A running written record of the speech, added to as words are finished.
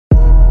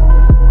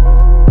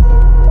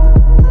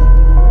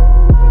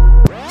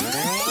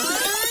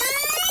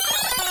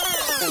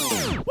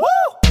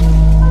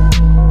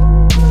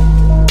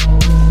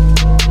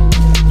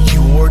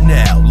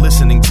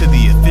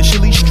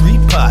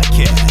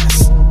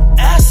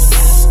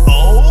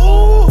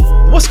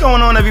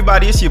going on,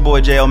 everybody? It's your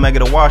boy J Omega,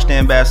 the Washed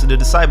Ambassador,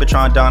 the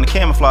Cybertron Don, the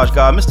Camouflage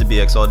God, Mr.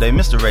 BX all day,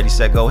 Mr. Ready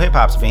Set Go, Hip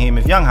Hop's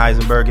Behemoth, Young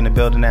Heisenberg in the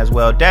building as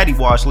well, Daddy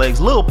Wash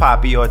Legs, Lil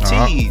Poppy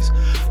Ortiz,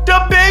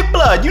 the Big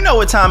Blood. You know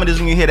what time it is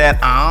when you hear that.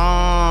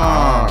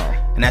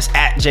 And that's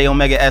at J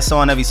Omega S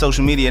on every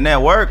social media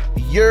network.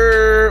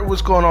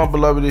 What's going on,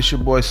 beloved? It's your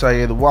boy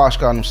Sayer, the Wash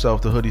God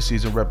himself, the hoodie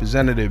season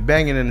representative,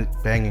 banging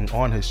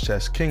on his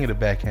chest, king of the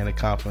backhanded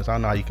compliments. I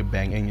don't know how you can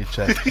bang in your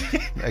chest.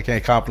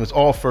 Backhand compliments,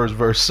 all first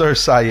verse. Sir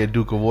Sayer,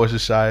 Duke of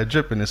Worcestershire,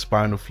 dripping in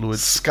spinal fluid,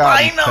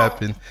 Scotty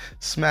Peppin,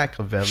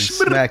 Smackavelli,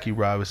 Smacky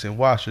Robinson,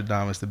 Washer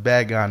Damas, the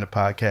bad guy on the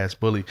podcast,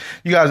 Bully.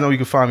 You guys know you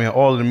can find me on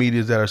all of the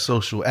medias that are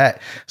social at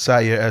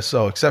Sayer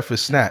SO, except for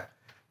Snap.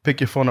 Pick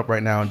your phone up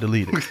right now and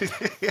delete it.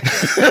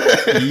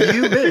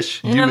 You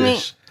bitch.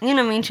 You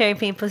know me, Cherry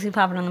P, Pussy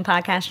Poppin' on the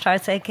podcast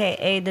charts,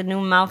 a.k.a. the new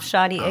mouth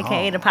shawty,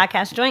 a.k.a. the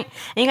podcast joint.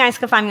 And you guys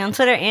can find me on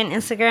Twitter and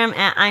Instagram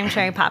at I'm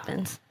Cherry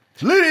Poppins.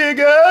 Lydia,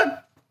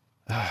 God.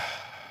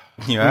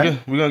 You all right?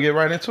 We're going to get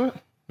right into it?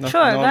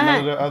 Sure, go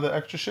ahead. Other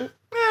extra shit?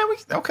 Yeah,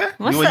 okay.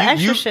 What's the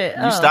extra shit?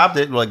 You stopped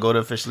it, like go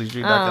to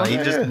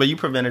officiallystreet.com. But you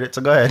prevented it,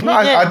 so go ahead. No,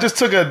 I just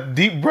took a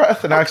deep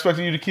breath and I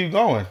expected you to keep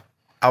going.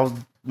 I was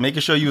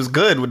making sure you was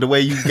good with the way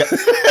you got.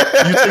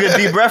 You took a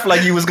deep breath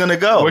like you was gonna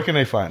go. Where can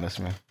they find us,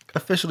 man?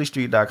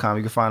 Officiallystreet.com.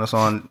 You can find us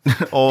on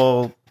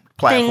all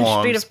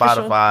platforms: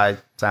 Spotify,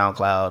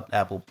 SoundCloud,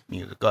 Apple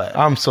Music. Go ahead.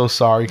 I'm so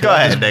sorry. Go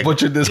ahead, I just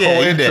butchered this whole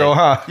intro, did.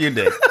 huh? You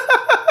did.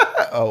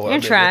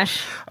 You're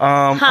trash.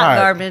 Hot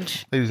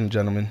garbage. Ladies and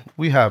gentlemen,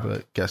 we have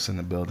a guest in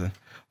the building.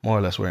 More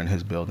or less, we're in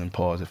his building.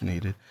 Pause if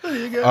needed. There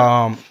you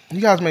go.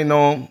 You guys may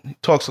know him. He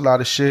talks a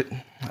lot of shit.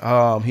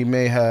 He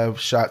may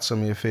have shot some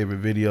of your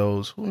favorite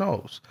videos. Who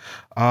knows?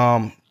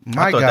 I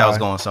thought that was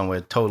going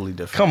somewhere totally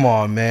different. Come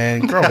on,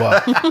 man. Grow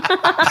up.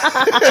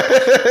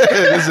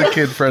 This is a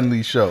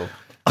kid-friendly show.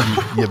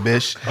 You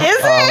bitch.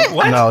 Is it?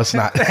 What? No, it's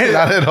not.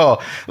 Not at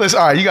all. Listen,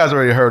 all right, you guys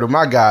already heard of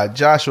my guy,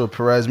 Joshua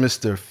Perez,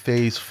 Mr.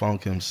 FaZe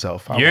Funk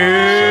himself. What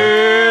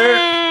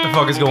the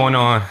fuck is going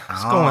on?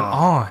 What's going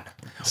on?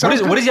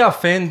 What is y'all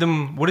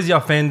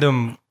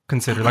fandom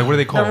considered? Like, what do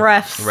they call the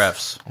refs.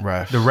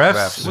 The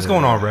refs? What's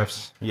going on,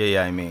 refs?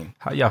 Yeah, I mean.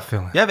 How y'all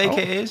feeling? You have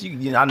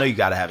AKAs? I know you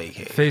gotta have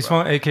AKAs. FaZe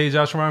Funk, aka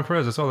Joshua Ryan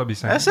Perez. That's all I be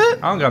saying. That's it?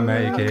 I don't got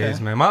mad AKAs,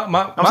 man.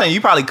 I'm saying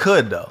you probably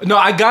could, though. No,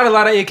 I got a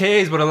lot of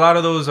AKAs, but a lot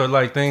of those are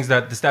like things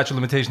that the statute of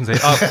limitations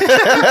ain't up.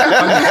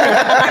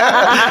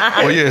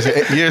 What year is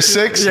it? Year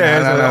 6? Yeah,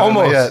 no,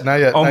 almost. Not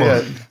yet.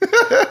 Almost.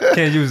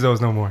 Can't use those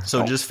no more.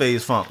 So just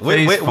FaZe Funk.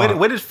 FaZe Funk.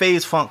 Where did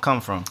FaZe Funk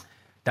come from?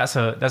 That's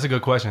a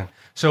good question.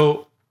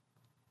 So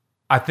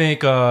I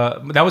think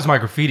that was my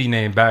graffiti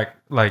name back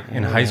like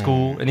in high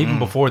school, and even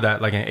before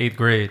that, like in 8th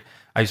grade,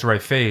 I used to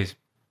write FaZe.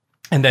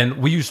 And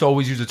then we used to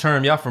always use the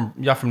term, y'all from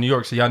New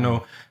York, so y'all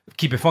know,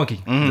 keep it funky.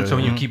 So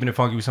when you're keeping it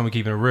funky with someone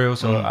keeping it real,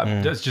 so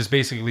that's just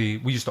basically,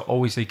 we used to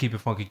always say keep it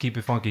funky, keep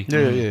it funky.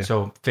 Yeah.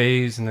 So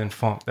FaZe and then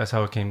funk, that's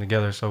how it came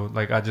together. So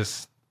like I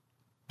just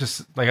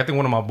like I think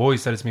one of my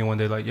boys said it to me one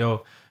day, like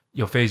yo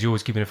FaZe, you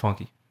always keeping it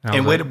funky.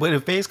 And where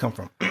did FaZe come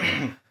from?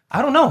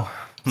 I don't know.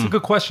 It's a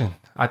good question.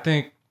 I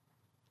think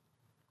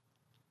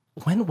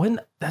when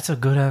that's a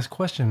good ass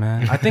question,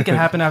 man. I think it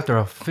happened after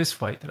a fist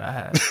fight that I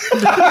had.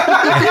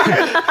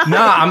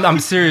 Nah, I'm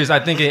serious.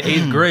 I think in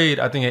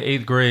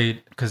 8th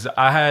grade, because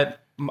I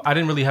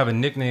didn't really have a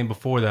nickname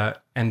before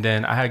that, and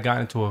then I had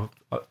gotten into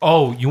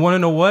oh, you want to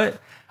know what?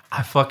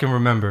 I fucking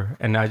remember,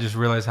 and I just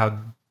realized how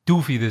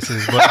doofy this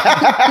is.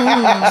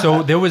 But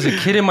so there was a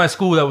kid in my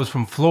school that was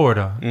from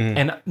Florida,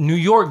 and New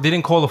York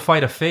didn't call a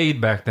fight a fade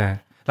back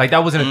then. Like,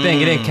 that wasn't a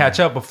thing. It didn't catch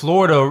up. But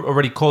Florida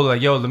already called it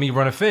like, yo, let me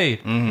run a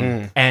fade.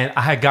 And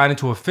I had gotten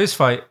into a fist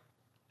fight.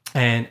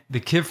 And the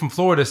kid from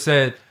Florida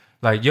said,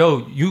 like,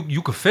 yo,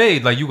 you could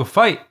fade. Like, you could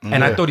fight.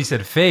 And I thought he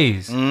said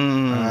FaZe.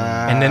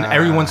 And then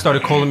everyone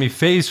started calling me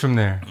FaZe from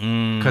there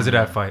because of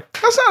that fight.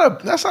 That's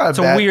not a it's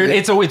bad weird.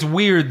 thing. It's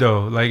weird,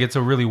 though. Like, it's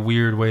a really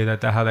weird way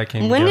how that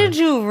came When together. did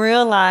you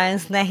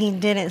realize that he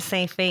didn't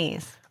say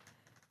FaZe?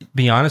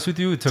 Be honest with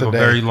you, it took Today.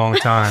 a very long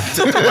time.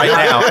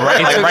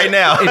 Right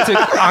now. It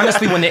took,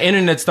 honestly, when the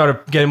internet started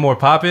getting more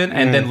popping,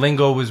 and then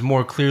lingo was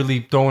more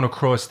clearly thrown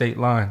across state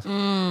lines.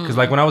 Because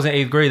like when I was in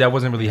 8th grade, that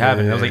wasn't really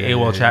happening. That was like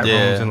AOL chat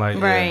rooms and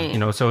like, Right. you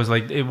know, so it's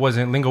like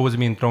lingo wasn't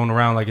being thrown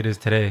around like it is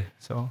today.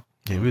 So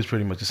Yeah, we was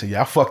pretty much just saying,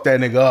 I fucked that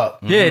nigga up.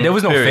 yeah, there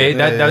was no Period.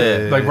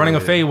 fade. Like running a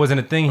fade wasn't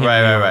a thing here.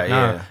 Right,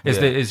 Nah.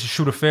 yeah. It's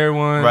shoot a fair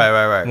one.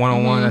 Right.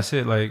 1-on-1. That's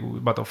it. Like we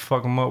about to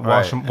fuck them up.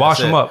 Right. Wash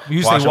them up.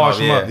 You say wash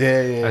them up.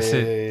 Yeah. That's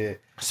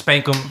it.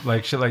 Spank them,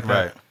 like shit like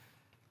that. Right.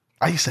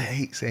 I used to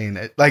hate saying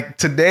that. Like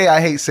today,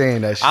 I hate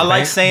saying that shit. I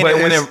like saying But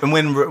it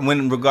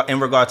when in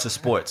regard to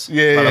sports.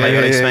 Yeah, like,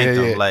 yeah, they yeah, spanked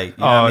yeah, them. yeah. Like,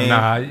 you know what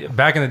I mean? Nah.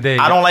 Back in the day,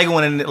 I don't like it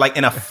when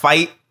in a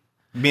fight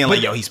being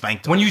like, yo, he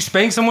spanked him. when you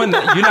spank someone,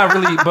 you're not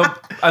really.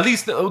 But at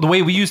least the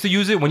way we used to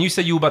use it, when you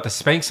say you about to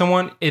spank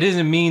someone, it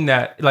doesn't mean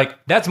that.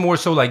 Like that's more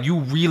so like you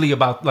really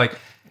about like.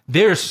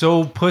 they're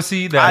so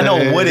pussy that I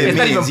know what it it's means.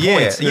 Not even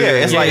points.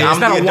 It's like it's I'm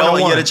not the a adult and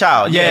one-on-one. you're the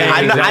child.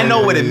 I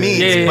know what it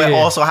means, but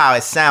also how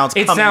it sounds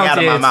coming out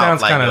of my mouth.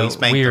 Sounds kind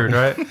of weird,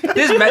 right?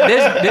 There's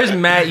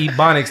mad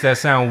ebonics that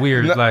sound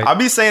weird. Like I'll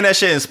be saying that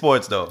shit in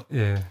sports though.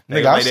 Yeah,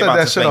 nigga, I've said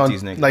that shit on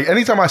like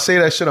anytime I say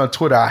that shit on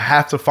Twitter, I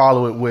have to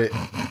follow it with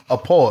a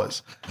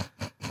pause.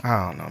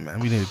 I don't know, man.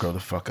 We need to grow the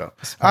fuck up.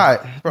 All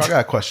right, bro. I got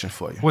a question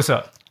for you. What's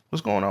up?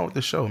 What's going on with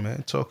the show,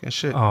 man? Talking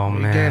shit. Oh, we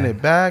man. getting it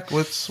back.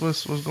 What's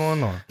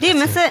going on? Do you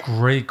miss it?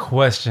 Great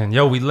question.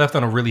 Yo, we left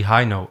on a really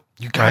high note.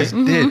 You guys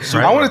did.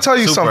 Right. I want to tell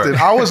you Super. something.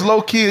 I was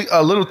low key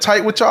a little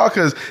tight with y'all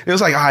because it was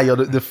like, yo,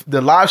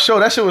 the live show,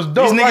 that shit was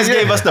dope. These niggas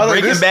gave us the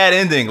Breaking Bad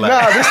ending.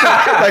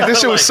 Like,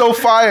 this shit was so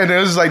fire. And it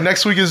was like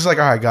next week it's like,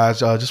 all right, guys,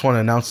 just want to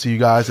announce to you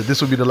guys that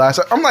this would be the last.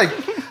 I'm like,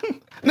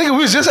 nigga, we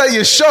was just at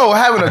your show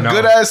having a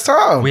good ass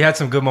time. We had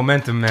some good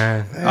momentum,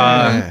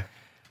 man.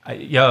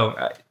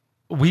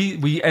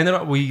 We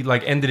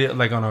ended it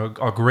like on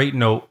a great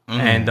note.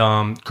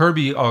 And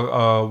Kirby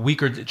a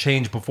week or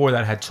change before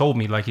that had told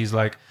me he's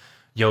like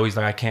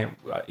I can't.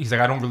 He's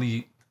like I don't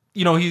really.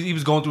 He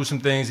was going through some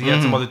things. He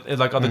had some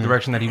other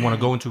direction that he want to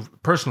go into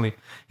personally.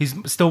 He's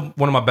still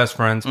one of my best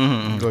friends.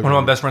 One of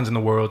my best friends in the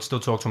world.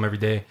 Still talk to him every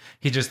day.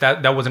 He just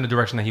that wasn't a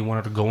direction that he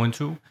wanted to go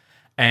into.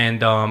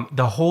 And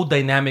the whole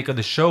dynamic of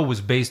the show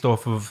was based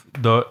off of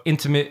the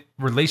intimate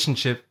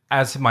relationship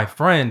as my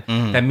friend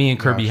that me and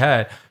Kirby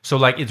had.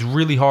 So it's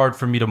really hard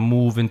for me to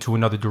move into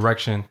another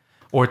direction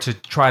or to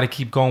try to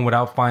keep going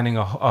without finding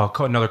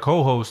another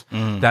co-host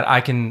that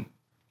I can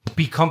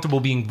be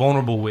comfortable being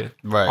vulnerable with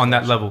on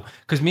that level.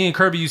 Because me and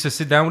Kirby used to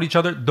sit down with each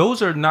other.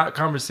 Those are not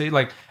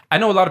conversations. I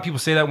know a lot of people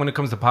say that when it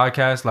comes to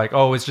podcasts,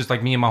 it's just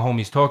like me and my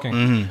homies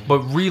talking. But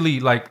really,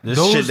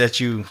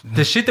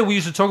 the shit that we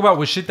used to talk about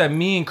was shit that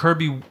me and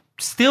Kirby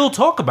still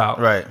talk about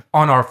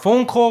on our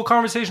phone call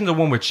conversations or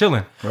when we're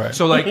chilling. Right.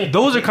 So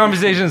those are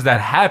conversations that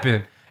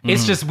happen.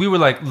 It's just we were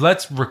like,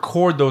 let's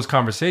record those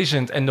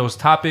conversations and those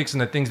topics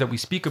and the things that we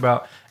speak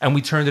about, and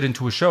we turned it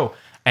into a show.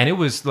 And it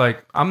was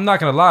I'm not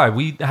gonna lie,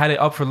 we had it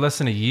up for less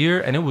than a year,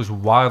 and it was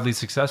wildly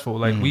successful.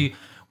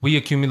 We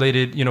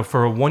accumulated,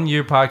 for a 1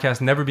 year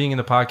podcast, never being in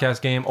the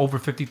podcast game, over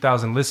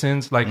 50,000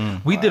 listens.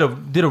 We did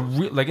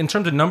in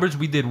terms of numbers,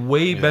 we did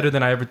way better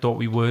than I ever thought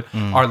we would.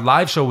 Our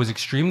live show was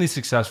extremely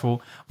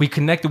successful. We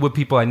connected with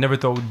people I never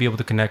thought we'd be able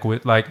to connect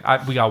with.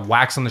 We got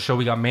Wax on the show.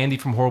 We got Mandy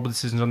from Horrible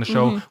Decisions on the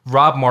show.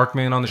 Rob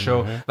Markman on the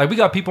show. We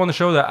got people on the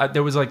show that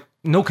there was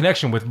no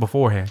connection with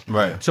beforehand.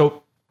 Right.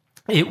 So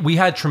we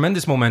had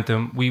tremendous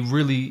momentum. We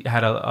really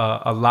had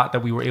a lot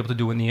that we were able to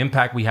do, and the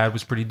impact we had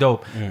was pretty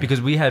dope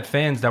because we had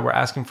fans that were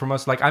asking from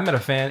us. I met a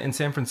fan in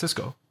San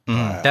Francisco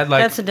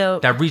that's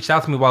dope. That reached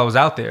out to me while I was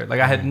out there.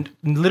 I had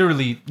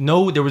literally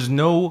there was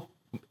no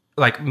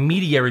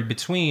mediary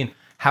between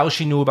how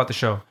she knew about the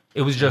show.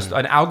 It was just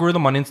an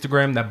algorithm on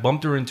Instagram that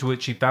bumped her into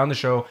it. She found the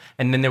show,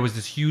 and then there was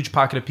this huge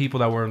pocket of people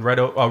that were in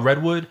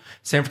Redwood,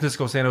 San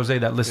Francisco, San Jose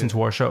that listened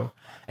to our show,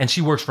 and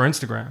she works for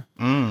Instagram.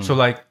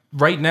 So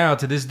right now,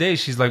 to this day,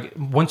 she's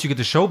once you get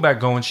the show back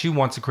going, she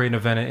wants to create an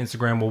event at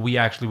Instagram where we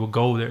actually will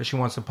go there. She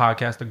wants the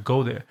podcast to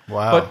go there.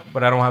 Wow.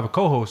 But I don't have a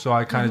co-host, so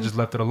I kind of just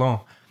left it alone.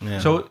 Yeah.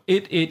 So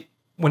it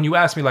when you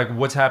ask me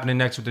what's happening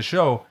next with the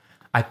show,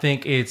 I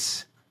think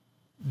it's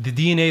the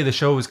DNA of the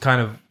show is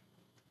kind of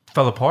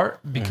fell apart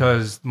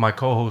because my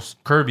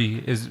co-host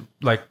Kirby is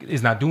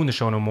not doing the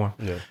show no more.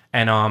 Yeah.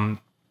 And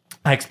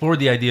I explored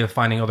the idea of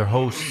finding other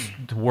hosts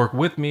to work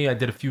with me. I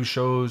did a few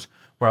shows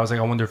where I was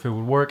I wonder if it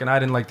would work, and I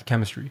didn't like the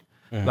chemistry.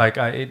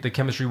 The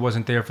chemistry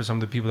wasn't there for some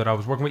of the people that I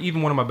was working with.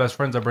 Even one of my best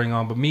friends I bring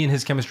on, but me and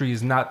his chemistry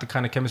is not the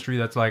kind of chemistry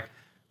that's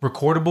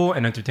recordable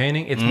and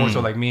entertaining. It's more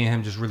so me and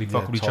him just really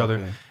fuck with each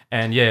other.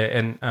 And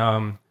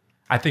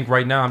I think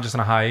right now I'm just on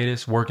a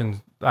hiatus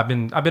working. I've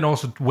been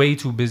also way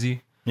too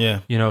busy.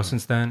 Yeah,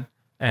 since then,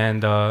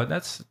 and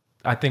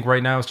I think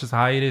right now it's just a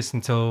hiatus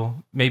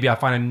until maybe I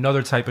find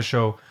another type of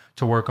show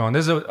to work on.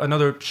 There's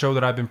another show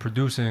that I've been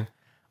producing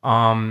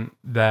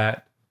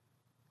that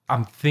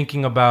I'm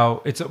thinking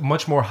about. It's a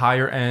much more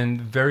higher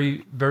end,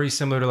 very, very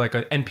similar to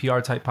an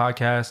NPR type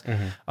podcast,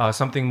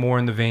 something more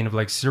in the vein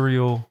of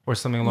Serial or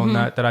something along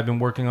that I've been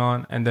working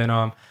on. And then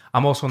I'm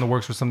also in the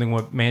works with something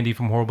with Mandy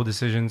from Horrible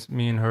Decisions.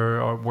 Me and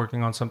her are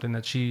working on something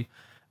that she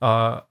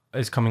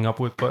is coming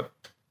up with. But,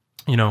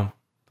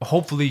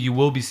 hopefully you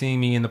will be seeing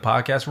me in the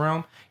podcast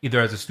realm,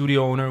 either as a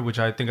studio owner, which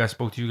I think I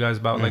spoke to you guys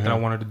about, that I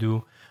wanted to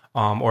do,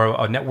 or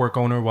a network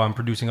owner while I'm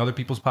producing other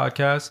people's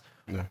podcasts.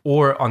 Yeah.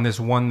 Or on this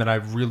one that I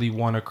really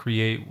want to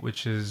create,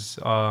 which is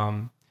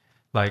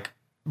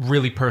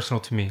really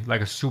personal to me,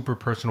 a super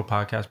personal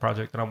podcast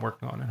project that I'm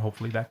working on, and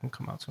hopefully that can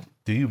come out soon.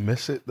 Do you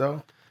miss it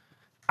though?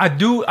 I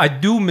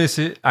do miss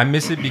it. I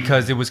miss it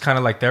because it was kind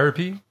of like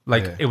therapy.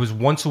 It was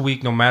once a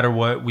week, no matter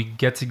what, we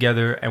get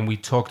together and we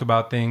talked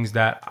about things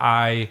that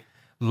I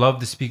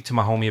love to speak to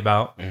my homie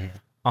about.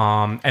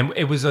 And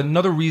it was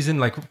another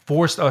reason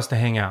forced us to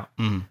hang out,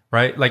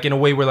 right? In a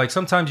way where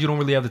sometimes you don't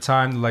really have the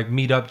time to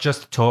meet up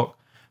just to talk,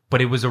 but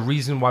it was a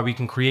reason why we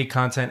can create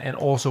content and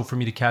also for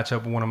me to catch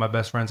up with one of my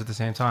best friends at the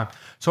same time.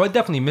 So I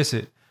definitely miss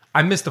it.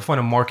 I miss the fun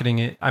of marketing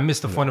it. I miss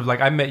the fun of like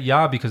I met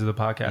Ya because of the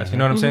podcast. You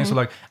know what I'm saying? So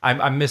like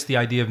I miss the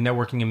idea of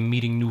networking and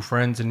meeting new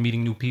friends and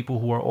meeting new people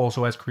who are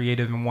also as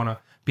creative and want to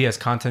be as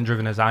content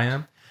driven as I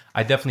am.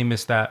 I definitely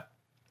miss that.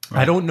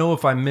 Right. I don't know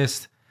if I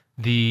missed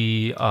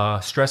the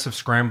stress of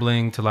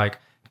scrambling to like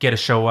get a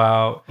show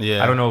out.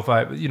 Yeah. I don't know if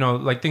I,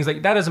 like things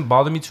like that doesn't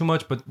bother me too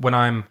much. But when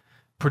I'm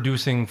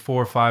producing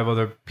 4 or 5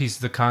 other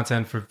pieces of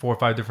content for 4 or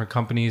 5 different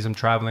companies, I'm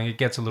traveling, it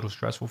gets a little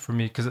stressful for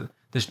me because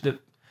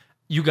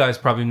you guys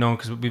probably know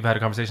because we've had a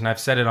conversation. I've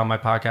said it on my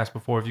podcast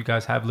before. If you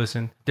guys have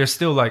listened, there's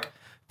still like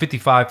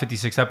 55,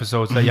 56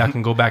 episodes that y'all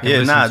can go back and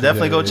listen to.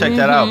 Definitely go check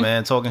that out,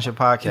 man. Talking Shit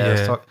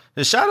Podcast. Yeah.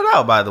 Just shout it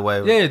out, by the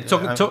way.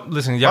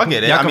 Listen, y'all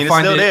can, it's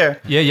still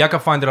there. Yeah, y'all can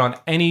find it on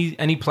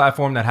any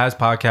platform that has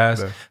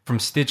podcasts, from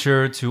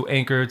Stitcher to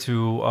Anchor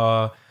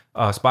to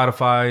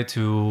Spotify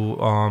to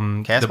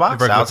Castbox, the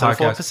regular out to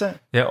podcast. 4%.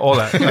 Yeah, all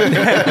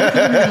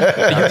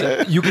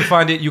that. you can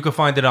find it. You can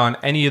find it on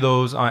any of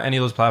those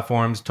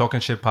platforms. Talking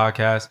Shit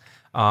Podcast,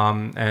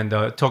 and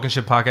Talking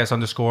Shit Podcast _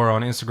 on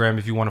Instagram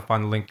if you want to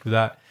find the link to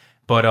that.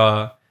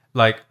 But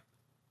like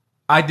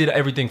I did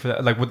everything for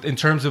that. Like in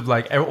terms of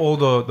like all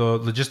the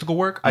logistical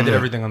work, I did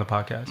everything on the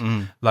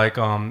podcast. Like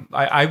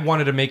I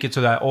wanted to make it so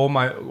that all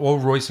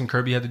Royce and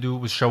Kirby had to do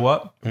was show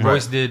up.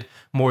 Royce did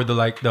more the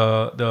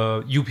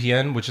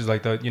UPN, which is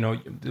like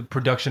the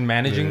production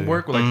managing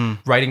work, like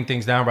writing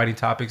things down, writing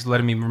topics,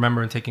 letting me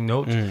remember and taking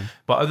notes.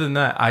 But other than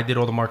that, I did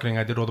all the marketing,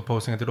 I did all the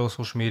posting, I did all the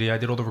social media, I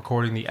did all the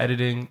recording, the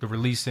editing, the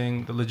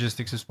releasing, the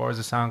logistics as far as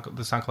the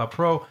SoundCloud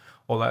Pro,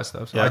 all that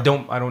stuff. So I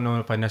don't know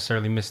if I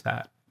necessarily missed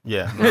that.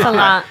 Yeah, it's a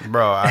lot,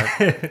 bro.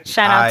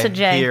 Shout out to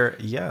Jay. Word.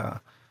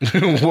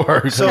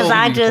 Because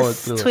I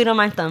just tweet on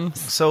my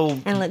thumbs. So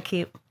and look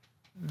cute.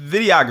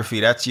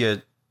 Videography. That's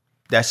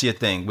your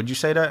thing. Would you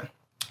say that?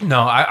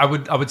 No, I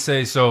would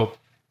say so.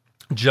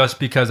 Just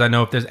because I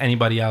know if there's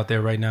anybody out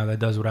there right now that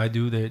does what I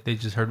do, they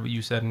just heard what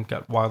you said and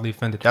got wildly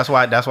offended. That's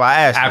why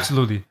I asked.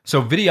 Absolutely. You.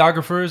 So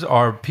videographers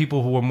are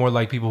people who are more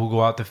like people who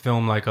go out to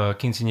film like a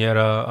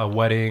quinceañera, a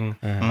wedding,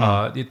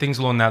 things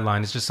along that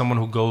line. It's just someone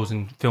who goes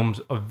and films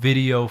a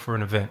video for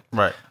an event.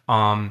 Right.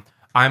 I'm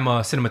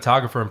a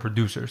cinematographer and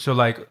producer. So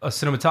like a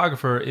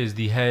cinematographer is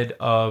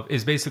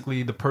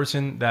basically the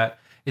person that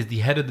is the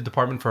head of the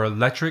department for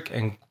electric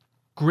and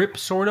grip,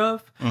 sort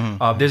of.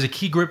 There's a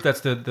key grip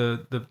that's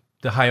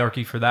the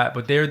hierarchy for that,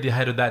 but they're the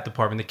head of that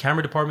department, the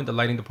camera department, the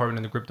lighting department,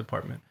 and the grip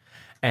department.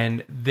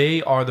 And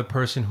they are the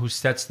person who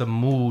sets the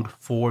mood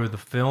for the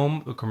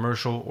film, the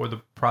commercial, or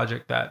the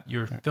project that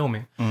you're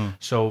filming.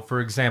 So, for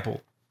example,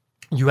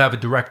 you have a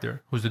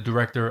director who's the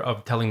director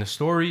of telling the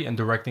story and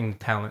directing the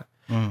talent.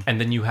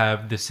 And then you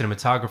have the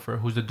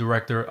cinematographer who's the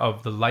director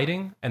of the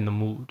lighting and the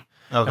mood.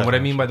 Okay. And what I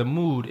mean by the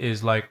mood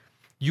is like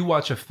you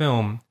watch a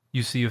film,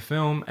 you see a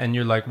film and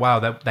you're like, wow,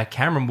 that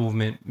camera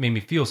movement made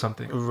me feel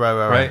something.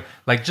 Right?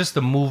 Like just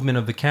the movement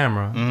of the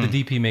camera,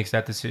 the DP makes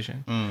that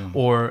decision.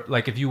 Or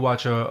like if you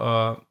watch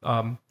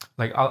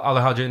like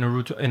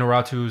Alejandro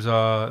Inarritu's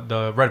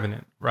The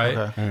Revenant, right?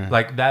 Okay.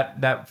 Like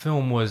that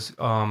film was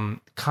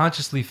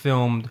consciously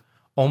filmed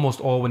almost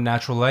all with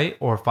natural light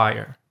or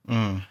fire.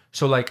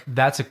 So like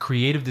that's a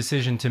creative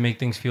decision to make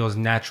things feel as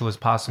natural as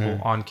possible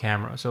on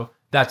camera. So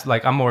that's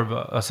like I'm more of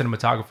a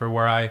cinematographer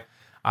where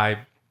I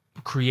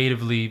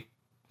creatively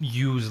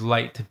use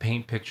light to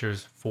paint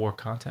pictures for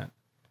content.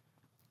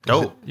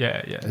 Dope.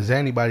 Yeah. Is there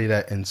anybody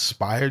that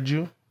inspired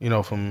you,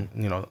 from,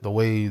 the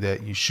way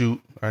that you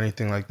shoot or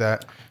anything like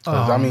that?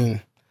 I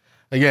mean,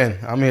 again,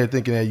 I'm here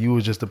thinking that you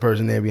was just the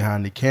person there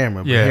behind the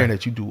camera, but hearing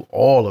that you do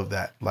all of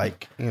that,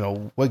 like,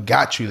 what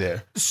got you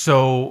there?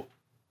 So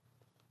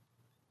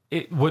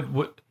it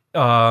would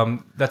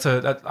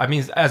I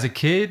mean, as a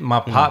kid,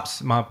 my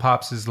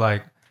pops is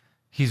like,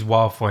 he's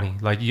wild funny.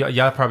 Like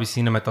y'all probably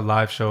seen him at the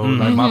live show.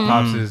 Like my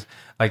pops is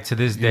like to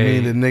this day.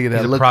 You mean the nigga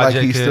that look like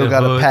he still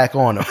got a pack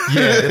on him?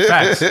 Yeah,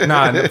 facts.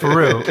 Nah,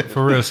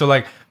 for real. So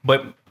like,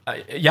 but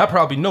y'all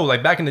probably know,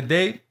 like back in the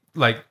day,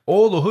 like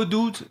all the hood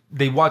dudes,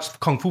 they watched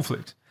kung fu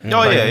flicks. Oh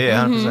like,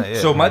 yeah, 100%. Yeah.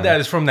 So my dad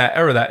is from that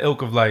era, that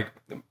ilk of like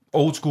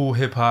old school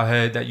hip hop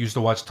head that used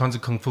to watch tons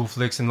of kung fu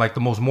flicks and like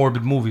the most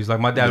morbid movies. Like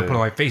my dad would put on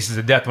like Faces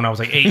of Death when I was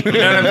like 8. You know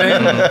what I'm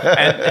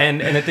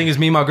saying? and the thing is,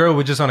 me and my girl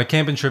were just on a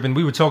camping trip and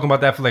we were talking about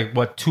that for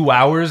like 2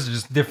 hours,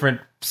 just different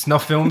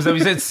snuff films that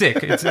we said sick.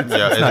 It's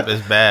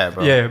bad,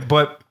 bro. Yeah,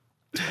 but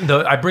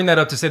I bring that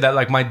up to say that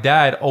like my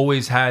dad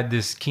always had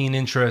this keen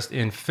interest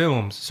in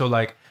films. So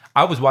like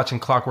I was watching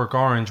Clockwork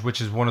Orange,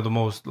 which is one of the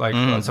most like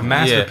it's a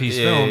masterpiece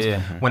films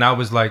when I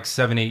was like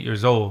 7, 8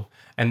 years old.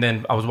 And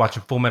then I was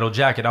watching Full Metal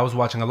Jacket. I was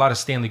watching a lot of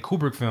Stanley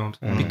Kubrick films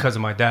because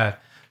of my dad.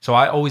 So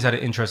I always had an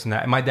interest in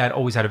that. And my dad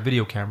always had a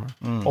video camera.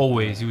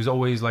 Always. He was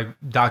always like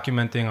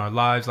documenting our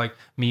lives, like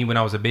me when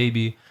I was a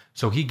baby.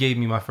 So he gave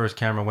me my first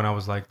camera when I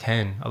was like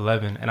 10,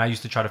 11. And I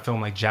used to try to film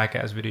like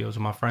Jackass videos with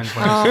my friends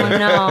when I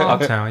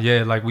was uptown.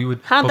 Yeah, like we would.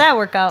 How'd that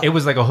work out? It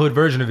was like a hood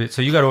version of it.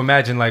 So you got to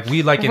imagine like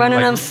we like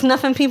running up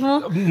snuffing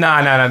people?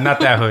 Nah,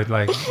 not that hood.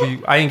 Like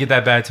I didn't get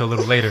that bad till a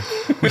little later.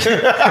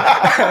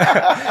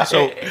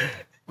 So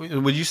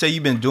would you say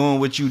you've been doing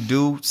what you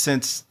do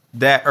since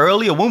that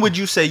early, or when would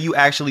you say you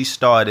actually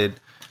started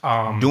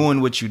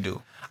doing what you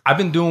do? I've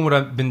been doing what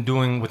I've been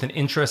doing with an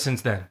interest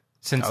since then.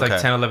 Since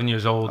like 10, 11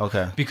 years old.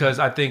 Okay. Because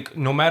I think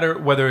no matter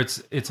whether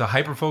it's a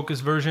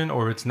hyper-focused version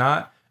or it's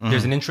not,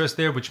 there's an interest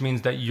there, which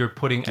means that you're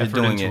putting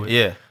effort into it.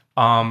 Yeah.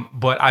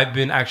 But I've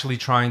been actually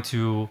trying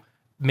to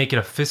make it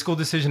a fiscal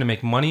decision to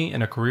make money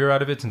and a career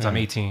out of it since I'm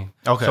 18.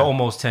 Okay. So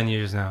almost 10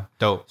 years now.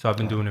 Dope. So I've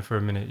been doing it for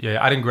a minute.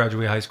 Yeah, I didn't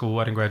graduate high school.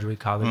 I didn't graduate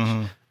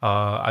college.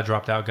 I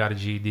dropped out, got a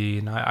GED,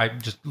 and I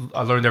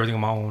learned everything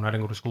on my own. I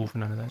didn't go to school for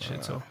none of that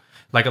shit. So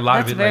like a lot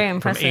That's of it, very like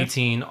impressive. from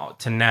 18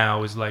 to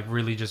now, is like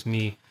really just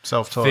me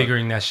Self-taught.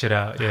 figuring that shit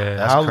out. Yeah.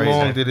 That's How crazy.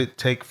 long did it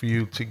take for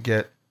you to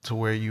get to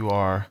where you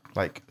are,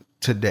 like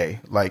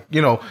today? Like,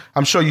 you know,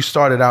 I'm sure you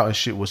started out and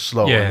shit was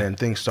slow, Yeah. and then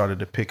things started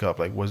to pick up.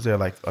 Like, was there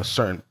like a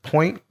certain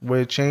point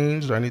where it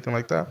changed or anything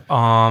like that?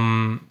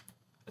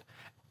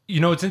 You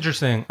know, it's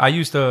interesting. I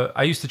used to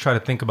try to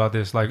think about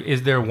this. Like,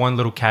 is there one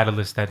little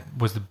catalyst that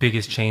was the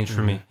biggest change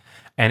for me?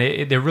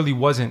 And there really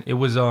wasn't. It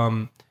was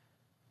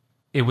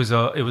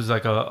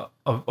like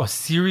a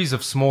series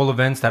of small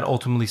events that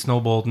ultimately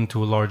snowballed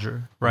into a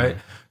larger, right?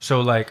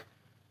 So like,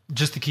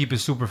 just to keep it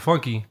super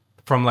funky,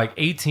 from like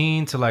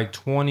 18 to like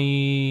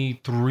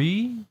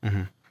 23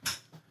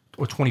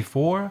 or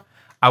 24,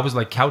 I was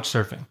like couch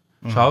surfing.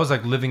 So I was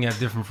like living at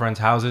different friends'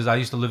 houses. I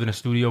used to live in a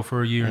studio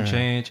for a year and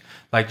change,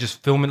 like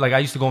just filming. Like I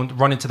used to go and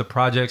run into the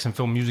projects and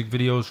film music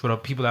videos for the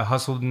people that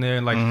hustled in there.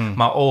 Like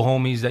my old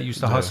homies that used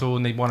to hustle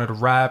and they wanted to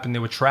rap and they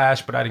were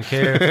trash, but I didn't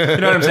care. You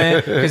know what I'm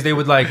saying? Because they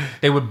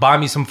would buy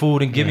me some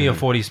food and give me a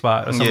 40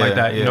 spot or something like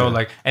that. You know,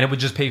 like, and it would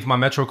just pay for my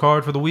Metro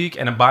card for the week.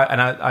 And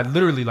I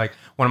literally, like,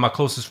 one of my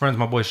closest friends,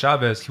 my boy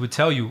Chavez,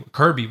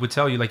 Kirby would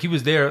tell you, like, he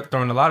was there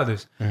during a lot of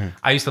this.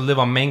 I used to live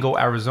on Mango,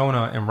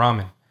 Arizona, and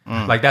ramen.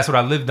 Like, that's what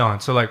I lived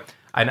on. So, like,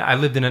 I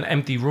lived in an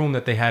empty room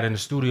that they had in a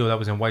studio that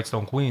was in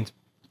Whitestone, Queens.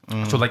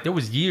 So, like, there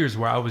was years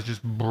where I was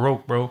just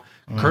broke, bro.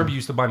 Kirby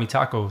used to buy me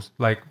tacos,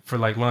 like, for,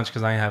 like, lunch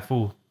because I didn't have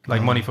food,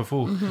 like, money for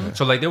food.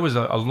 So, like, there was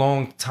a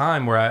long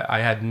time where I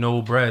had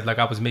no bread. Like,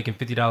 I was making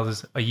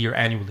 $50 a year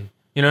annually.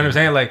 You know what I'm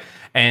saying? Like,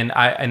 and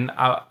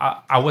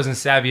I wasn't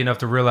savvy enough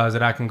to realize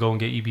that I can go and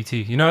get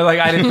EBT. You know, like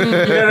I didn't. You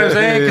know what I'm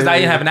saying? Because I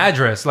didn't have an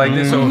address like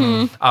this. So,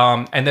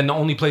 and then the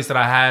only place that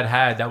I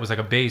had that was like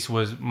a base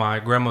was my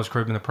grandma's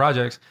crib in the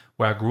projects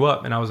where I grew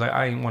up. And I was like,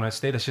 I ain't want to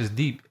stay. That's just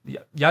deep.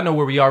 Y'all know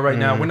where we are right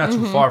now. We're not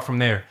too far from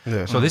there.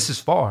 Yeah. So this is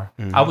far.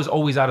 I was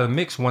always out of the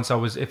mix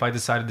if I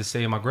decided to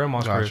stay in my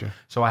grandma's crib.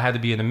 So I had to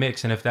be in the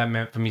mix. And if that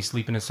meant for me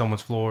sleeping in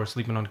someone's floor or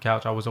sleeping on the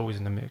couch, I was always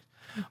in the mix.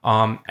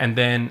 And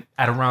then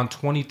at around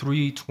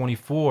 23,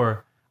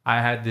 24,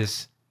 I had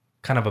this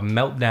kind of a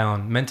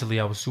meltdown. Mentally,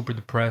 I was super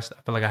depressed.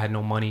 I felt like I had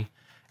no money.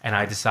 And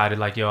I decided,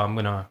 like, yo, I'm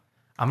gonna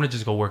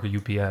just go work at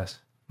UPS.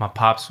 My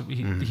pops,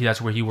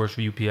 that's where he works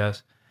for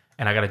UPS.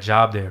 And I got a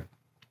job there.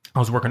 I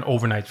was working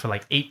overnight for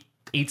like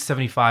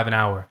 $8.75 an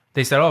hour.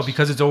 They said, oh,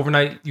 because it's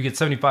overnight, you get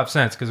 75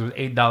 cents because it was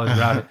 $8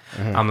 without it.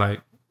 I'm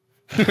like,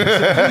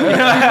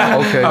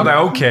 okay. I'm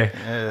like, okay.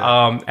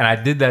 And I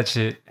did that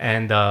shit.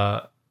 And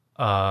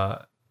I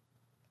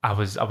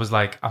was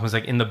like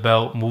in the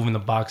belt moving the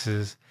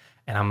boxes,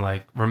 and I'm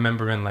like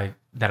remembering like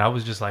that I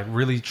was just like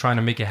really trying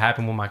to make it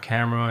happen with my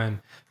camera and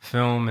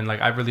film, and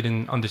like I really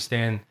didn't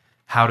understand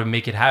how to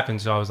make it happen.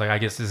 So I was like, I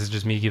guess this is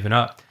just me giving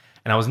up.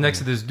 And I was next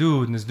to this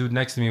dude, and this dude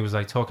next to me was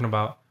like talking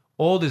about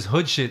all this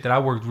hood shit that I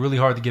worked really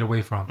hard to get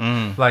away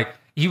from. Like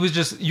he was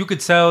just, you could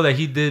tell that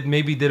he did a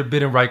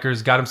bit in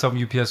Rikers, got himself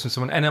in UPS from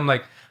someone, and I'm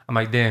like,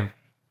 damn.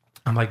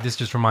 I'm like, this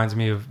just reminds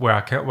me of where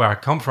I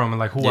come from and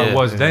like who I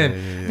was then.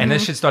 And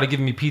that shit started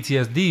giving me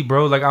PTSD,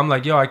 bro. Like, I'm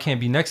like, yo, I can't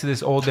be next to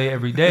this all day,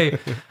 every day.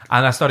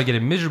 And I started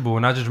getting miserable.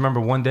 And I just remember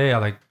one day I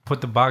like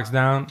put the box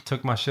down,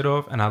 took my shit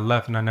off, and I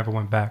left and I never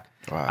went back.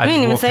 Wow. You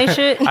didn't even say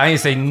shit? I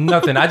ain't say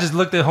nothing. I just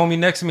looked at homie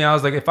next to me. I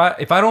was like, if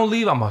I don't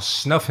leave, I'm gonna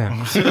snuff him.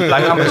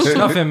 Like, I'm gonna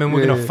snuff him, and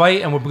we're gonna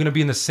fight, and we're gonna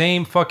be in the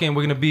same fucking,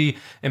 we're gonna be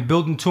in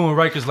building 2 and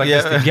Rikers like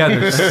this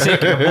together,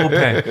 sick in the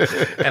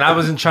bullpen. And I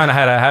wasn't trying to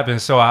have that happen.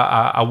 So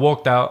I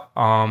walked out,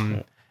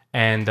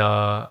 and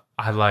I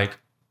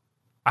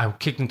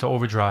kicked into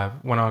overdrive,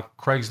 went on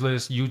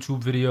Craigslist,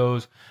 YouTube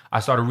videos.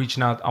 I started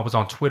reaching out. I was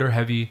on Twitter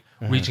heavy,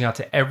 reaching out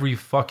to every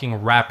fucking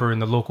rapper in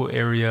the local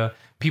area.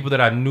 People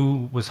that I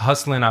knew was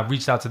hustling, I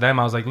reached out to them.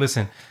 I was like,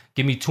 listen,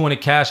 give me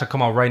 200 cash. I'll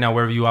come out right now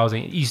wherever you are. I was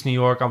in East New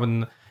York. I was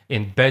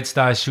in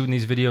Bed-Stuy shooting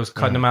these videos,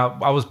 cutting them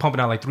out. I was pumping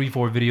out like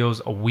 3-4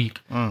 videos a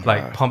week.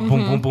 Like pump,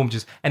 boom, boom, boom.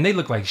 Just, and they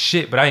looked like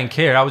shit, but I didn't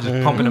care. I was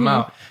just pumping them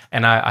out.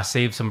 And I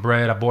saved some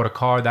bread. I bought a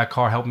car. That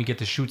car helped me get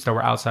the shoots that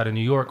were outside of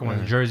New York. I went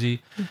to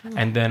Jersey.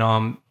 And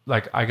then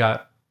like I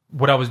got,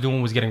 what I was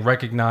doing was getting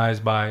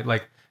recognized by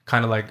like,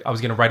 kind of like I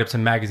was getting write-ups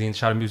in magazines,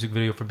 shot a music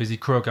video for Busy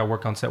Crook. I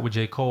worked on set with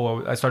J.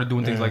 Cole. I started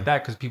doing things like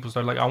that because people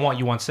started like, I want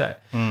you on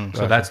set.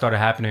 So that started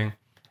happening.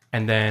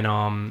 And then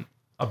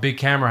a big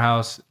camera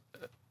house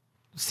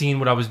seen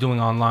what I was doing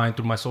online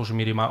through my social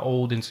media, my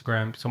old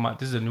Instagram. So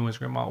this is a new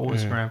Instagram, my old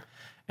Instagram.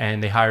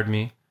 And they hired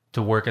me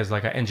to work as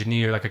like an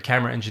engineer, like a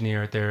camera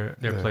engineer at their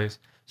place.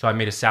 So I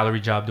made a salary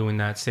job doing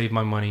that, saved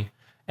my money.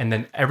 And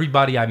then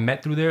everybody I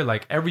met through there,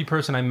 like every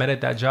person I met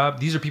at that job,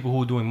 these are people who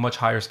were doing much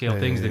higher scale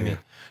things than me.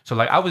 So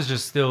like I was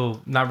just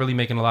still not really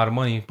making a lot of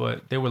money,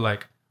 but they were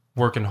like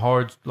working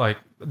hard. Like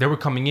they were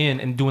coming in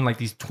and doing like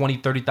these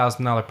 $20,000,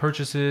 $30,000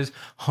 purchases,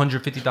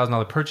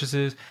 $150,000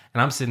 purchases.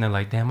 And I'm sitting there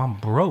like, damn, I'm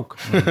broke.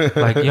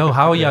 Like, yo,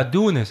 how are y'all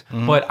doing this?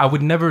 But I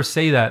would never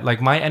say that.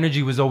 Like my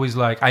energy was always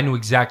like, I knew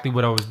exactly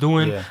what I was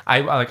doing.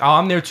 I like, oh,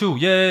 I'm there too.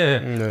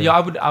 Yeah. I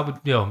would,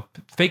 yo,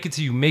 fake it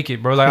till you make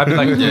it, bro. Like I'd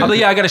be like,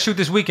 yeah, I got to shoot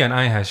this weekend.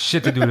 I ain't had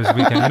shit to do this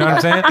weekend. You know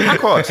what I'm saying? Of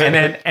course. And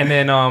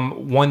then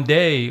one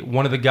day,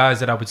 one of the guys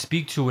that I would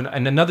speak to,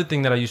 and another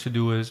thing that I used to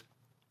do is,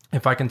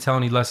 if I can tell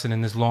any lesson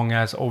in this long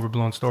ass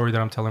overblown story that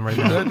I'm telling right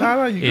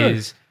now,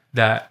 is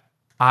that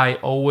I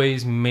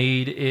always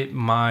made it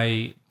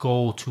my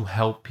goal to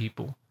help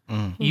people,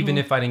 even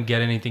if I didn't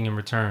get anything in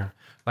return.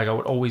 Like I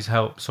would always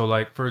help. So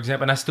like, for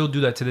example, and I still do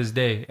that to this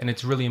day. And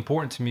it's really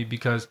important to me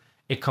because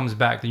it comes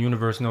back. The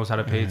universe knows how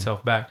to pay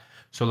itself back.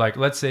 So like,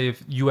 let's say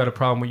if you had a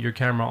problem with your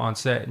camera on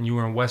set and you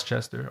were in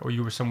Westchester or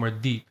you were somewhere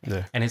deep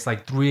and it's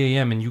like 3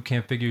 a.m. and you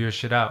can't figure your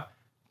shit out.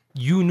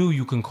 You knew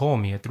you can call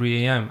me at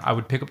 3 a.m. I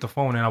would pick up the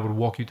phone and I would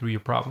walk you through your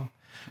problem.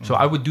 So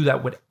I would do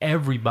that with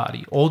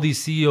everybody, all these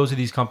CEOs of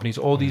these companies,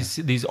 all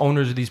these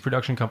owners of these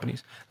production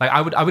companies. Like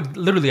I would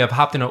literally have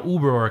hopped in an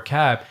Uber or a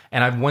cab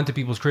and I went to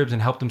people's cribs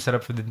and helped them set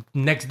up for the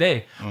next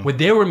day where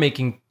they were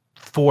making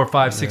 $4,000,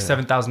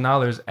 $5,000, $6,000,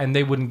 $7,000 and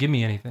they wouldn't give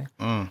me anything.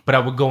 But I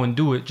would go and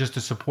do it just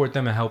to support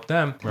them and help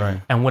them. Right.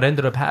 And what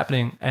ended up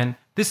happening, and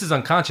this is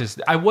unconscious,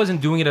 I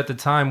wasn't doing it at the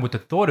time with the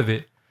thought of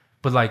it.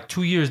 But like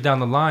 2 years down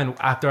the line,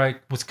 after I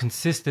was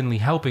consistently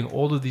helping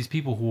all of these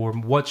people who were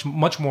much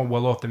more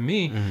well off than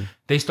me,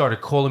 they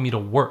started calling me to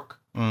work.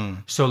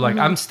 So like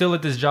I'm still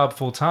at this job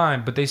full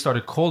time, but they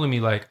started calling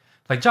me like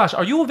Josh,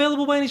 are you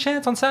available by any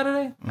chance on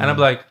Saturday? And I'm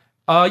like,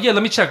 yeah,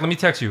 let me check. Let me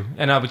text you.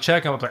 And I would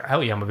check. And I was like,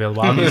 hell yeah, I'm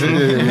available.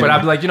 Obviously. But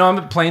I'd be like,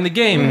 I'm playing the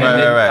game. And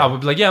then I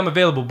would be like, yeah, I'm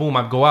available. Boom.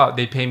 I'd go out.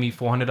 They pay me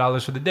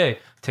 $400 for the day.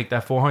 Take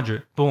that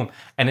 $400. Boom.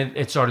 And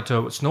it started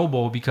to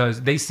snowball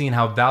because they seen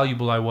how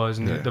valuable I was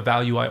and the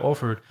value I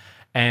offered.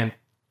 And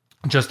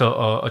just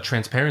a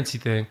transparency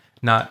thing,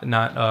 not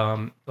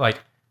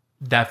like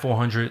that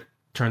 400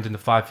 turned into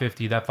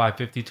 550, that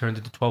 550 turned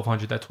into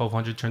 1200, that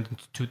 1200 turned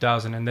into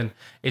 2000, and then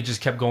it just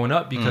kept going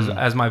up because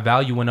as my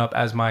value went up,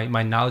 as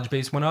my knowledge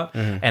base went up,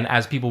 and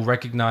as people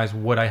recognized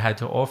what I had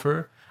to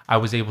offer, I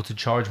was able to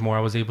charge more.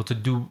 I was able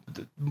to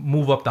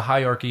move up the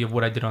hierarchy of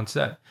what I did on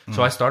set.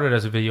 So I started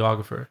as a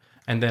videographer,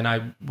 and then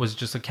I was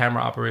just a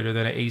camera operator.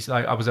 Then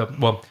I was a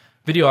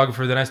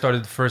videographer. Then I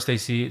started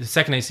the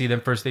second AC, then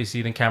first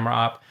AC, then camera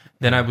op.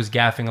 Then I was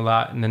gaffing a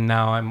lot, and then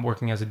now I'm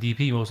working as a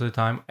DP most of the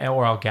time,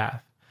 or I'll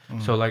gaff.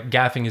 So like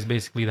gaffing is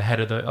basically the head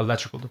of the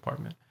electrical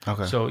department.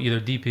 Okay. So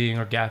either DPing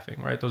or gaffing,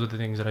 right? Those are the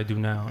things that I do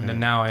now. And then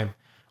now I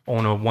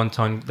own a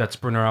 1-ton, that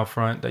Sprinter out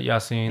front that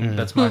y'all seen.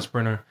 That's my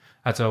Sprinter.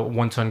 That's a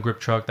 1-ton grip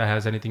truck that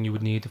has anything you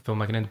would need to film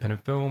like an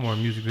independent film or a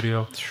music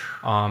video.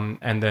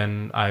 And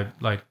then I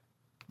like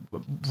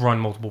run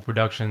multiple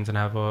productions and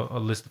have a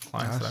list of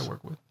clients that I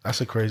work with.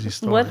 That's a crazy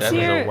story.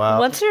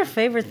 What's your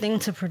favorite thing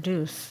to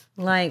produce?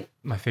 Like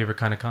my favorite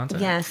kind of content?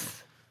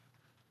 Yes.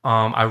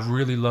 I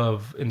really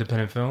love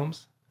independent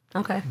films.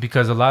 Okay.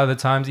 Because a lot of the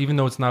times, even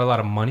though it's not a lot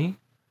of money,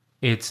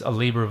 it's a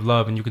labor of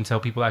love and you can tell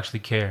people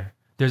actually care.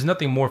 There's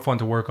nothing more fun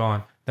to work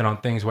on than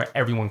on things where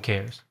everyone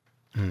cares.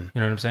 You know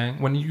what I'm saying?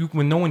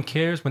 When no one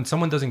cares, when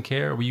someone doesn't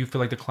care, or when you feel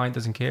like the client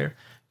doesn't care,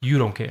 you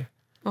don't care.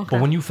 Okay.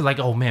 But when you feel like,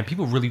 oh man,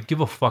 people really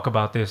give a fuck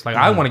about this. Like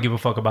I want to give a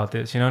fuck about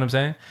this. You know what I'm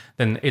saying?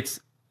 Then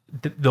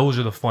those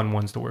are the fun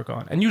ones to work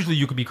on. And usually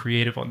you could be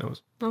creative on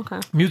those. Okay.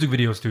 Music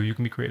videos too, you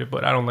can be creative,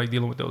 but I don't like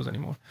dealing with those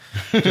anymore.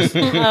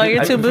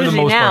 You're too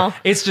bougie now.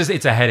 Part,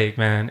 it's a headache,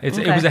 man. It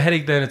was a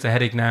headache then, it's a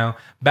headache now.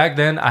 Back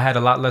then, I had a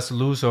lot less to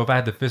lose, so if I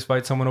had to fist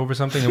fight someone over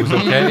something, it was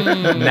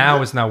okay.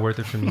 Now it's not worth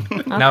it for me.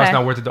 Okay. Now it's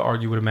not worth it to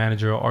argue with a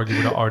manager or argue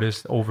with an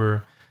artist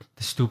over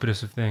the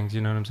stupidest of things,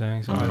 you know what I'm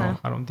saying? So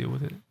I don't deal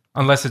with it.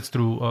 Unless it's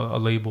through a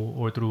label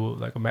or through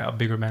like a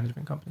bigger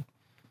management company.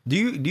 Do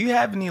you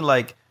have any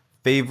like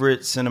favorite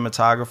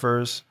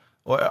cinematographers,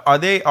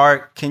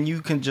 or can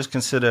you just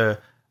consider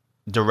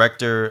a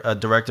director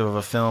of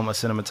a film a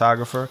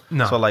cinematographer?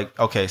 No. So like,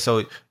 okay,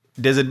 so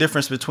there's a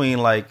difference between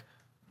like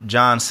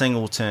John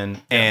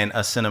Singleton and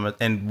a cinema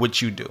and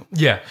what you do.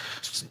 Yeah.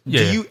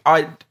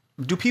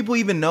 Do people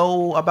even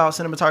know about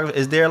cinematographers?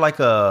 Is there like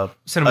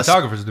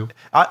cinematographers do?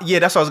 Yeah,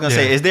 that's what I was gonna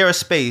say. Is there a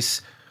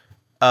space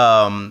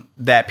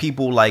that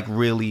people like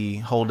really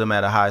hold them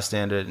at a high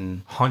standard?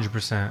 And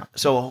 100%.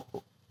 So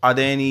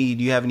do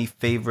you have any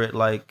favorite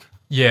like?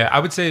 Yeah, I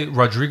would say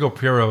Rodrigo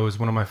Prieto is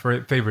one of my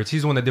favorites.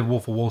 He's the one that did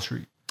Wolf of Wall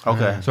Street.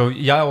 Okay. So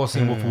y'all all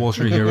seen Wolf of Wall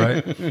Street here,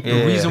 right?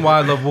 The reason why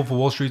I love Wolf of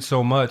Wall Street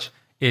so much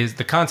is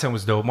the content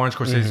was dope. Martin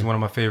Scorsese is one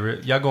of my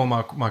favorite. Y'all go in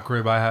my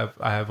crib. I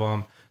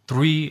have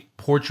 3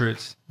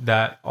 portraits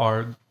that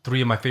are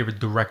 3 of my favorite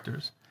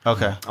directors.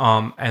 Okay.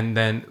 And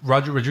then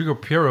Rodrigo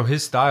Prieto,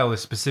 his style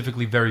is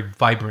specifically very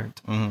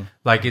vibrant.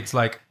 Like it's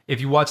like if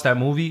you watch that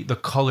movie, the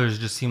colors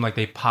just seem like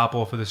they pop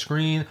off of the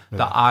screen.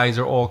 The eyes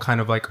are all kind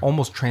of like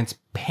almost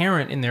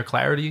transparent in their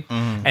clarity,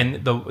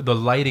 and the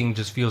lighting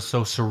just feels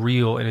so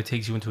surreal, and it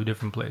takes you into a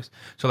different place.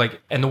 So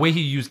like, and the way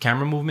he used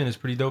camera movement is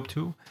pretty dope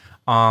too.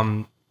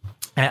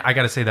 And I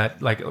gotta say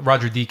that like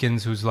Roger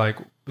Deakins, who's like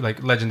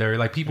legendary,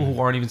 like people who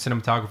aren't even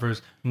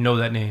cinematographers know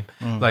that name.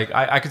 Like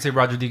I could say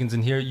Roger Deakins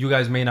in here. You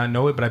guys may not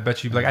know it, but I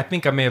bet you like I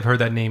think I may have heard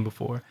that name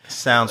before.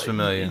 Sounds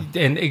familiar.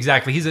 And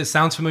exactly, he's a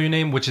sounds familiar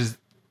name, which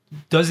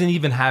doesn't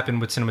even happen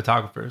with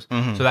cinematographers.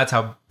 So that's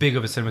how big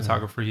of a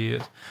cinematographer he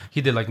is. He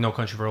did like No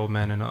Country for Old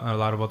Men and a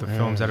lot of other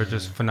films that are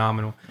just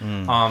phenomenal.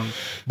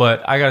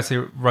 But I gotta say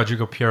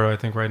Rodrigo Prieto, I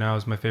think right now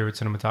is my favorite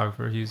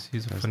cinematographer. He's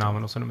a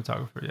phenomenal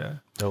cinematographer. Yeah.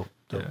 Dope.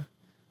 Yeah.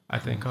 I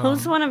think.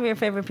 Who's one of your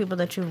favorite people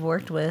that you've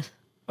worked with?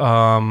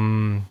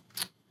 One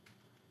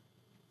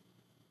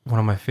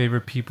of my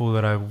favorite people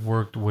that I've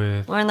worked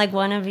with. Or like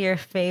one of your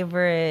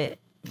favorite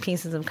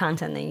pieces of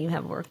content that you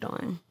have worked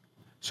on?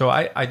 So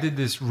I did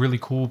this really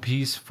cool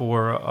piece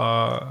for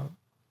a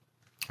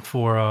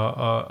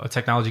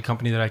technology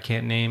company that I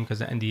can't name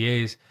because of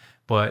NDAs,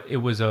 but it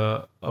was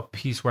a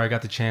piece where I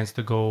got the chance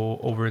to go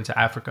over into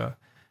Africa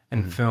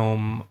and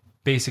film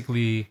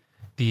basically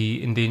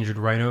the endangered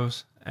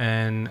rhinos.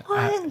 And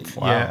I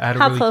had a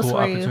How really close cool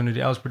were you?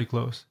 opportunity. I was pretty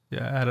close.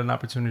 Yeah, I had an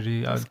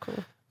opportunity. That's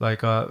cool.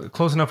 Like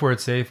close enough where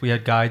it's safe. We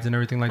had guides and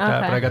everything like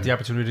that, but I got the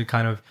opportunity to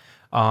kind of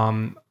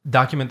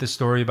document this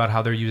story about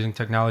how they're using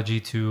technology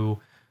to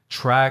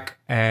track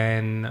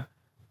and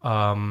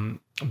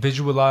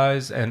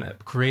visualize and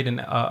create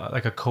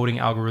like a coding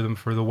algorithm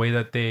for the way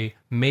that they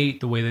mate,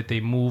 the way that they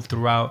move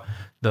throughout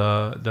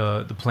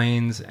the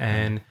plains,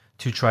 and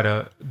to try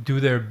to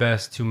do their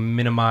best to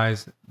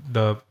minimize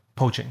the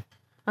poaching.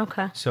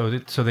 Okay. So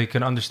they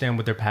can understand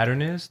what their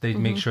pattern is. They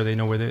make sure they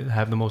know where they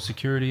have the most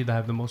security, they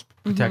have the most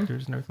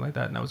protectors and everything like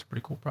that. And that was a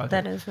pretty cool project.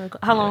 That is really cool.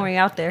 How long were you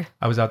out there?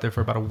 I was out there for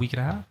about a week and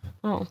a half.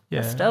 Oh,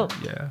 Yeah, that's dope.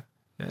 Yeah.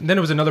 And then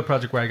there was another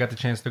project where I got the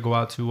chance to go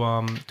out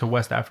to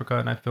West Africa,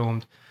 and I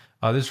filmed.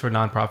 This is for a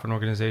nonprofit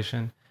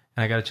organization,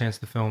 and I got a chance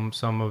to film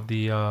some of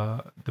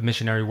the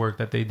missionary work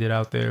that they did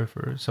out there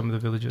for some of the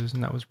villages,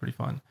 and that was pretty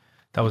fun.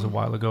 That was a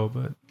while ago,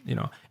 but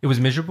it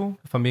was miserable,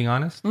 if I'm being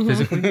honest,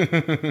 physically.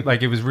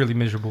 Like it was really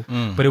miserable,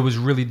 but it was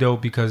really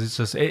dope because it's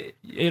just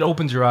it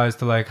opens your eyes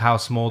to like how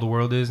small the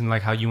world is and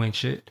like how you ain't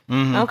shit.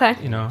 Okay.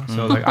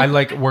 So like I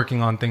like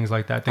working on things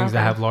like that, things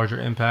that have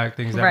larger impact,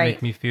 things that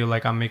make me feel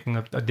like I'm making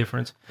a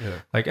difference. Yeah.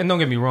 Like, and don't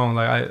get me wrong,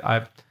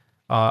 like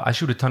I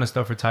shoot a ton of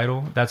stuff for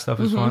Tidal. That stuff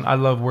is fun. I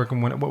love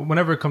working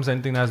whenever it comes to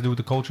anything that has to do with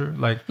the culture.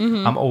 Like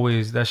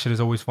that shit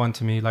is always fun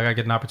to me. Like I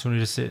get an opportunity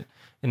to sit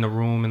in the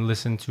room and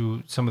listen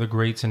to some of the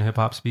greats in hip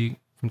hop speak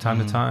from time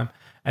to time,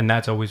 and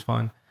that's always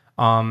fun.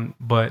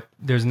 But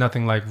there's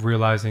nothing like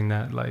realizing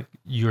that like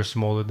you're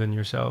smaller than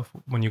yourself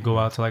when you go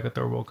out to like a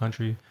third world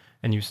country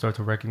and you start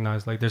to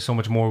recognize like there's so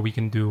much more we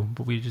can do,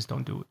 but we just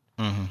don't do it.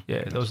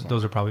 Yeah,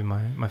 those are probably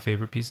my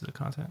favorite pieces of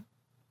content.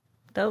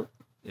 Dope.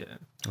 Yeah.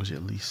 What was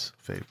your least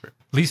favorite?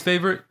 Least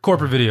favorite?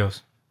 Corporate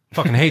videos.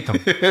 Fucking hate them.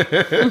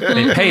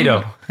 They pay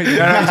though. You know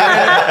what I'm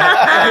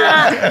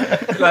saying?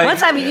 Like, What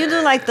type? You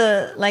do like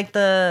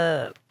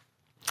the,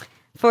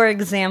 for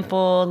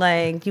example,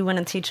 like you want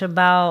to teach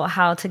about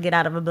how to get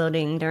out of a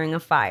building during a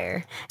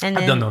fire, and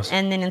then I've done those.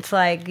 And then it's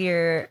like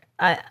you're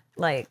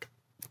like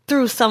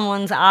through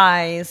someone's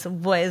eyes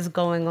what is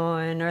going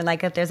on, or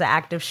like if there's an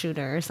active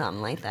shooter or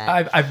something like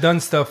that. I've done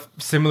stuff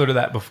similar to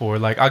that before.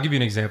 Like I'll give you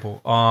an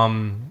example.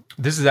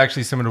 This is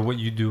actually similar to what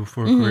you do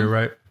for a career,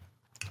 right?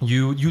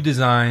 You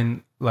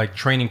design like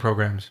training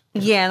programs.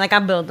 Yeah, like I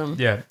build them.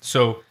 Yeah.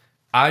 So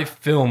I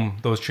film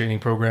those training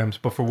programs,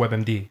 but for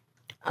WebMD.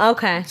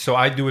 Okay. So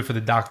I do it for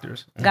the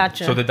doctors.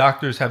 Gotcha. So the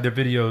doctors have their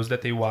videos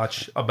that they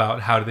watch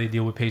about how do they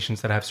deal with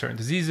patients that have certain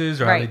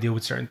diseases or how they deal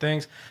with certain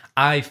things.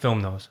 I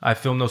film those. I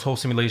film those whole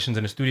simulations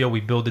in a studio.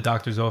 We build the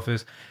doctor's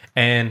office.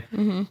 And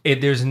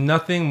there's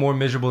nothing more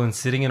miserable than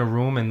sitting in a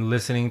room and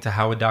listening to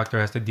how a doctor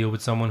has to deal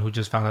with someone who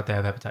just found out they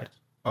have hepatitis.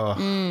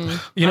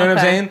 You know what I'm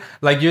saying?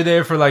 Like you're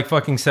there for like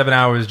fucking 7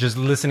 hours just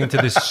listening to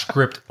this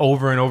script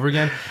over and over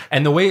again,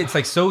 and the way it's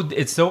like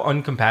it's so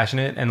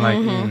uncompassionate and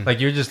like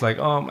you're just like,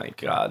 oh my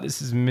god,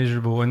 this is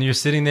miserable, and you're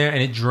sitting there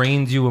and it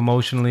drains you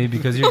emotionally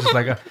because you're just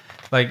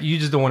like you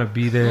just don't want to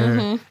be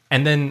there.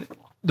 And then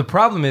the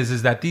problem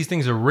is that these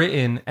things are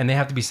written and they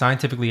have to be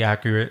scientifically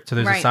accurate. So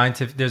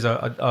there's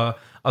a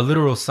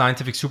literal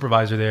scientific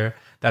supervisor there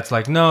that's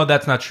like, no,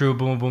 that's not true,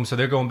 boom, boom. So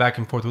they're going back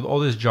and forth with all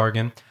this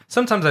jargon.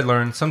 Sometimes I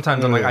learn.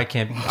 Sometimes I'm like, I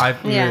can't. I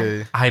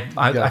feel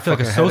like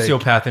a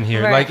sociopath in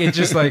here. Like it's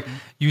just like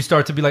you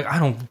start to be like, I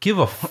don't give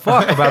a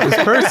fuck about this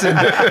person,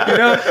 you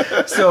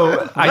know.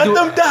 So Let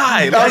them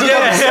die. They're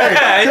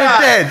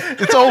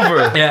dead. It's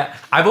over. Yeah,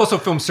 I've also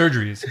filmed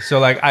surgeries. So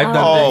like I've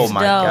done. Oh things,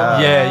 my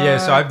god. Yeah.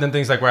 So I've done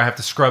things like where I have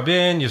to scrub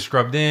in. You're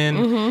scrubbed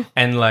in,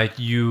 and like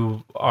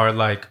you are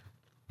like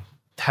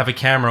have a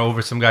camera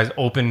over some guy's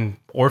open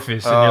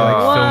orifice and you're like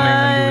filming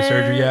them doing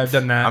surgery. Yeah, I've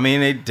done that. I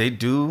mean, they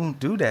do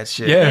that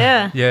shit.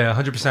 Yeah,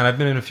 100%. I've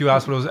been in a few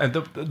hospitals, and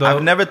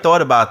I've never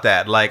thought about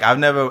that. Like, I've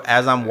never,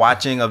 as I'm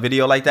watching a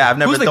video like that, I've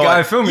never who's thought. the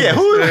guy filming? Yeah,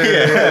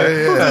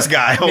 who's this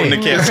guy holding the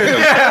camera?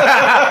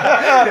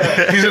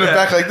 He's in the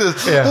back like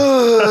this. Yeah.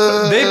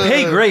 They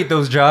pay great,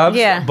 those jobs.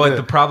 Yeah. But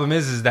the problem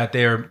is that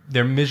they're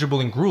miserable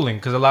and grueling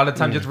because a lot of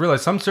times you have to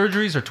realize some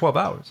surgeries are 12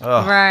 hours.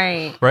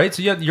 Right. Right?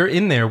 So you're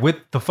in there with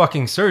the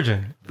fucking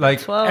surgeon.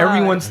 Like 12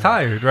 everyone's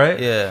tired, right?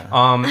 Yeah.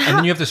 And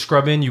then you have to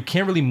scrub in. You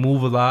can't really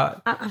move a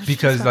lot I was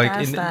because just like, about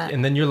to ask that.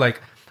 and then you're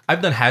like,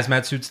 I've done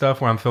hazmat suit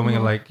stuff where I'm filming it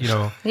like, you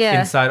know, Yeah.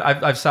 inside.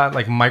 I've shot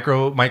like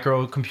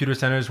micro computer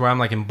centers where I'm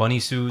like in bunny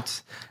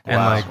suits and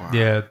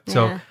Wow.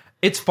 So Yeah.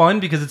 it's fun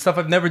because it's stuff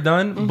I've never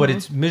done, but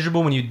it's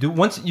miserable when you do it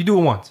once.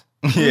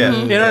 Yeah.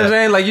 You know what I'm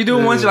saying? Like you do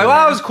it once, you're like,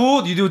 wow, that was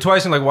cool. You do it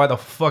twice, and like, why the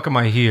fuck am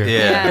I here?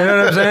 Yeah. You know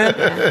what I'm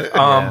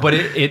saying? But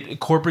it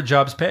corporate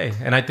jobs pay,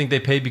 and I think they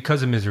pay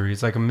because of misery.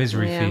 It's like a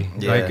misery fee.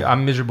 Yeah. Like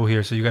I'm miserable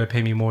here, so you got to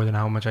pay me more than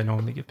how much I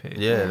normally get paid.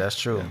 Yeah, that's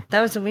true. That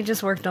was we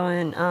just worked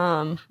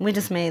on. We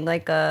just made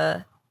like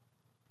a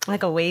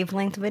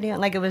wavelength video.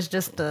 Like it was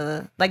just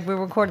like we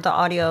recorded the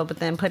audio, but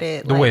then put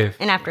it The wave.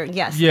 and after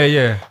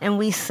Yeah. and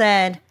we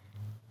said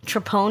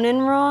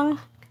troponin wrong.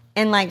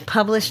 And like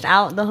published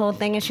out the whole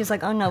thing, and she's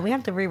like, "Oh no, we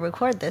have to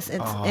re-record this.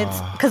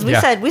 It's because we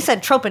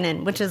said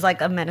troponin, which is like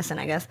a medicine,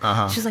 I guess."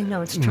 She's like,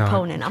 "No, it's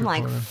troponin." I'm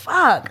like,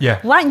 "Fuck, Yeah.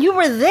 Why you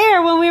were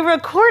there when we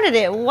recorded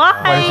it? Why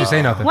didn't you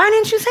say nothing? Why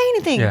didn't you say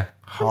anything?" Yeah.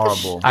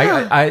 Horrible.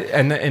 I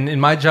and in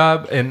my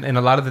job and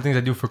a lot of the things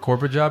I do for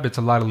corporate job, it's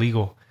a lot of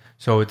legal.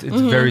 So it's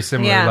very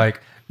similar. Yeah.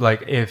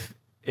 Like if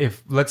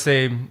let's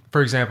say,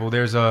 for example,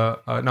 there's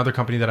another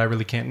company that I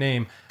really can't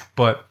name,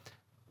 but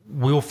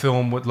we'll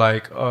film with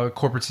like a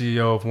corporate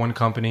CEO of one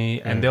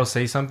company and they'll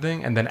say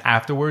something and then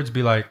afterwards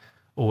be like,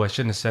 oh, I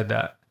shouldn't have said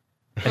that.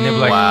 And they'll be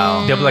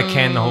like, they'll be like,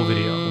 can the whole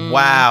video.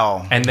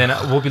 Wow. And then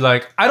we'll be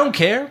like, I don't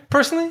care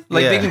personally.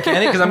 Like they can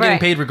can it because I'm getting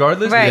paid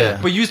regardless. Right. Yeah.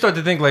 But you start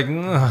to think like,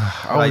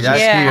 Like, that's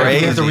Yeah. we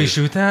have to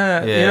crazy. reshoot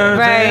that. Yeah. You know what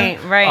I'm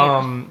saying?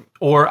 Right.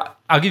 Or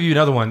I'll give you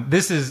another one.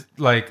 This is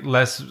like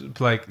less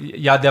like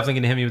y'all definitely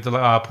gonna hit me with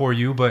the poor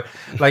you, but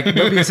like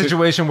there'll be a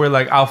situation where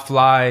like I'll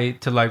fly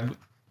to like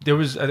there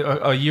was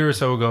a year or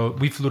so ago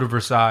we flew to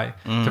Versailles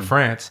to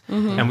France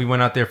and we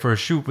went out there for a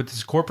shoot with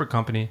this corporate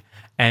company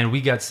and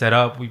we got set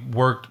up, we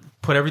worked,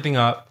 put everything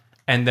up,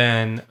 and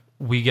then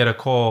we get a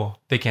call,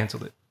 they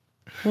canceled it.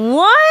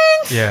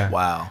 What? Yeah.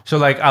 Wow. So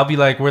like I'll be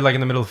like, we're like in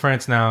the middle of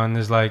France now, and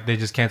there's like they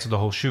just canceled the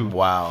whole shoot.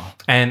 Wow.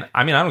 And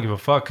I mean, I don't give a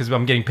fuck because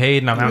I'm getting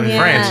paid and I'm out in Yeah,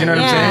 France. You know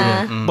what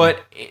yeah. I'm saying?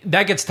 But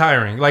that gets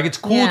tiring. Like it's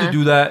cool Yeah. to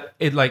do that.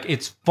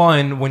 It's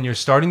fun when you're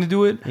starting to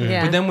do it.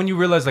 Yeah. But then when you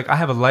realize like I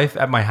have a life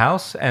at my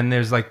house and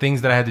there's like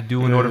things that I had to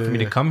do in order for me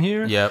to come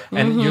here. Yep.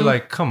 And you're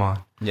like, come on.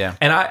 Yeah.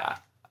 And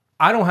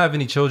I don't have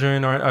any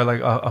children or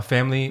like a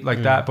family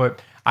like that,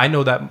 but I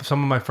know that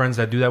some of my friends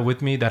that do that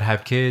with me that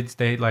have kids,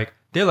 they're like,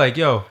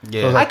 yo,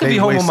 Yeah. I could they be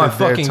home with my wasted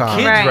their fucking time.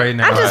 kids right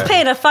now. I just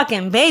paid a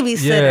fucking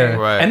babysitter. Yeah,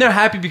 Right. and they're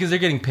happy because they're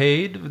getting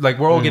paid. Like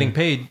we're all getting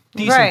paid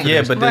decent. Right. for Yeah,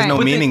 this. but there's no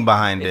Right. meaning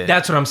behind it.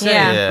 That's what I'm saying.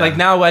 Yeah. Yeah. Like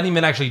now, I didn't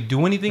even actually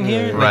do anything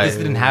here. Like Right. this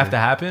didn't have to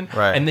happen.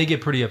 Right. And they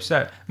get pretty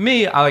upset.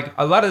 Me, I like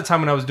a lot of the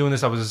time when I was doing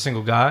this, I was a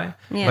single guy.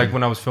 Yeah. Like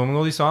when I was filming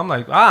all these, so I'm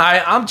like,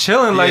 I'm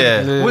chilling. Like,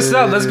 Yeah. what's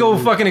up? Let's go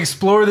fucking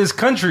explore this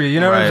country. You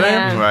know what I'm Right.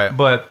 saying? Yeah. Right.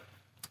 But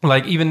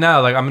like even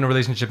now, like I'm in a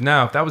relationship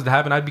now. If that was to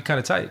happen, I'd be kind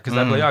of tight because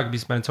I'd be like, I could be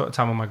spending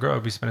time with my girl.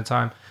 I'd be spending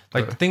time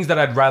like the things that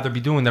I'd rather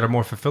be doing that are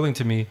more fulfilling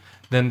to me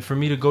than for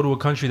me to go to a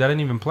country that I didn't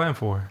even plan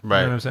for. Right.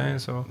 You know what I'm saying?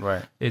 So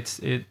Right.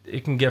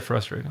 it can get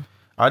frustrating.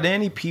 Are there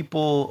any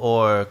people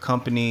or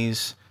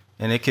companies,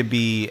 and it could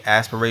be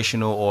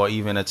aspirational or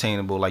even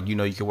attainable, like you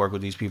could work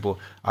with these people.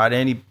 Are there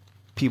any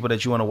people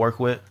that you want to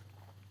work with?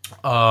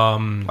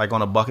 Like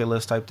on a bucket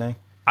list type thing?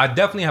 I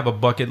definitely have a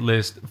bucket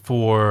list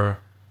for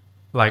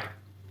like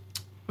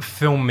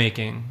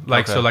filmmaking.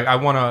 Like Okay. so like I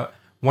want to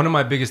one of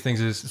my biggest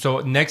things is so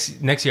next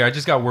year I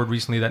just got word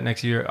recently that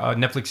next year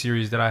Netflix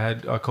series that I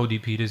had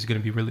co-DP'd is going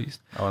to be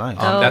released. Oh, nice.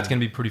 That's going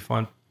to be pretty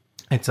fun.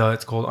 It's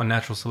called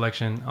Unnatural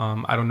Selection.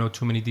 I don't know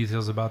too many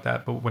details about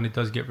that, but when it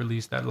does get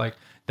released, that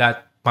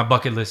my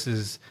bucket list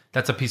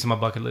that's a piece of my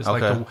bucket list.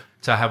 Okay. Like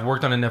to have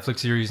worked on a Netflix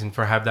series and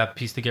for have that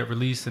piece to get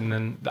released, and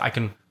then I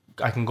can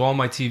go on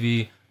my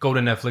TV, go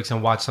to Netflix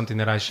and watch something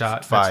that I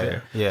shot. Fire. That's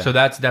there. Yeah. So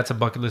that's a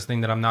bucket list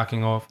thing that I'm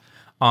knocking off.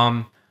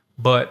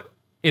 But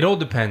it all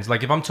depends.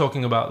 Like if I'm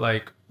talking about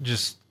like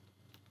just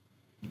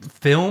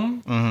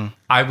film,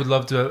 I would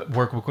love to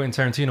work with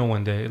Quentin Tarantino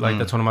one day. Like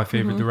that's one of my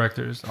favorite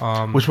directors.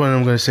 Which one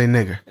I'm going to say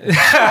nigger?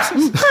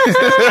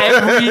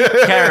 Every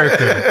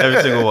character.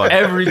 Every single one.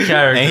 Every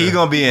character. And he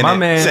gonna be in my it,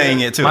 man, saying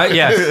it too.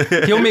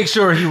 Yes. He'll make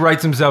sure he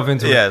writes himself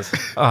into Yes. it.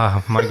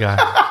 Oh my God.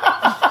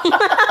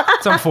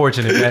 It's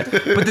unfortunate, man.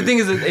 But the thing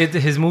is,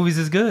 his movies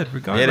is good.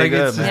 Regardless. Yeah, they're like,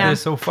 good, it's, man. they're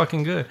so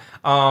fucking good.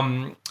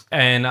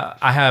 And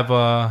I have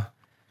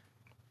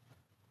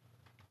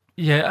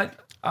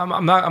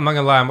I'm not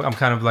gonna lie. I'm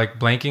kind of like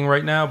blanking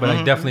right now, but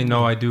I definitely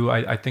know I do.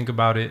 I think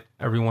about it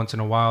every once in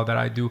a while that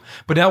I do.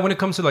 But now when it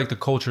comes to like the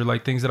culture,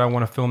 like things that I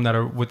want to film that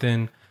are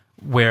within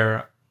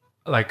where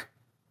like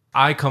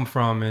I come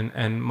from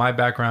and my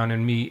background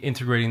and me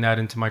integrating that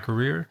into my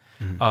career,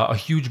 a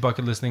huge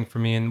bucket list thing for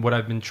me. And what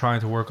I've been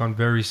trying to work on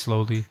very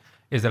slowly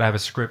is that I have a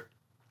script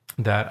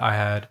that I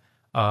had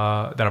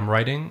that I'm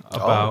writing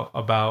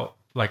about.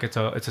 Like it's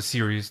a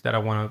series that I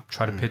want to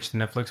try to pitch to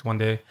Netflix one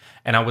day,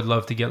 and I would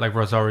love to get like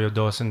Rosario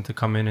Dawson to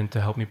come in and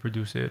to help me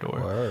produce it,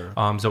 or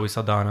Zoe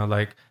Saldana.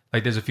 Like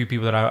there's a few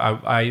people that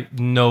I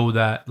know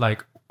that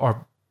like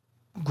are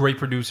great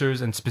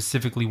producers and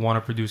specifically want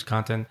to produce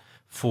content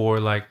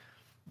for like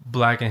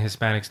Black and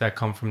Hispanics that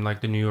come from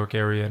like the New York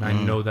area, and I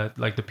know that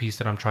like the piece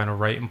that I'm trying to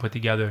write and put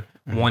together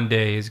one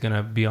day is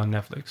gonna be on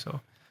Netflix.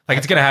 So like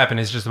it's gonna happen.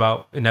 It's just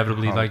about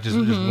inevitably like just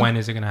when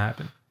is it gonna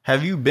happen?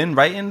 Have you been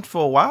writing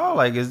for a while?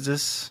 Like, is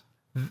this...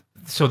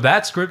 So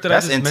that script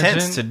that's I just intense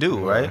mentioned, to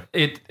do, right?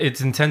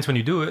 It's intense when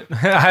you do it.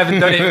 I haven't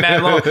done it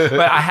that long,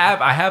 but I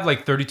have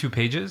like 32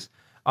 pages,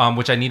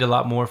 which I need a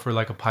lot more for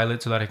like a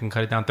pilot so that I can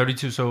cut it down.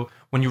 32. So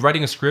when you're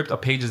writing a script, a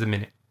page is a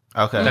minute.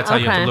 Okay, that's how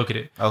you have to look at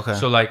it. Okay,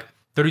 so like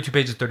 32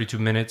 pages, 32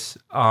 minutes.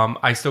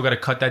 I still got to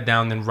cut that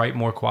down, then write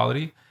more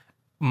quality.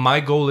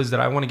 My goal is that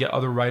I want to get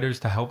other writers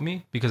to help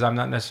me because I'm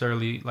not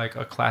necessarily like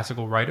a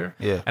classical writer.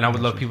 Yeah. And I would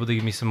love people to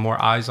give me some more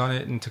eyes on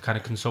it and to kind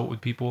of consult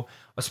with people.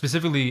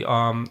 Specifically,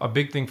 a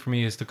big thing for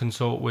me is to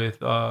consult with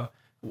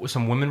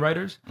some women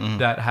writers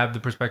that have the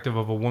perspective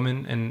of a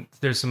woman. And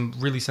there's some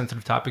really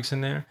sensitive topics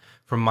in there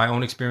from my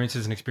own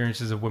experiences and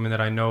experiences of women that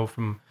I know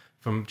from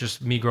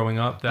just me growing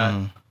up that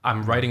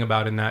I'm writing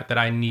about in that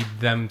I need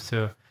them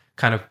to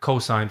kind of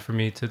co-sign for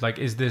me to like,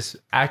 is this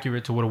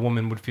accurate to what a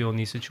woman would feel in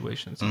these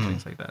situations and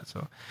things like that.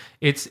 So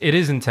it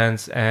is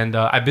intense, and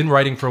I've been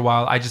writing for a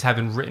while. I just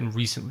haven't written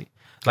recently.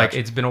 Like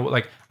it's been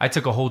like I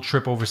took a whole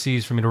trip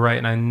overseas for me to write,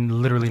 and I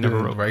literally never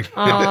wrote. Right.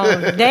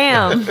 Oh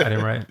damn! I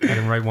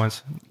didn't write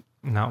once,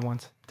 not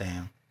once.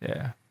 Damn.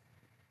 Yeah.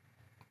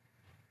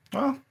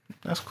 Well,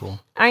 that's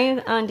cool. Are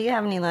you? Do you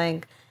have any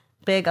like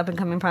big up and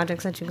coming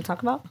projects that you can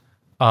talk about?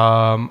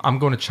 I'm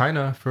going to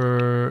China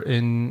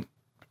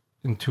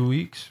in 2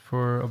 weeks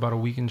for about a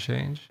week and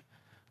change.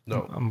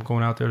 No, I'm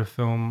going out there to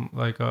film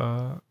like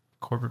a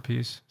corporate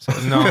piece. So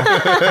no,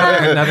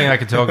 nothing I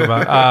could talk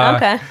about.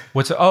 Okay.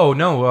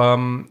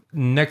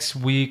 Next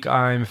week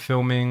I'm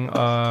filming.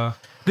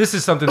 This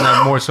is something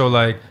that more so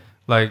like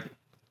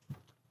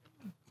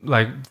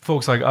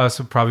folks like us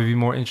would probably be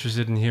more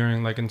interested in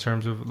hearing, like in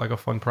terms of like a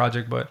fun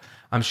project. But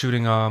I'm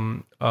shooting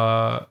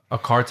a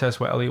car test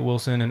with Elliott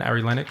Wilson and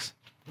Ari Lennox.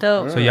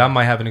 Dope. So y'all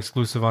might have an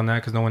exclusive on that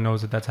because no one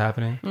knows that that's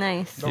happening.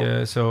 Nice. Dope.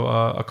 Yeah, so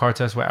a car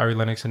test with Ari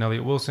Lennox and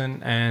Elliott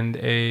Wilson, and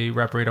a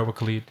rap radar with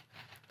Khalid.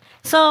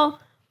 So,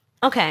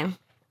 okay,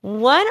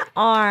 what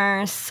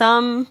are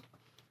some,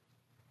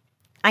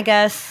 I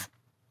guess,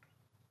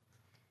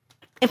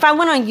 if I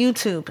went on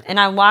YouTube and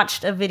I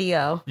watched a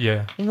video,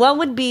 what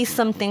would be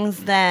some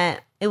things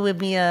that it would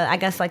be I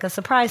guess like a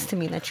surprise to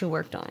me that you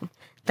worked on?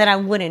 That I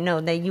wouldn't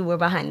know that you were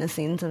behind the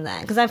scenes in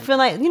that. Because I feel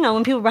like,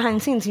 when people are behind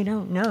the scenes, you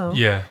don't know.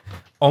 Yeah.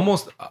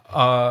 Almost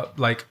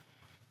like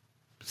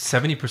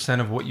 70%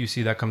 of what you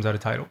see that comes out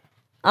of Tidal.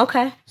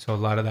 Okay. So a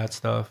lot of that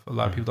stuff, a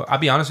lot of people don't. I'll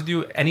be honest with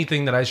you,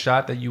 anything that I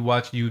shot that you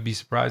watch, you would be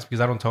surprised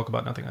because I don't talk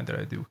about nothing that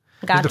I do.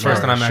 Gotcha. This is the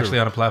first time I'm actually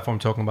on a platform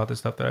talking about the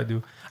stuff that I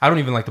do. I don't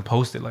even like to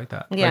post it like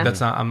that. Yeah. Like that's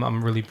not,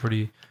 I'm really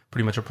pretty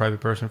much a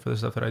private person for the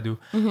stuff that I do.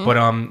 Mm-hmm.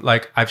 But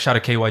like I've shot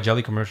a KY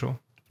Jelly commercial.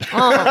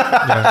 Oh,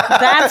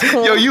 that's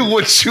cool. Yo, you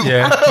would shoot.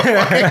 Yeah.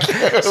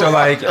 So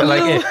like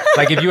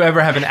if you ever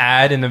have an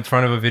ad in the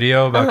front of a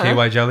video about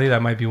KY Jelly,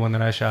 that might be one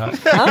that I shot.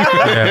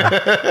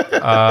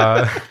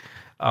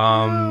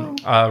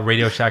 Yeah.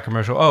 Radio Shack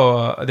commercial.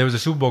 There was a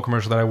Super Bowl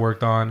commercial that I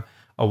worked on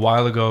a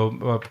while ago,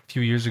 a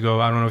few years ago.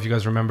 I don't know if you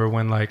guys remember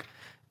when like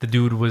the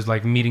dude was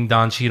like meeting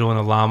Don Cheadle in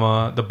a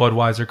llama, the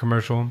Budweiser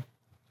commercial.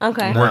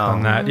 Okay. Worked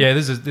on that. Yeah,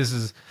 this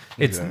is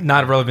it's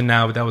not relevant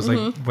now, but that was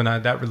like when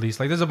that released.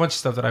 Like there's a bunch of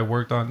stuff that I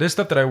worked on. There's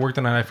stuff that I worked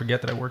on and I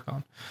forget that I worked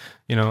on.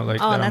 That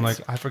I'm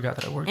like, I forgot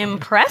that I worked on.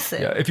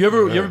 Impressive. Yeah. If you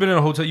ever been in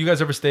a hotel, you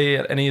guys ever stay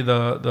at any of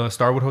the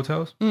Starwood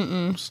hotels?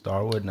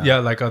 Starwood, no. Yeah,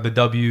 like the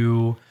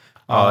W,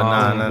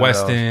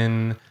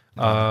 Westin.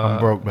 I'm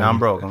broke, man. I'm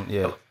broke.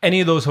 Yeah.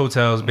 Any of those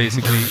hotels,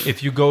 basically,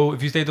 if you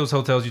stay at those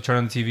hotels, you turn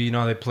on the TV, you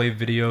know how they play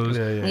videos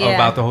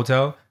about the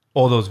hotel?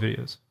 All those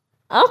videos.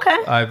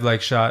 Okay. I've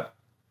like shot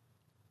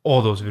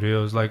all those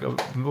videos, like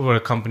with a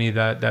company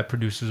that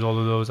produces all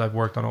of those. I've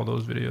worked on all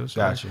those videos.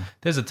 So gotcha.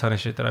 There's a ton of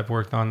shit that I've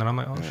worked on, and I'm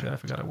like, oh shit, I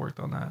forgot I worked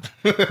on that.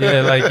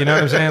 Yeah, like you know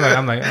what I'm saying? Like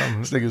I'm like,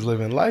 this nigga's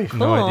living life.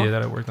 No idea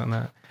that I worked on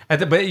that.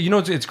 But you know,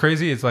 it's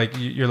crazy. It's like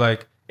you're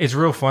like, it's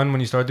real fun when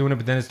you start doing it,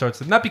 but then it starts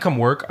to not become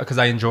work because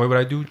I enjoy what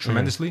I do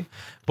tremendously.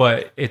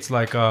 But it's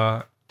like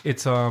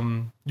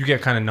you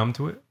get kind of numb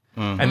to it.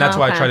 And that's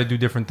why I try to do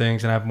different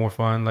things and have more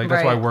fun. Like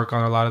that's why I work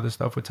on a lot of the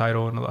stuff with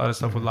Tidal and a lot of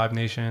stuff with Live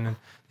Nation and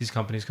these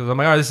companies because I'm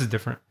like, this is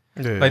different.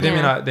 Yeah. Like they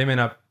may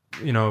not,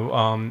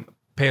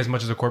 pay as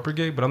much as a corporate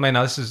gig, but I'm like,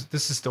 no, this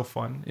is still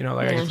fun. You know,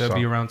 like I get to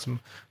be around some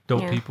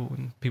dope people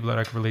and people that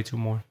I can relate to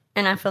more.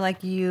 And I feel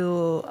like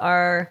you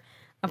are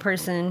a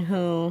person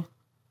who,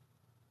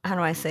 how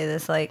do I say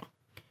this? Like,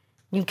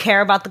 you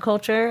care about the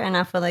culture, and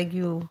I feel like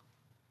you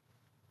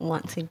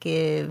want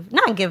to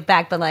not give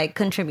back, but like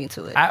contribute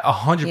to it.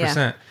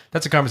 100%.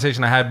 That's a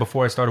conversation I had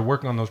before I started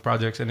working on those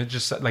projects, and it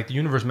just like the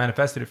universe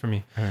manifested it for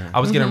me.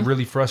 I was getting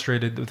really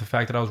frustrated with the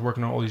fact that I was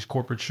working on all these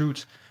corporate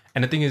shoots,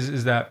 and the thing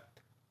is that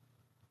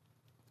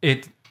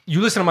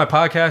you listen to my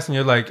podcast and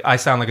you're like, I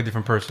sound like a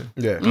different person,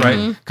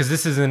 right? Because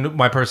this isn't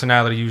my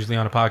personality usually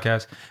on a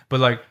podcast, but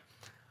like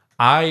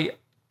I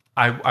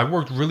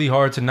worked really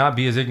hard to not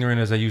be as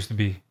ignorant as I used to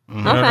be. You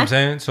know what I'm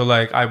saying? So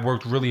like I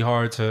worked really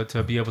hard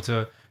to be able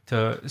to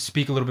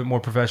speak a little bit more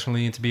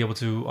professionally and to be able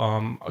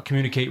to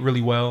communicate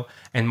really well.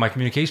 And my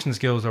communication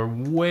skills are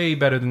way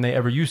better than they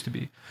ever used to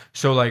be.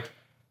 So like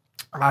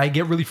I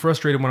get really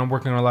frustrated when I'm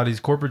working on a lot of these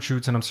corporate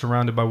shoots and I'm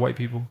surrounded by white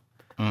people.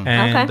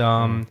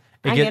 And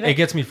it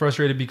gets me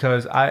frustrated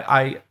because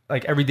I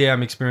like every day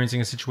I'm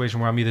experiencing a situation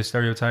where I'm either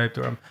stereotyped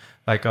or I'm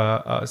like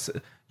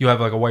you have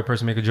like a white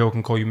person make a joke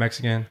and call you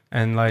Mexican,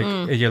 and like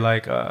you're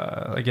like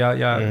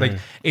like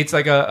it's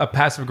like a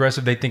passive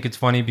aggressive. They think it's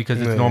funny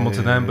because it's normal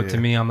to them, but to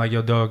me, I'm like,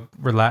 yo, dog,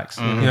 relax.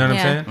 You know what I'm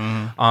saying?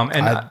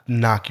 And I'd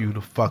knock you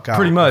the fuck out.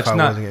 Pretty much. If I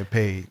wasn't getting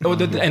paid.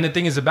 And the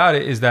thing is about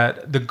it is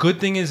that the good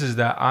thing is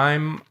that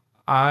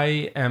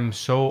I am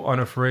so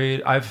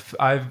unafraid.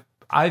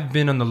 I've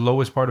been on the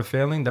lowest part of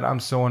failing that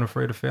I'm so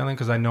unafraid of failing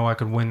because I know I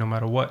could win no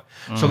matter what.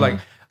 So like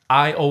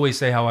I always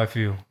say how I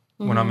feel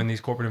when I'm in these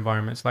corporate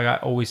environments. Like I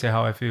always say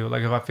how I feel.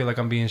 Like if I feel like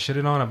I'm being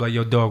shitted on, I'm like,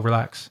 yo, dog,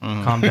 relax,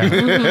 calm down.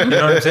 You know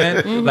what I'm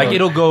saying? Like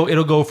it'll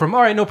go from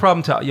all right, no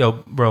problem to yo,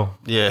 bro,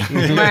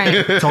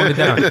 tone it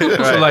down.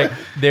 So like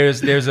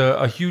there's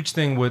a huge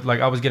thing with like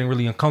I was getting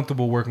really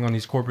uncomfortable working on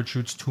these corporate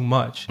shoots too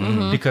much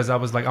because I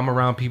was like I'm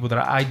around people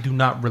that I do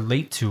not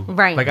relate to.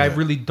 Like I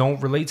really don't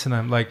relate to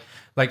them. Like.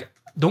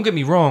 Don't get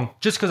me wrong.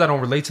 Just because I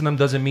don't relate to them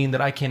doesn't mean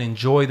that I can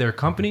enjoy their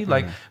company.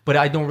 Like, but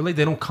I don't relate.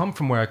 They don't come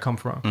from where I come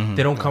from.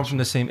 They don't come from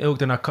the same ilk.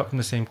 They're not cut from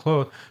the same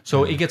cloth.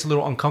 So it gets a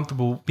little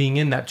uncomfortable being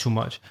in that too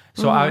much.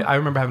 So I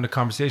remember having a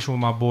conversation with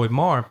my boy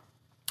Mar,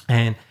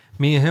 and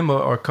me and him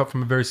are cut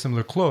from a very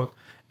similar cloth.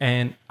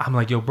 And I'm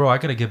like, yo, bro, I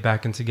gotta get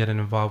back into getting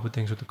involved with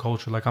things with the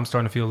culture. Like, I'm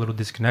starting to feel a little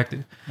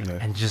disconnected.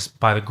 And just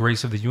by the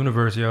grace of the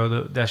universe,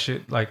 yo, that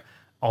shit, like,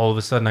 all of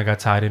a sudden I got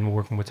tied in with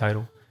working with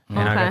Tidal.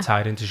 And I got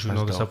tied into shooting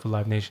all the stuff with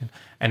Live Nation,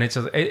 and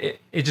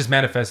it just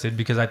manifested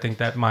because I think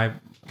that my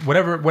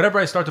whatever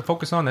I start to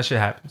focus on, that shit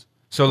happens.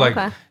 So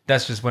like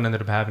that's just what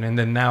ended up happening, and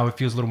then now it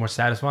feels a little more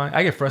satisfying.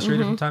 I get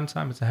frustrated from time to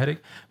time; it's a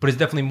headache, but it's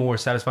definitely more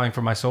satisfying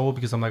for my soul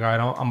because I'm like, all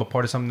right, I'm a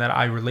part of something that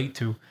I relate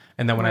to,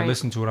 and then when I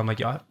listen to it, I'm like,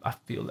 yo, I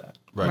feel that.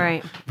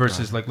 Right.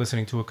 Versus like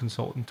listening to a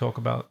consultant talk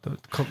about the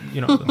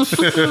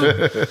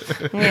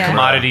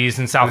commodities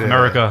in South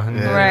America. And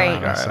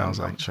That sounds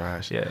like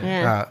trash.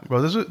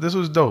 Bro, this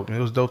was dope. It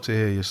was dope to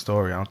hear your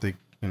story. I don't think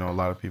a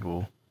lot of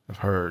people have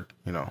heard.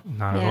 Not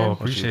at all.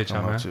 Appreciate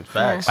y'all, man.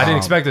 Facts. I didn't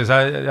expect this.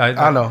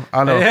 I know.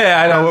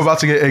 Yeah, I know. We're about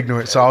to get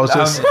ignorant, so I was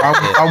just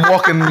I'm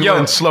walking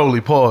in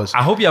slowly. Pause.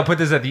 I hope y'all put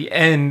this at the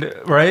end,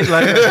 right?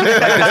 Like this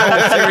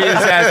whole serious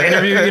ass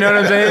interview. You know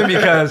what I'm saying?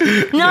 Because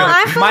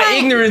my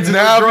ignorance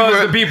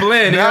draws the people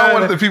in. Now I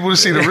want the people to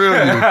see the real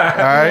you. All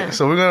right,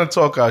 so we're gonna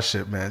talk our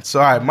shit, man.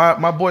 So all right,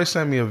 my boy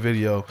sent me a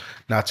video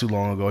not too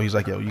long ago. He's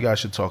like, yo, you guys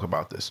should talk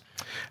about this,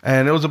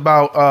 and it was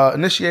about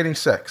initiating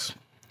sex.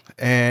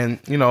 And,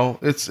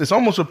 it's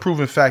almost a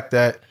proven fact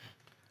that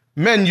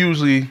men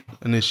usually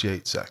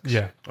initiate sex.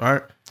 Yeah. All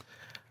right.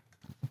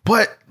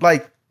 But,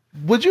 like,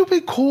 would you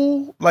be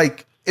cool,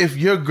 like, if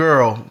your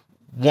girl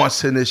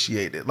wants to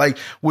initiate it? Like,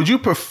 would you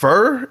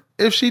prefer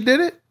if she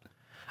did it?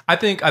 I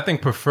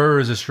think prefer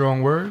is a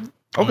strong word.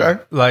 Okay.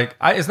 Like,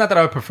 it's not that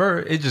I would prefer.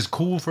 It's just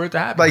cool for it to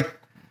happen. Like,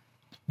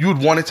 you would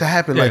want it to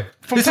happen, like,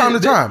 from time to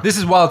time. This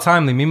is wild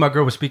timely. Me and my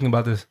girl were speaking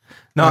about this.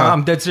 No,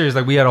 I'm dead serious.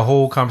 Like, we had a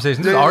whole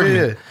conversation. This is an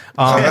argument.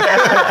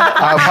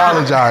 I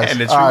apologize. And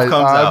the truth comes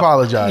out. I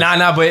apologize.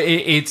 Nah, but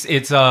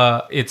it's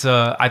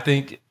I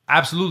think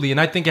absolutely, and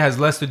I think it has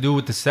less to do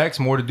with the sex,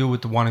 more to do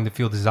with the wanting to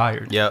feel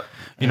desired. Yep.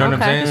 You know what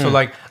I'm saying? So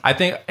like, I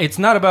think it's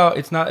not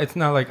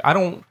like I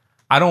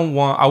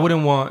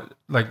wouldn't want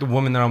like the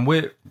woman that I'm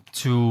with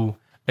to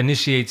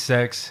initiate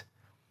sex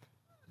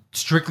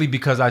strictly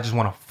because I just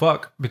want to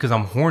fuck because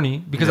I'm horny,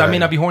 because I may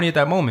not be horny at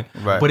that moment,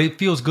 but it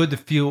feels good to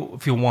feel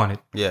wanted.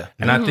 Yeah.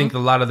 And I think a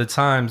lot of the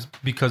times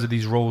because of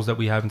these roles that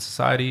we have in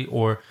society,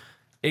 or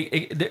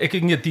it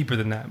can get deeper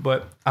than that,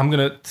 but I'm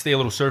going to stay a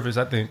little surface.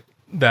 I think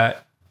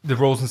that the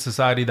roles in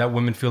society that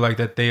women feel like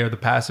that they are the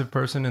passive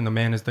person and the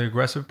man is the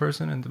aggressive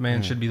person and the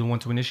man should be the one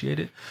to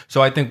initiate it.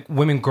 So I think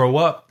women grow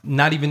up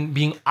not even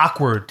being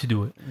awkward to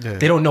do it. Yeah.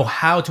 They don't know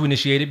how to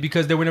initiate it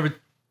because they were never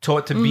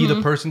taught to be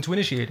the person to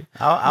initiate it.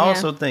 I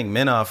also think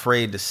men are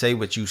afraid to say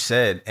what you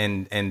said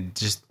and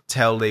just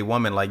tell a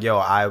woman like, yo,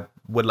 I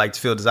would like to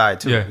feel desired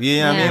too. Yeah.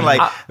 You know what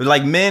I mean?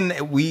 Like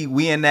men,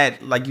 we in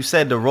that, like you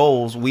said, the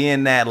roles, we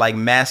in that like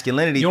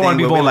masculinity thing where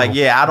we're like,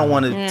 yeah, I don't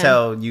want to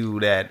tell you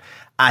that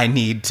I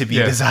need to be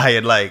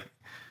desired. Like,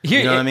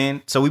 you know what I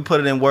mean? So we put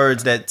it in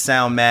words that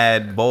sound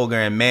mad, vulgar,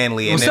 and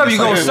manly. What's up? You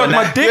gonna suck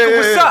my dick?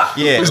 What's up?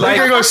 Yeah, this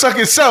nigga gonna suck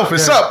himself.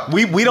 It's up.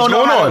 We don't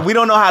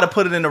know how to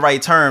put it in the right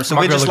terms. So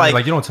my we're girl just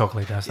like you don't talk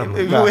like that. Stop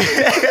like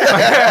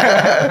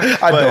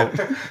I don't.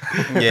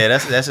 Yeah,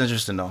 that's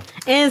interesting though.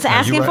 Is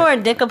asking for a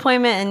dick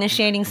appointment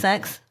initiating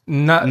sex?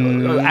 Not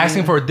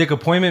asking for a dick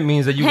appointment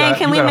means that you got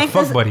a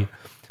fuck buddy.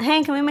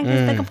 Hey, can we make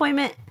this dick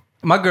appointment?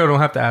 My girl don't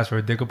have to ask for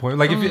a dick appointment.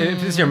 Like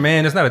if it's your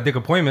man, it's not a dick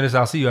appointment. It's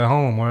I'll see you at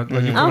home or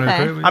like you put in the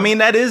crib. I mean,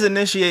 that is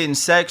initiating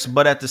sex,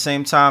 but at the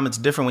same time, it's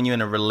different when you're in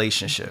a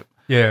relationship.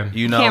 Yeah,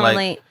 you know, can't like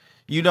relate.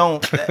 You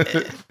don't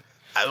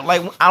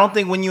like. I don't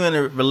think when you're in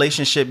a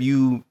relationship,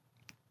 you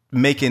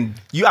making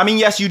you. I mean,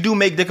 yes, you do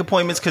make dick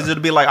appointments because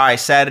it'll be like, all right,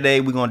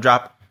 Saturday we're gonna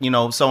drop,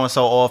 so and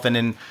so off, and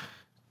then.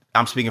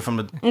 I'm speaking from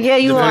the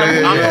you are.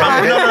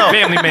 No.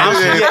 Family man.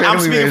 I'm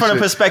speaking from the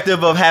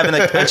perspective of having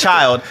a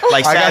child.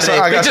 Like Saturday,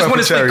 I got just want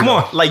to speak. Come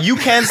on. Like you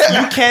can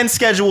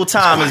schedule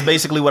time is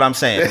basically what I'm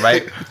saying,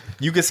 right?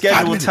 You can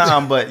schedule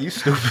time, but you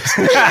stupid. All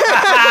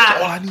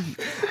I need.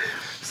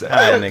 All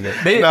right,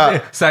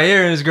 nigga.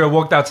 Sayer and his girl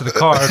walked out to the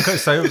car.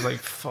 Sayer was like,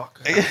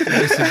 "Fuck."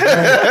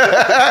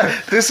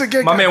 This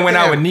again. My man went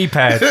out with knee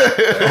pads.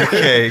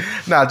 Okay.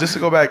 Nah, just to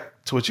go back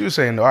to what you were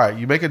saying. All right,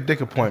 you make a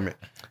dick appointment.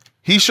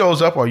 He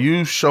shows up or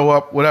you show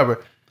up,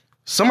 whatever.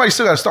 Somebody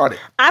still got to start it.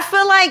 I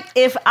feel like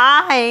if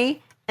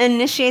I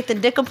initiate the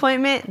dick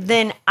appointment,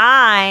 then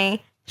I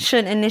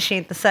should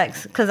initiate the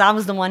sex because I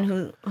was the one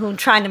who who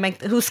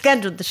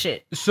scheduled the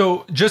shit.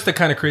 So just to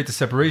kind of create the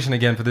separation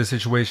again for this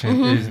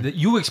situation is that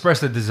you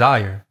express a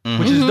desire,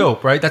 which is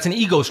dope, right? That's an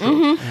ego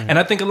stroke. And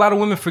I think a lot of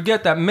women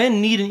forget that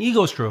men need an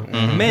ego stroke.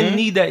 Men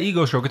need that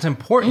ego stroke. It's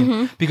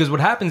important because what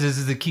happens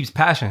is it keeps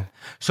passion.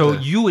 So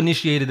you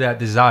initiated that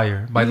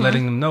desire by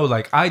letting them know,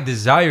 like, I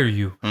desire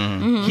you.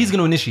 He's going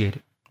to initiate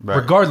it. Right.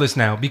 Regardless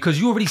now, because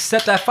you already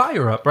set that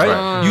fire up,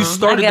 right? You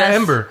started the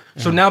ember.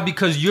 So now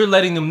because you're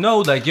letting them know,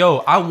 like, yo,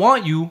 I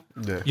want you.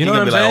 You know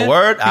what I'm saying?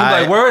 Word, here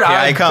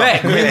I come.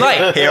 Green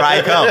light. Here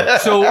I come.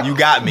 So you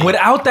got me.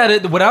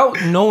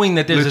 Without knowing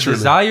that there's a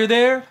desire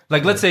there,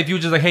 like let's say if you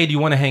were just like, hey, do you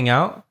want to hang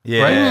out?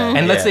 Yeah. Right?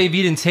 And let's say if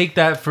you didn't take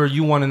that for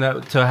you wanting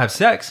to have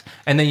sex,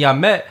 and then y'all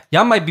met,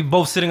 y'all might be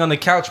both sitting on the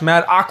couch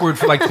mad awkward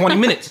for like 20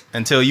 minutes.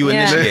 Until you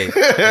initiate.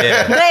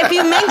 Yeah. But if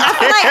you make, I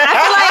feel like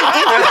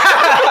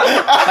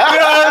you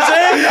know what I'm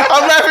saying?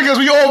 I'm laughing because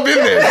we all been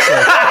there. So,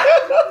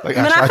 like,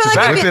 I just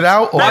whip it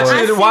out. Or I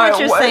see what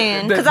you're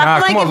saying. Because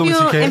I feel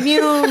like if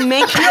you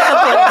make the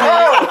dick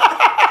appointment.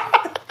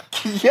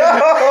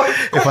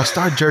 If I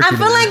start jerking, I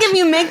feel like if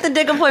you make the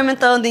dick appointment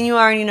though, then you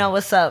already know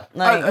what's up.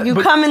 Like you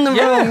come in the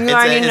room, you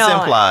already know.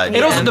 It's implied.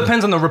 It also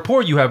depends on the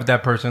rapport you have with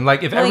that person.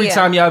 Like if every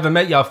time y'all ever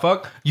met, y'all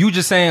fuck, you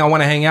just saying I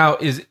want to hang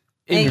out is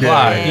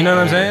implied. You know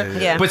what I'm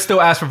saying? Yeah. But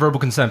still ask for verbal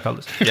consent,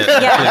 fellas. Please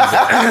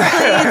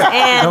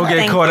and don't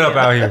get caught up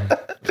out here.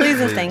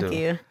 Please and thank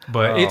you.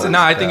 But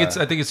I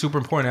think it's super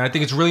important. I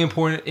think it's really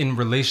important in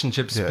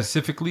relationships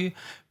specifically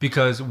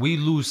because we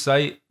lose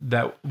sight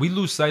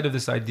of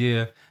this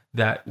idea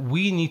that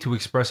we need to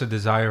express a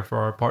desire for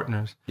our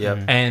partners.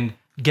 Yep. And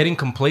getting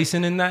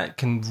complacent in that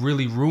can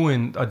really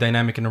ruin a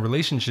dynamic in a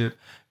relationship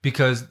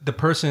because the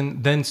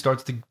person then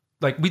starts to,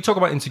 like, we talk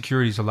about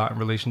insecurities a lot in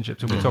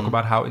relationships and we talk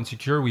about how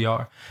insecure we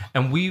are.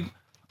 And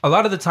a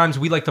lot of the times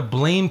we like to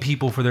blame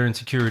people for their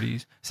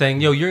insecurities,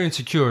 saying, yo, you're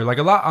insecure. Like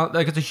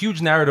it's a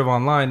huge narrative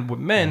online with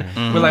men.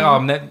 We're like,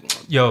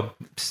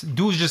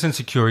 dude's just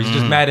insecure. He's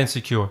just mad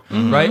insecure,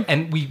 right?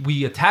 And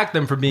we attack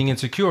them for being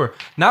insecure,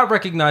 not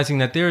recognizing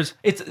that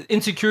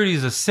insecurity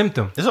is a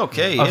symptom. It's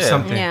okay of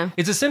something. Yeah.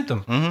 It's a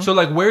symptom. So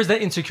like, where's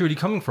that insecurity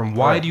coming from?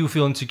 Why do you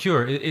feel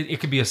insecure? It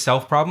could be a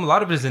self problem. A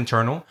lot of it is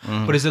internal,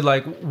 but is it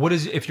like,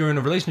 if you're in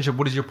a relationship,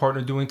 what is your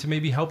partner doing to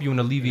maybe help you and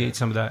alleviate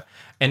some of that?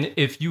 And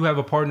if you have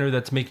a partner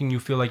that's making you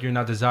feel like you're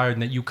not desired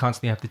and that you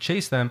constantly have to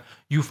chase them,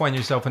 you find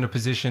yourself in a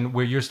position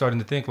where you're starting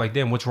to think like,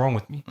 damn, what's wrong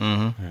with me?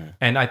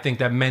 And I think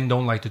that men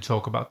don't like to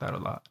talk about that a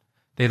lot.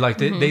 They like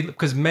to,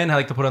 because men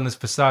like to put on this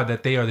facade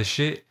that they are the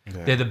shit.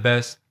 Yeah. They're the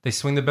best. They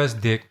swing the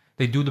best dick.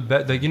 They do the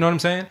best. You know what I'm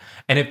saying?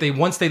 And if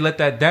once they let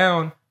that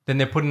down, then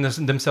they're putting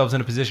themselves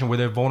in a position where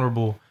they're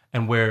vulnerable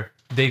and where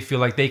they feel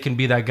like they can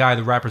be that guy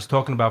the rapper's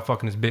talking about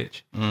fucking his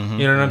bitch.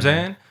 You know what I'm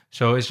saying?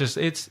 So it's just,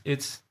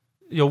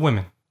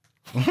 women.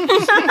 Do better.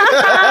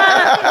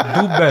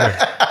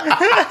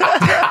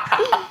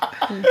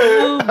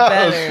 Do better.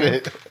 Oh,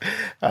 shit.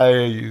 I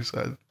hear you,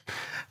 son.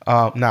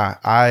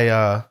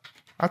 I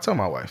tell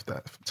my wife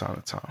that from time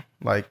to time.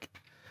 Like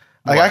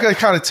I can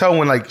kind of tell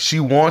when like she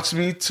wants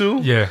me to.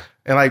 Yeah.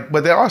 And like,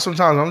 but there are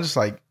sometimes I'm just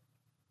like,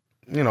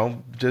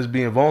 just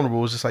being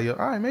vulnerable. It's just like, all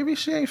right, maybe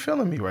she ain't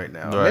feeling me right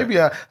now. Right. Maybe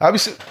I'll be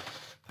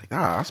like,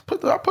 nah, I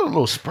put a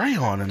little spray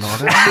on and all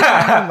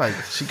that. Like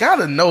she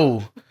gotta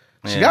know.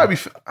 She gotta be.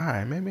 All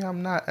right, maybe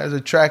I'm not as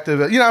attractive.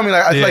 You know what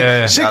I mean?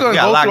 Like shit gonna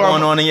got go a lot through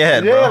going on in your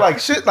head, yeah, bro.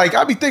 like shit. Like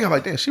I be thinking,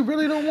 like, damn, she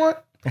really don't want.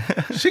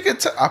 She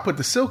could. I put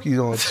the silkies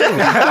on too.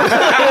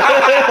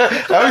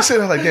 I be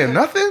sitting there like, damn,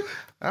 nothing.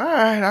 all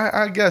right,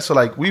 I guess. So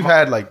like we've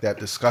had like that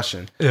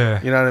discussion.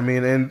 Yeah. You know what I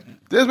mean? And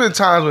there's been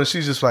times when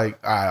she's just like,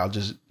 all right, I'll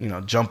just,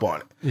 jump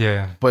on it.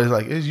 Yeah. But it's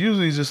like, it's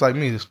usually just like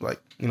me. It's like,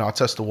 I'll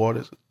test the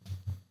waters.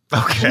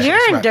 Okay.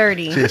 You're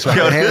dirty. She expect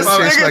the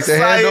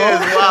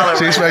handoff.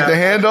 She expect the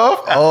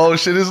handoff. Oh,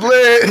 shit is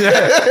lit.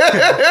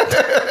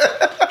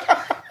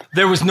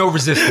 There was no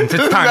resistance.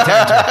 It's time to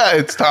enter.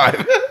 It's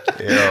time.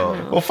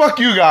 Yo. Well, fuck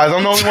you guys.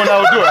 I'm the only one that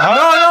would do it. Huh?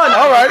 No.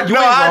 All right. No,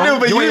 I do,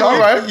 but all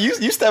right.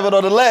 you stepping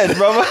on the ledge,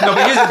 brother. No,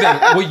 but here's the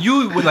thing. What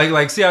you would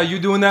like see how you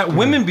doing that?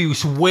 Women be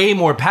way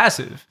more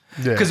passive.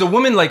 Because a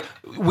woman, like,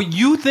 what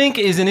you think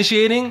is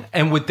initiating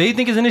and what they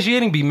think is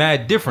initiating be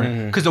mad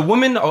different. Because a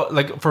woman,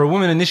 like, for a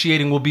woman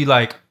initiating will be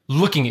like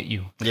looking at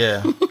you.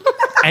 Yeah.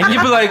 And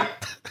you'd be like,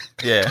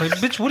 Yeah. Like,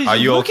 bitch, what are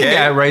you looking okay?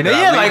 at right now? Did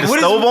I Yeah, leave like the what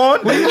stove on?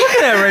 What are you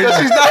looking at right now?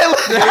 She's not.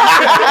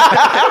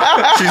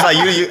 She's like,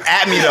 you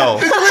at me though.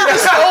 The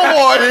stove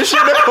on and she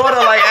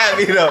like at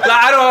me though.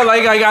 I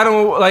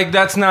don't like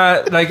that's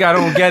not like I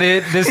don't get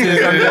it. This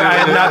is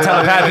I'm not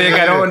telepathic.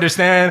 I don't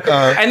understand.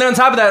 And then on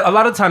top of that, a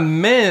lot of times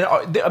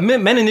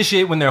men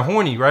initiate when they're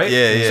horny, right?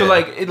 Yeah. So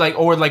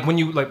like when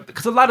you like,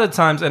 because a lot of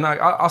times, and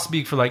I'll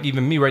speak for like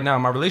even me right now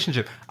in my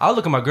relationship. I'll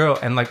look at my girl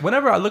and like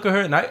whenever I look at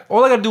her and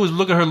all I gotta do is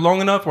look at her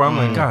long enough where I'm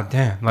like, God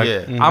damn, like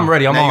I'm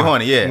ready. I'm now on. you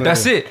horny, yeah.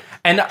 That's it.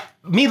 And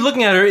me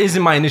looking at her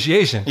isn't my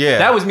initiation. Yeah.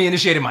 That was me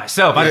initiating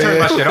myself. I turned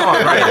my shit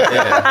on, right?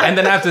 And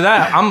then after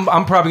that,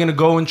 I'm probably gonna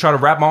go and try to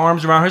wrap my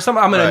arms around her.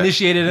 I'm gonna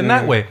initiate it in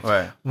that way.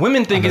 Right.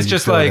 Women think it's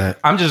just like that.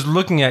 I'm just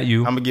looking at you.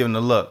 I'm gonna give them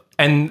the look.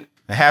 And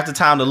half the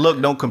time the look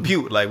don't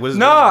compute. Like what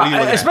are you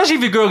looking especially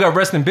if your girl got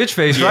resting bitch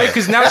face, right?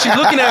 Because now she's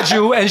looking at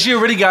you and she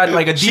already got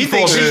like a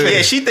default.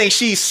 She thinks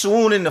she's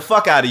swooning the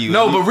fuck out of you.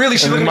 No, but really,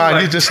 she's looking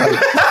like, you just like,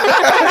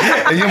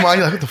 in your mind,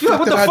 you're like,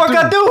 what the fuck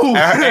I do?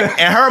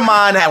 And her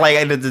mind,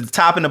 like the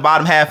top and the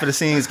bottom half of the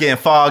scene is getting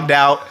fogged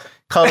out.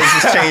 Colors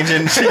is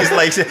changing. She's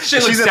like,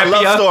 she's in a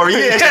love story.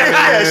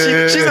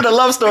 Yeah, she's in a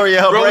love story in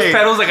her Rose brain.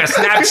 petals, like a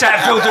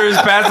Snapchat filter is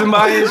passing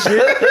by and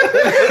shit.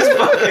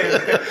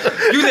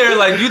 You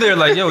there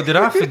like, yo, did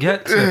I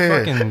forget to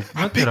fucking,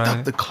 what did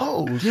I? The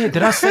clothes. Yeah,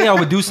 did I say I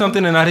would do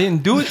something and I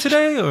didn't do it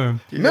today? Or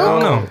no, I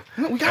don't know.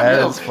 No, we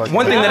got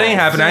one thing that ain't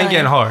happening, I ain't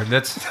getting hard.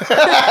 That's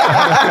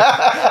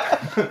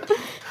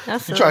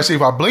you trying to see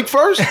if I blink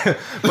first?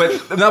 but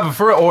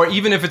for, or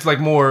even if it's like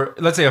more,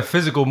 let's say a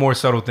physical, more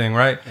subtle thing,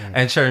 right?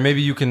 And Sherry,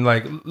 maybe you can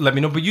like let me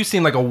know. But you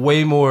seem like a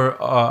way more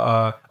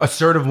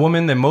assertive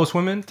woman than most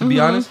women, to be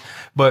honest.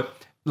 But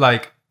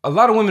like a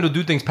lot of women will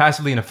do things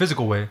passively in a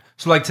physical way.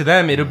 So like to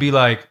them, it'll be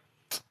like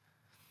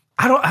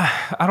I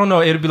don't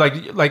know. It'll be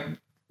like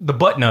the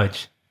butt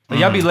nudge. Like,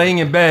 y'all be laying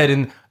in bed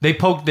and they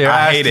poke their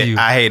ass to you.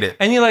 I hate it.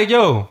 And you're like,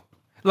 yo,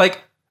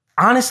 like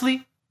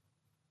honestly,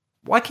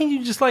 why can't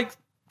you just like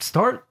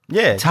start?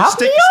 Yeah, top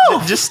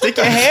just stick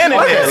your hand in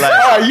there. Like,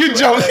 all right, you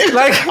joking?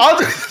 Like,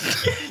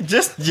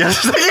 just You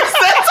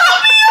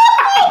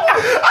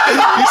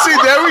see,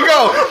 there we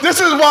go. This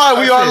is why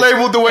we are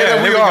labeled the way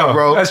that we are,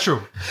 bro. That's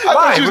true.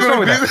 Why? What's wrong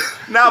with that?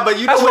 No, but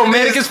you know that's what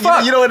romantic as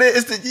fuck. You know what it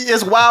is?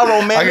 It's wild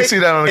romantic. I can see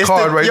that on the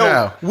card right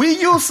now. We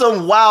use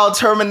some wild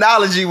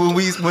terminology when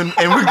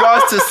in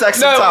regards to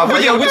sex and talk.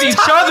 With each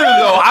other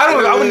though.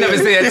 I would never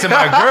say that to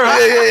my girl.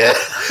 Yeah.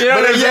 You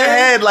know but in your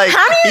head, like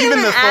how do you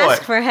even the ask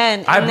thought. for head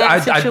in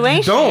that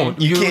situation? I don't.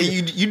 You can't.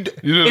 You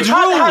it's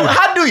rude.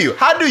 How do you?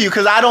 How do you?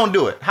 Because I don't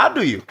do it. How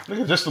do you?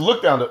 Just to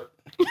look down the.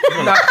 Well,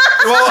 all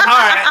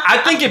right.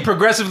 I think it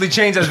progressively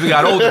changed as we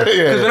got older.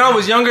 Because when I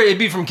was younger, it'd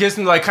be from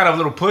kissing to like kind of a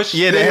little push.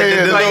 Yeah,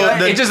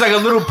 it's just like a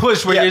little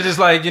push where you're just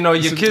like, you know,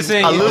 you're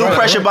kissing. A little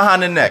pressure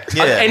behind the neck.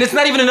 Yeah. And it's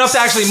not even enough to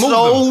actually move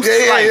them.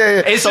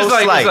 Yeah. It's so just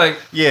like, slight. it's like,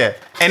 yeah.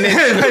 And then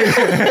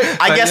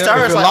I guess to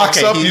her, it's like, locks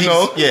okay, up, you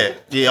know.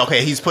 Yeah,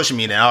 okay, he's pushing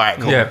me then. All right,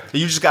 cool. Yeah.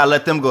 You just gotta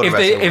let them go.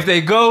 If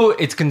they go,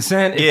 it's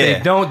consent.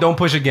 If they don't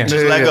push again.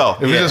 Just let go.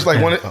 If you just like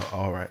want it,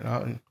 all right.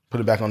 Put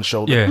it back on the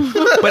shoulder. Yeah,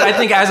 but I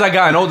think as I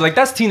gotten older, like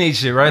that's teenage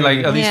shit, right? Like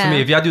at least for me,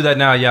 if y'all do that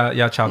now,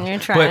 y'all chop. You're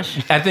trash.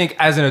 But I think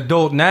as an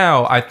adult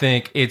now, I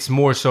think it's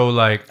more so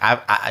like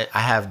I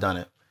have done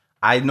it.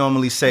 I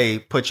normally say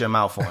put your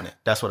mouth on it.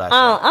 That's what I say.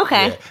 Oh,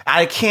 okay. Yeah.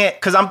 I can't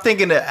because I'm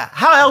thinking that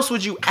how else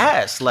would you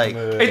ask? Like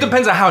it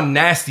depends on how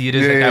nasty it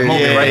is at that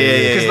moment, right?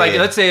 Because like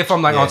let's say if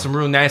I'm like on some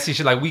real nasty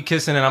shit, like we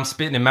kissing and I'm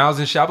spitting in mouths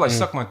and shit, I'm like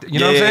suck my, you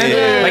know what I'm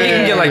saying? Like it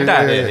can get like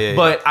that.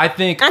 But I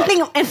think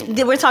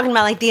if we're talking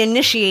about like the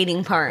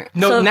initiating part.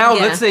 No, so, now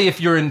let's say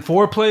if you're in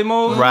foreplay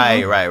mode,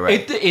 right.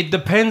 It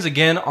depends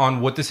again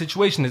on what the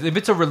situation is. If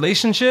it's a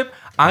relationship,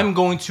 I'm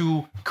going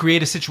to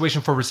create a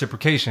situation for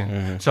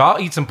reciprocation. So I'll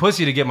eat some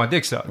pussy to get my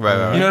dick sucked.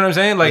 Right. You know what I'm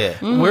saying?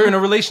 Like we're in a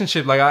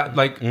relationship.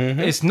 Like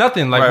it's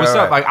nothing. Like what's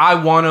up? Like I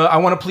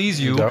wanna please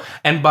you,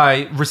 and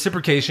by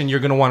reciprocation, you're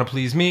gonna want to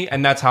please me,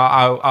 and that's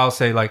how I'll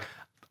say like.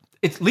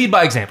 It's lead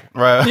by example.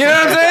 Right. You know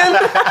what I'm saying?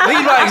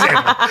 Lead by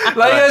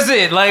example. Like that's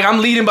it. Like I'm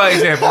leading by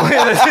example.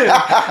 That's it.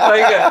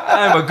 Like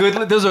I'm a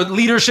good. Those are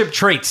leadership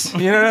traits.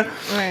 You know.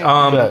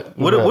 Right.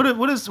 What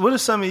are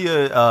some of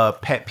your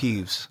pet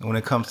peeves when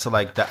it comes to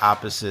like the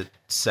opposite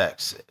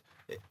sex?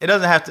 It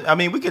doesn't have to. I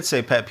mean, we could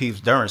say pet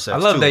peeves during sex. I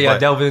love too, that y'all but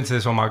delved into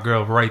this on my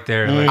girl right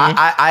there. Like,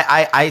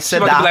 I she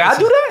said about to that. be like, I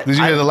do that. Did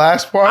you hear the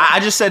last part? I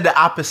just said the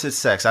opposite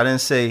sex. I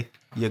didn't say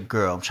your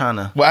girl. I'm trying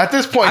to. Well, at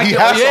this point, he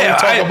I- has yeah,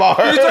 to talk about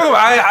her. What you talking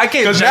about? I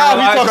can't. Because now he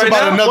generalize talks right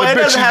about now. another Well, it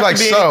bitch. doesn't She's have like,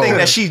 to be so. anything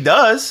that she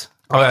does.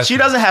 Oh, that's She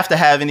doesn't have to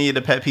have any of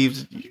the pet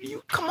peeves.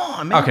 You come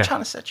on, man. Okay. I'm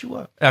trying to set you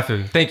up. I feel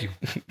you. Thank you.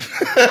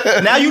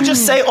 Now you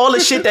just say all the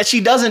shit that she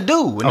doesn't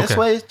do. And this Okay.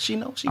 way, she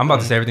knows. She I'm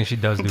about to say everything she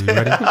does do. You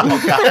ready?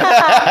 Oh,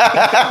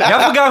 God.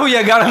 Y'all forgot who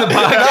y'all got on the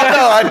podcast?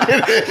 No, I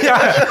didn't.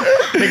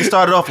 Nigga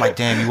started off like,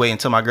 damn, you waiting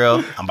until my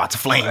girl. I'm about to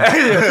flame. No,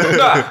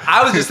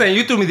 I was just saying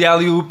you threw me the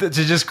alley oop to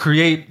just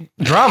create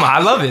drama. I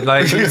love it.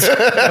 Like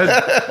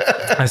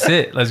that's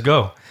it. Let's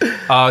go.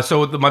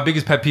 So my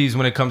biggest pet peeves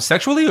when it comes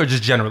sexually or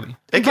just generally?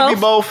 It can be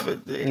both.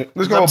 Let's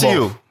It's go up to both.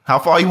 you. How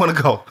far you want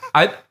to go?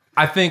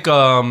 I think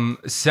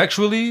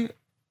sexually,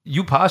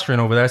 you posturing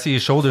over there. I see your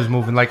shoulders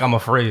moving like I'm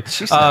afraid.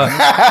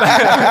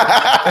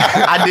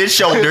 I did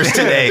shoulders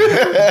today.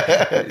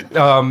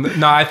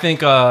 No, I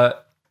think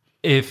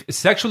if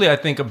sexually, I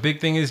think a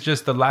big thing is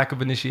just the lack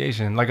of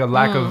initiation, like a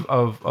lack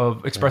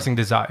of expressing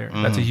desire.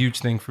 That's a huge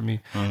thing for me,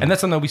 and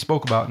that's something that we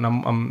spoke about. And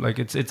I'm like,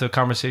 it's a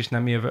conversation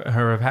that me and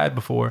her have had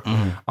before.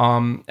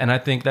 And I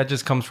think that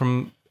just comes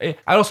from. I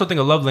also think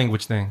a love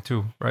language thing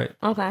too, right?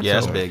 Okay. Yeah,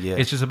 that's big. Yeah.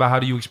 It's just about how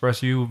do you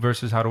express you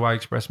versus how do I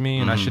express me,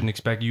 and I shouldn't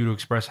expect you to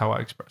express how I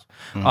express.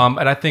 And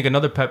I think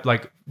another pet,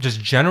 like just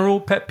general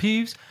pet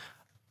peeves,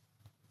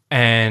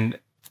 and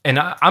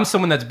I'm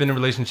someone that's been in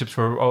relationships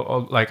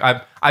for like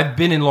I've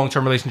been in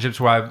long-term relationships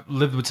where I've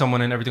lived with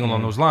someone and everything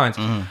along those lines.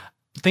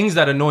 Things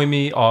that annoy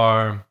me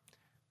are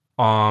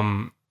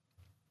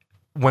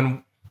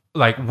when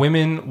like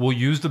women will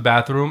use the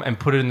bathroom and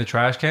put it in the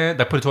trash can,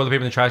 that put toilet paper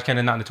in the trash can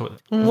and not in the toilet.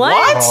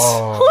 What?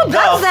 What? Who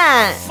does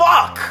that?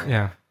 Fuck.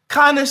 Yeah.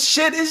 Kind of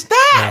shit is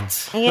that?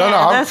 Yeah, No,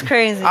 I'm- that's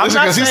crazy. I'm Listen,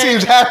 not because he saying-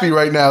 seems happy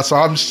right now, so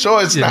I'm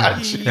sure it's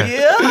not.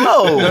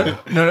 Yo.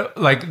 No,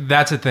 like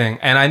that's a thing,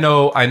 and I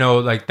know,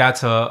 like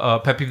that's a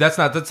pet peeve. That's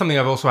something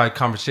I've also had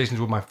conversations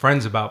with my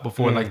friends about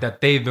before, like that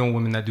they've been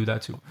women that do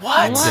that too.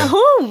 What? Wow,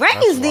 who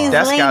raised these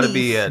That's ladies? got to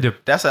be Yep.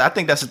 I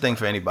think that's a thing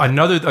for anybody.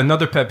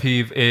 Another pet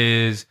peeve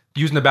is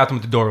using the bathroom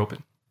with the door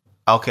open.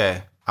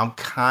 Okay. I'm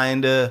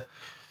kind of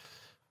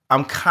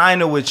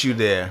with you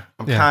there.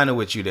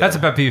 That's a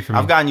pet peeve for me.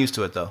 I've gotten used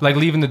to it though. Like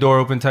leaving the door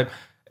open type.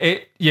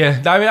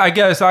 Yeah, I mean, I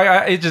guess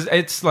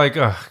it's like,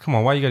 come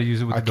on, why you got to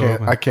use it with the door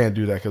open? I can't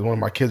do that because one of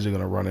my kids are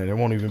gonna run in. It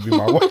won't even be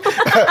my wife.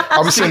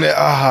 I'll be sitting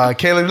there,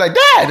 Caleb be like,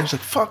 Dad. I was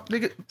like, fuck,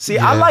 nigga. See,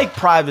 I like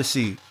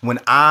privacy when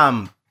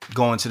I'm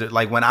going to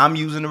when I'm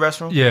using the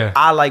restroom. Yeah.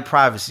 I like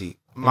privacy.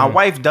 My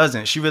wife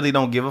doesn't. She really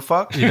don't give a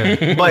fuck.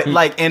 Yeah. But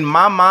like in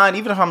my mind,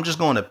 even if I'm just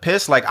going to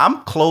piss, like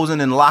I'm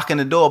closing and locking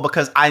the door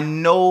because I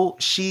know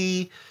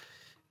she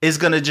is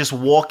gonna just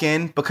walk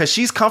in because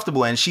she's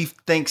comfortable and she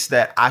thinks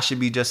that I should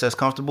be just as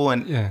comfortable.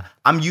 And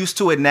I'm used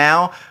to it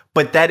now.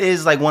 But that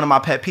is like one of my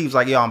pet peeves.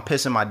 Like, yo, I'm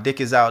pissing, my dick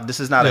is out.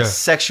 This is not a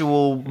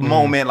sexual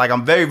moment. Like,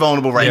 I'm very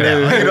vulnerable right now.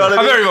 You know what I mean?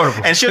 I'm very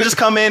vulnerable. And she'll just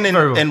come in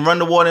and run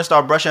the water and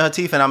start brushing her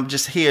teeth, and I'm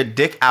just here,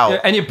 dick out.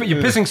 Yeah, and you're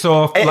pissing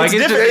soft. It's Like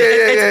it's different.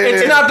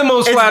 it's not the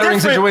most It's flattering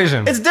different.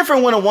 situation. It's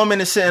different when a woman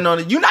is sitting on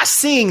it. You're not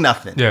seeing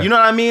nothing. Yeah. You know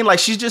what I mean? Like,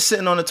 she's just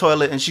sitting on the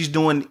toilet and she's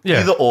doing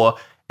either or.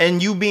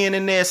 And you being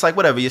in there, it's like,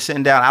 whatever, you're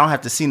sitting down. I don't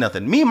have to see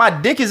nothing. Me, my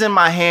dick is in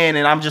my hand,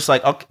 and I'm just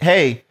like, okay,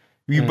 hey,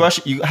 you brush.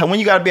 When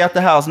you got to be out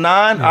the house?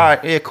 9? All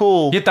right, yeah,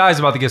 cool. Your thigh's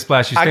about to get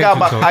splashed. You I stay got too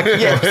about,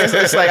 close.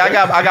 it's like I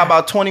got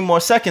about 20 more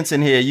seconds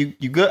in here.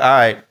 You good? All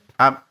right,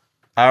 I'm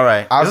all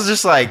right. It's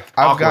just like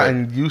I've awkward.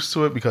 gotten used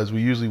to it because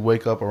we usually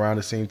wake up around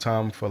the same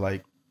time for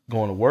like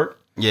going to work.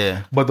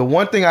 Yeah. But the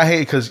one thing I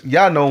hate, because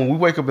y'all know when we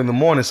wake up in the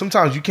morning,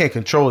 sometimes you can't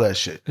control that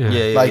shit.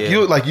 Yeah.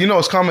 Like you know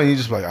it's coming. You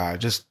just like, all right,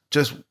 just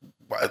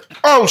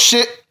oh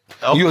shit.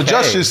 Okay. You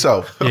adjust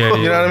yourself. Yeah, You know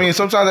yeah. what I mean?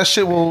 Sometimes that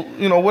shit will,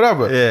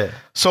 whatever. Yeah.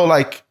 So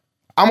like,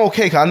 I'm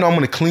okay because I know I'm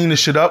gonna clean this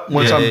shit up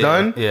once I'm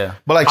done. Yeah.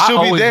 But like, I she'll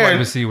be always there. wipe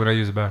the seat when I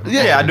use the bathroom.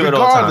 Yeah, I do it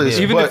all the time, regardless.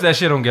 yeah. Even but, if that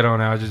shit don't get on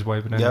there, I just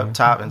wipe it anyway. Yep.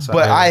 Top and side.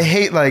 But I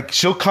hate like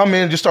she'll come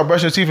in, just start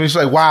brushing her teeth, and she's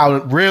like, "Wow,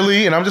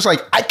 really?" And I'm just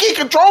like, "I can't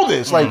control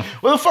this. Like,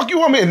 what the fuck you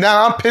want me?" And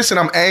now I'm pissing.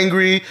 I'm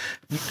angry.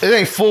 It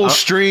ain't full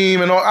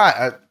stream and all.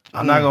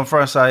 I'm not gonna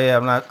front side.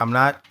 Yeah, I'm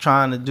not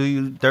trying to do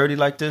you dirty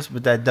like this,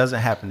 but that doesn't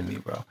happen to me,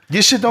 bro.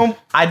 This shit don't.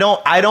 I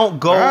don't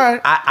go.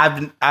 Right.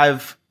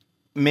 I've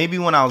maybe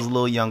when I was a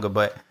little younger,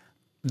 but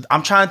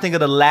I'm trying to think of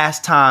the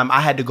last time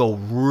I had to go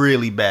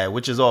really bad,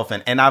 which is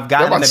often. And I've I'm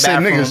gotten about in to the say,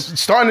 bathroom. niggas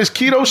starting this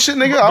keto shit,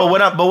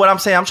 nigga. But what I'm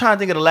saying, I'm trying to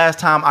think of the last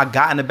time I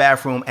got in the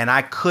bathroom and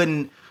I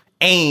couldn't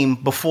aim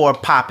before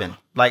popping.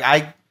 Like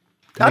I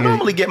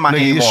normally get my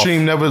aim your off.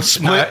 stream never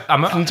split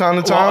I'm from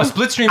time to Well, time. a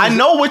split stream. I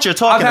know what you're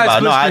talking I've had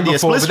about. No, split I screen did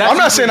before, split. but that's I'm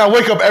not saying I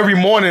wake up every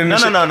morning. And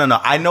shit. No.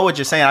 I know what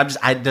you're saying.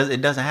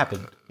 It doesn't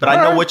happen. But I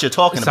know what you're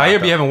talking about. Zaire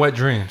be though. having wet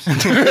dreams.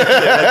 Not for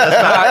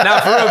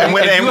real. And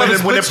when If you have a the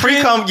split pre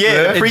screen, cum,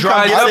 it pre cum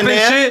dries gets up in and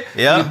there. shit.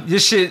 Yeah. Your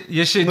shit.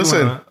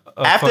 Listen, doing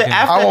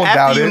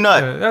after you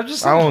nut.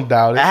 I won't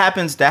doubt it.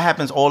 That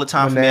happens all the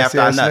time for me after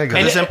I nut.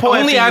 And it's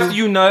important only after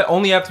you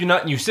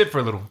nut, and you sit for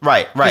a little.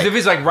 Right. Because if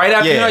it's like right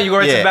after you nut, you go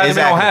right to the bathroom,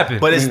 it don't happen.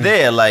 But it's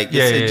there, like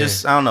it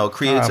just, I don't know,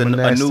 creates a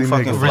new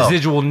fucking flow.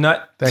 Residual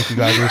nut. Thank you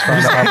guys.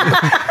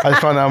 I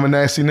just found out I'm a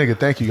nasty nigga.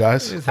 Thank you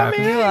guys. It's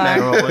happening.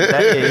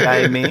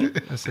 I mean,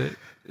 that's it.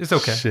 It's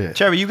okay. Shit.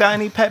 Cherry, you got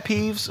any pet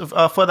peeves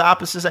for the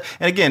opposite sex?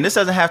 And again, this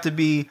doesn't have to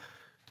be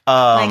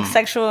like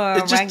sexual or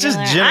regular. Just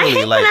generally, I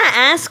hate when I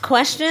ask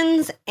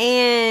questions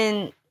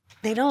and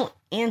they don't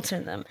answer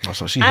them. Oh,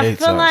 so she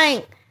hates I feel us.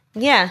 like,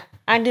 yeah,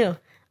 I do.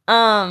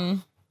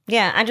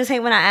 Yeah, I just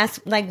hate when I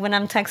ask, like when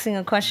I'm texting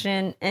a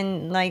question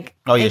and like,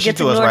 she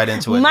threw us right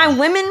into it. My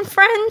women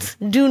friends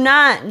do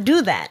not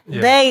do that.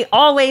 Yeah. They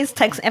always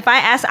text. If I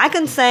ask, I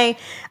can say,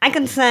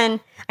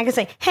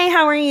 hey,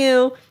 how are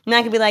you? And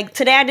I can be like,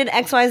 today I did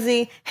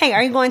XYZ. Hey,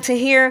 are you going to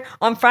here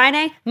on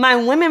Friday? My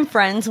women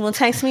friends will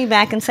text me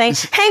back and say,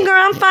 hey girl,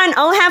 I'm fine.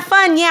 Oh, have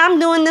fun. Yeah, I'm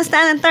doing this,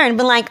 that, and third.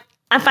 But like,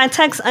 if I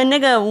text a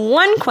nigga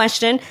one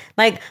question,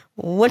 like,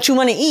 what you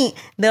want to eat,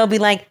 they'll be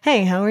like,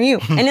 hey, how are you?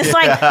 And it's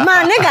like,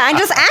 my nigga, I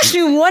just asked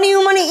you, what do you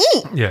want to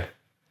eat? Yeah.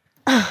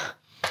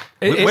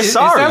 We're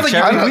sorry,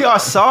 like we are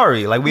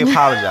sorry. Like, we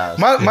apologize.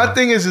 My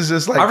thing is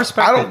just like,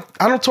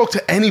 I don't talk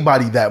to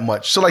anybody that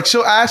much. So like,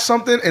 she'll ask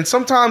something, and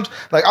sometimes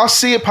like I'll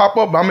see it pop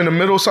up, but I'm in the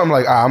middle of something,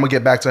 like, I'm gonna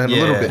get back to him a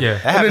little bit.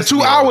 Yeah. And then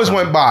 2 hours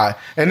went by,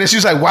 and then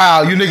she's like,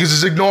 wow, you niggas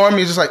is ignoring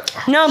me. It's just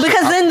like, no,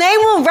 because then they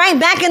will write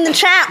back in the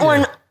chat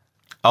on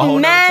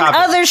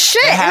other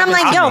shit, and I'm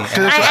like, yo,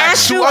 I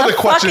asked you a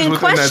fucking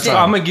question. So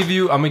I'm gonna give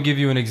you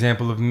an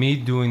example of me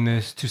doing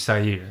this to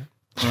Sayer.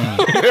 and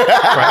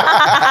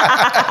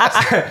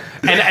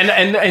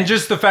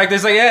just the fact that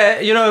it's like, yeah,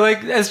 you know,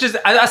 like, it's just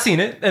I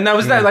seen it, and that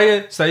was that.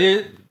 Like,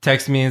 Sayer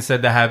texted me and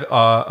said to have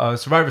a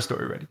Survivor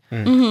story ready.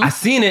 I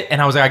seen it,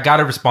 and I was like, I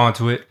gotta respond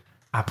to it.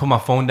 I put my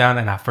phone down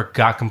and I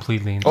forgot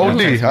completely.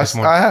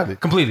 I have it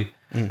completely,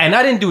 and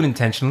I didn't do it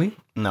intentionally.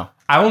 No.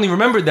 I only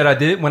remembered that I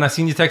did it when I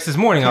seen your text this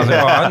morning. I was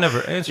like, oh, I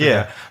never answered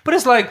that. But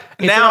it's like,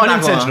 it's now an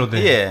unintentional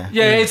thing. Yeah.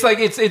 It's like,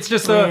 it's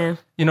just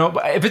you know,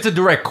 if it's a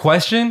direct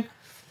question,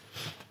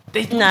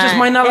 they just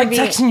might not like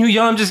texting you,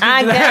 yo. I'm just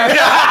I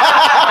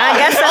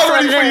guess that's I'm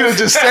ready for you to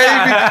just say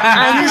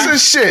piece of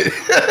shit.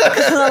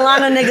 There's a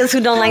lot of niggas who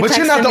don't like texting me. But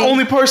you're not the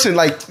only person.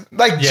 Like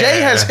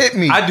Jay has hit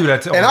me. I do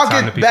that too. And I'll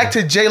get back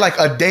to Jay like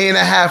a day and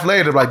a half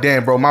later. Like,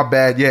 damn, bro, my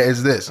bad. Yeah,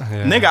 it's this.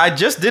 Yeah. Nigga, I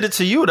just did it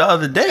to you the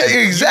other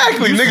day.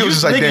 Exactly. Nigga was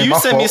just like, damn, you my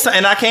sent fault. me something,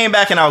 and I came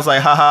back and I was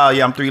like, haha,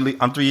 yeah, I'm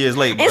 3 years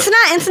late. Bro.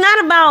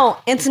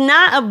 It's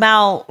not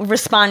about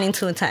responding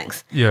to a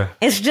text. Yeah.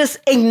 It's just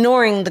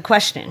ignoring the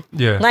question.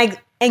 Yeah.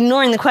 Like,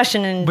 ignoring the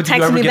question and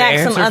texting me back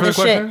some other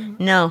shit.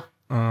 No.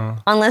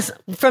 Unless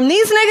from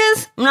these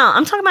niggas, no,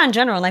 I'm talking about in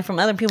general, like from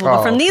other people.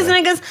 But from these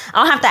niggas,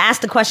 I'll have to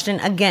ask the question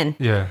again.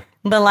 Yeah.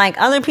 But like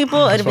other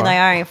people, it'll be like,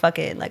 all right, fuck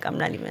it. Like, I'm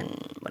not even,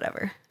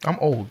 whatever. I'm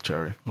old,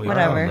 Cherry.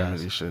 Whatever.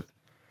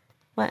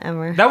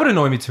 Whatever. That would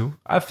annoy me too.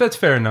 That's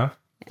fair enough.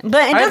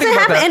 But it doesn't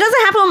happen. It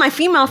doesn't happen with my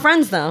female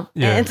friends though.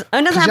 Yeah. It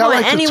doesn't happen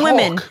with any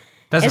women.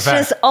 That's it's a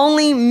fact. just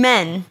only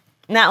men.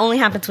 That only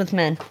happens with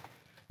men.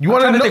 You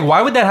want to think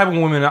why would that happen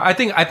with women? I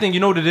think you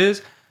know what it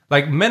is.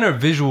 Like, men are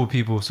visual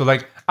people, so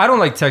like I don't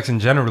like texting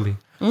generally.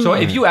 So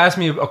if you ask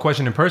me a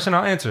question in person,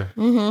 I'll answer.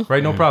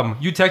 Right, no problem.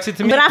 You text it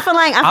to me, but I feel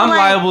like I'm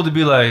liable to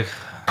be like,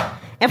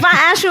 if I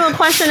ask you a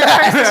question in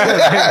person,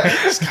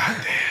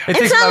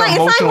 it's not like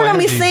we're gonna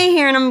be sitting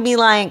here and I'm gonna be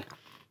like,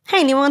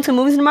 hey, do you want to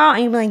movies tomorrow?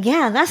 And you'd be like,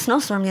 yeah, that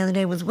snowstorm the other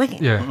day was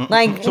wicked. Yeah.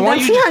 Like, so why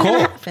that's you just not call?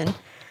 gonna happen.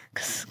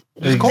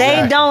 Exactly.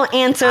 They don't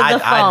answer the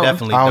phone. I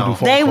definitely don't.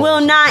 They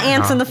will not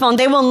answer the phone.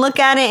 They will look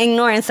at it,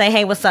 ignore it, and say,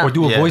 hey, what's up? Or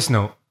do a voice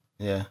note.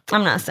 Yeah.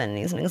 I'm not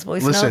sending these niggas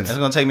voice notes. It's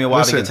going to take me a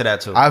while to get to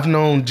that, too. I've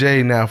known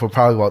Jay now for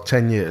probably about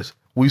 10 years.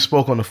 We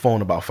spoke on the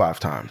phone about 5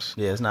 times.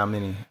 Yeah, it's not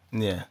many.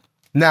 Yeah.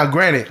 Now,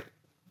 granted,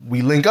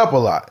 we link up a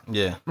lot.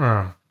 Yeah.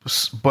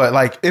 But,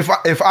 like, if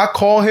I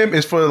call him,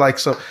 it's for, like,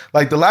 so,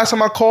 like, the last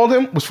time I called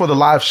him was for the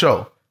live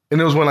show. And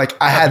it was when, like,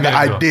 I had the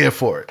idea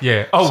for it.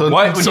 Yeah. Oh, so,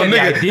 what? So,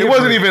 nigga, it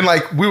wasn't even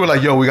like, we were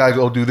like, yo, we gotta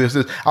go do this. I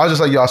was just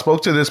like, yo, I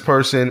spoke to this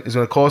person. It's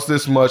gonna cost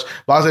this much.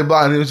 Blah, blah,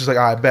 blah. And it was just like,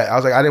 I bet. I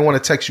was like, I didn't want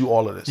to text you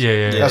all of this.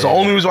 Yeah. That's the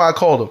only reason why I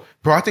called him.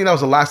 Bro, I think that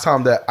was the last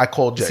time that I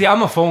called Jay. See,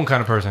 I'm a phone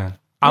kind of person.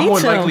 I'm more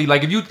likely,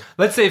 like,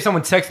 let's say if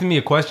someone texted me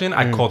a question,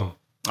 I'd call them.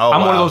 I'm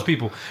one of those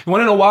people. You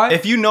want to know why?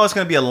 If you know it's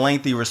going to be a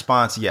lengthy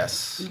response,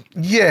 yes.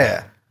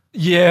 Yeah.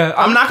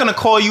 I'm not going to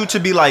call you to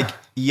be like,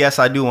 yes,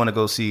 I do want to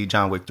go see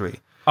John Wick 3.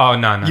 Oh,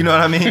 no. You know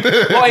what I mean?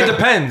 Well, it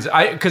depends.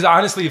 Because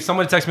honestly, if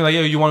somebody texts me like,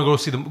 yo, you want to go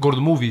to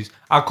the movies,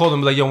 I'll call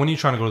them like, yo, when are you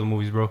trying to go to the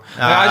movies, bro? Like,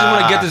 I just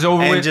want to get this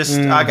over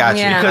with. I got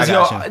you. Yeah.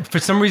 Because, for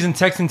some reason,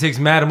 texting takes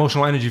mad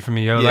emotional energy from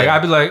me, yo. Yeah. Like,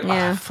 I'd be like,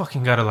 I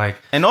fucking gotta, like,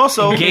 and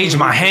also engage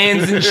my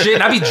hands and shit.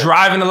 And I'd be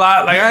driving a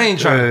lot. Like, I ain't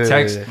trying to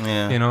text,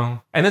 you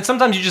know? And then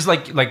sometimes you just,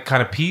 like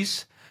kind of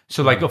peace.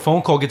 So, like, a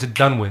phone call gets it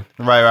done with.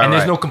 Right. And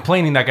there's no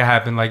complaining that can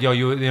happen. Like, yo,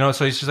 you know,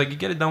 so it's just like, you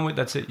get it done with,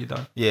 that's it, you're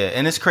done. Yeah,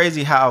 and it's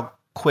crazy how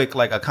quick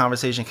like a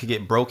conversation could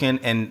get broken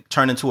and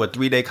turn into a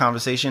 3-day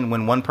conversation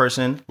when one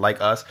person like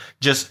us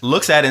just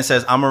looks at it and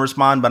says, I'm gonna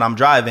respond, but I'm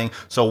driving.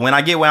 So when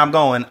I get where I'm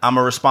going, I'm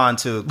gonna respond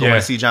to going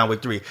to see John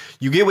Wick 3.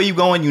 You get where you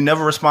going, you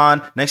never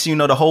respond. Next thing you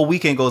know, the whole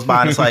weekend goes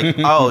by and it's like,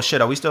 oh shit,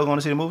 are we still going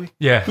to see the movie?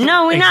 Yeah.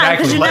 No, we're not,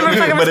 because you never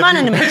fucking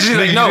responded to me. You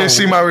didn't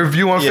see my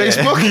review on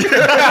Facebook?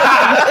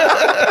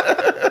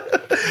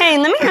 Hey,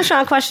 let me ask you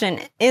a question.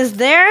 Is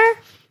there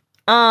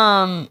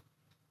one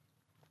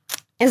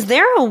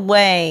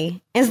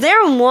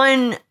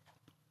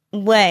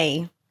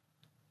way,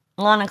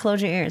 Lana,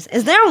 close your ears.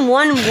 Is there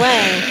one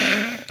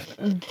way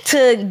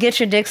to get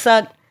your dick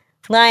sucked?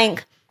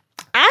 Like,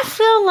 I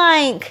feel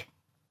like,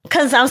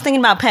 because I was thinking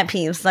about pet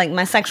peeves, like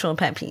my sexual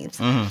pet peeves.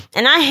 Mm-hmm.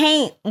 And I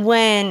hate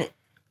when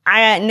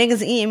I got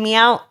niggas eating me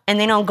out and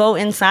they don't go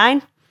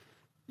inside.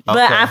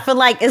 But I feel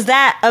like, is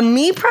that a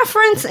me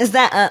preference? Is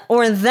that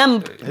or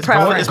them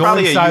preference? It's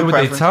probably inside with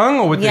their tongue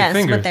or with their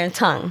fingers? Yes, with their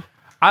tongue.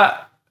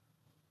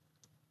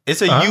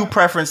 It's a you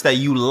preference that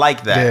you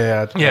like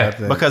that. Yeah.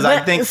 Because I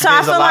think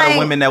there's a lot of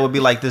women that would be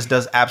like, this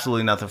does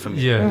absolutely nothing for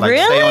me. Yeah. Like,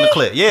 really? stay on the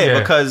clit. Yeah,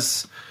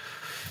 because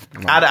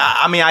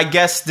I mean, I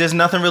guess there's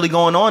nothing really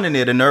going on in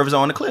there. The nerves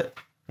are on the clit.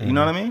 You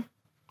know what I mean?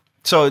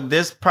 So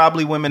there's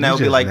probably women that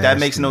would be like, that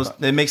makes no,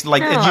 it makes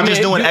like, you're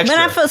just doing extra.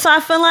 But I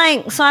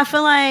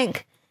feel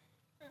like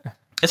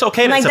it's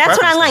okay to like that's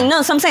what I like.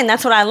 No, so I'm saying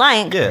that's what I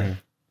like. Yeah.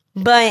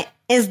 But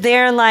is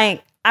there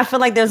like, I feel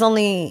like there's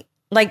only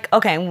like,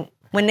 okay,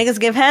 when niggas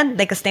give head,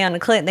 they can stay on the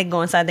clit, they can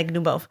go inside, they can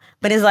do both.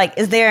 But it's like,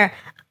 is there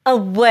a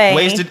way?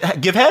 Ways to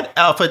give head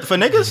for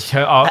niggas?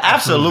 Yeah,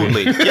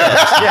 absolutely. Yes,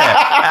 yeah.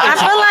 I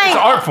feel like it's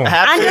an art form.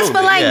 I just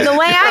feel like the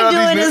way I do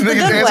it is the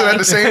good way. At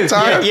the same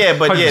time.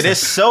 There's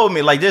so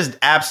many, like, there's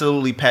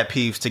absolutely pet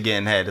peeves to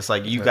getting head. It's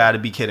like, you got to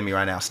be kidding me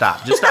right now.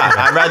 Stop. Just stop.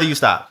 I'd rather you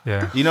stop.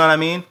 Yeah. You know what I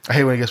mean? I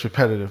hate when it gets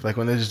repetitive. Like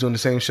when they're just doing the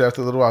same shit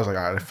after a little while. I was like,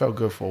 all right, it felt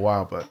good for a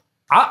while, but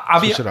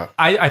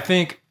I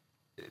think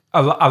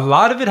a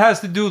lot of it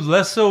has to do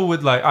less so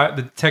with like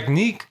the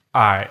technique.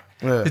 All right.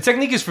 Yeah. The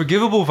technique is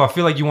forgivable if I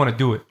feel like you want to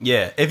do it.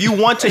 Yeah, if you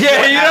want to.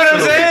 Yeah, you know what I'm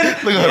saying?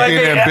 Look at her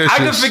being ambitious. I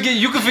can forgive.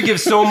 You can forgive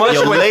so much.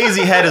 Your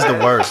lazy head is the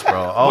worst,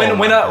 bro. Oh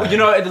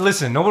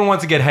Listen, no one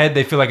wants to get head.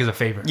 They feel like it's a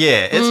favor.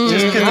 Yeah, it's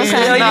just because you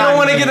don't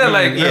want to get that.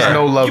 Like, there's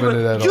no love in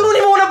it at all. You don't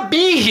even want to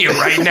be here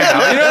right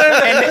now. You know what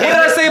I'm saying? What did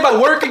I say about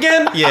work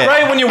again? Yeah.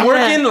 Right when you're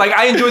working, like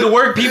I enjoy the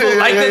work. People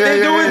like that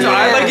they're doing, so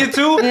I like it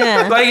too.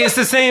 Yeah. Like it's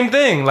the same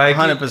thing. Like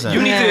 100%.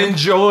 You need to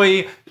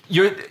enjoy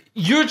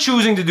You're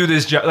choosing to do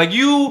this job. Like,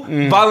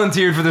 you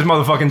volunteered for this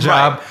motherfucking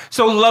job. Right.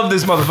 So love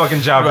this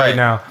motherfucking job right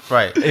now.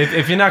 Right.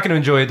 If you're not going to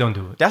enjoy it, don't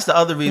do it. That's the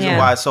other reason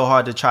why it's so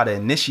hard to try to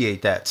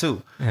initiate that,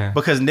 too. Yeah.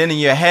 Because then in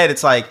your head,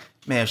 it's like,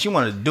 man, if she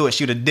wanted to do it,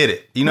 she would have did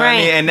it. You know what I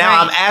mean? And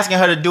now I'm asking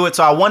her to do it,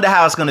 so I wonder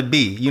how it's going to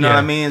be. You know what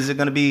I mean? Is it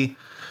going to be...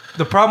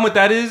 The problem with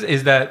that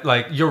is that,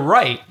 like, you're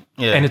right.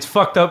 Yeah. And it's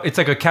fucked up. It's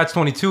like a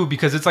catch-22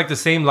 because it's like the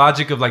same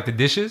logic of like the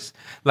dishes.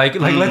 Like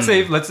let's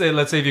say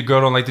if your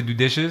girl don't like to do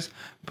dishes,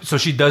 so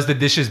she does the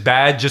dishes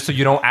bad just so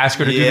you don't ask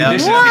her to do the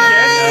dishes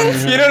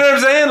again. You know what I'm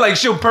saying? Like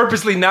she'll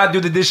purposely not do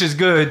the dishes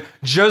good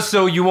just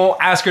so you won't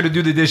ask her to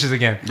do the dishes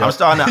again. I'm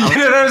starting to, you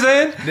know what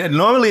I'm saying?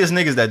 Normally it's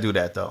niggas that do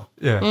that though.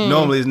 Yeah.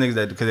 Normally it's niggas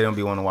that because they don't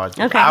be wanting to watch.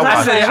 Okay.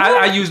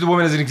 I use the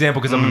woman as an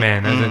example because I'm a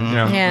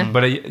man.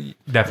 But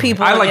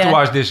definitely, I like to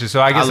wash dishes,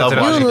 so I guess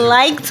that's You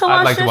like to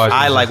wash dishes?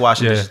 I like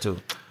washing dishes too.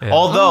 Yeah.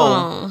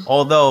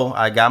 Although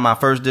I got my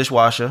first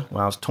dishwasher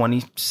when I was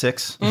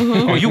 26.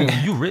 Mm-hmm. Oh,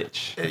 you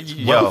rich?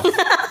 Yo,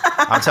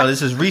 I'm telling you,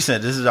 this is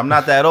recent. I'm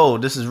not that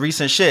old. This is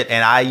recent shit,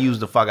 and I use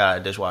the fuck out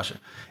of the dishwasher.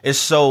 It's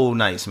so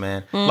nice,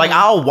 man. Like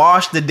I'll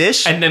wash the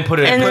dish and then put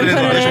it in the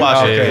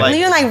dishwasher. Okay. Like,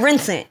 you like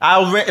rinse it.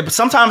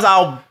 Sometimes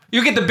I'll.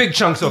 You get the big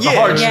chunks of the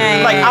hard shit.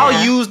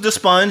 I'll use the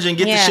sponge and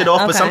get the shit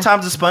off, but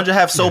sometimes the sponge will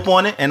have soap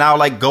on it, and I'll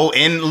like go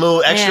in a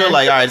little extra,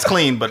 like, all right, it's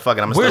clean, but fuck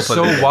it, I'm gonna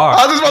still put it in.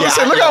 I was just about to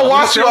say, look how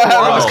washed you are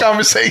having this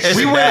conversation.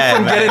 We went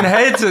from getting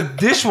head to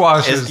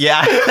dishwashers.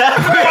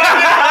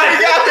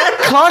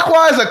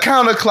 Clockwise or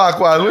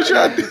counterclockwise? Which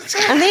y'all do?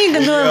 I think you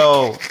can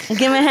do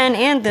give a hand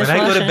and dishwasher.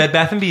 When I go to Bed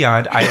Bath &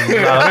 Beyond, I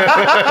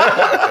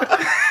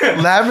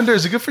love lavender.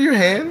 Is it good for your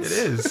hands?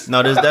 It is.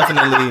 No, there's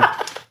definitely...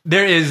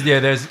 There's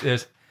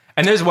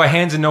and there's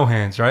hands and no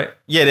hands, right?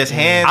 Yeah, there's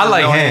hands. I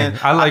like hands.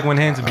 I like when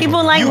hands are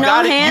people like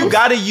hands. You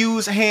gotta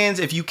use hands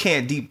if you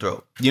can't deep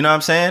throat. You know what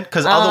I'm saying?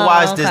 Because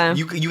otherwise,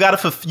 you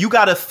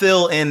gotta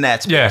fill in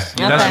that space. Yeah,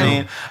 you know what I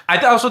mean. I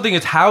also think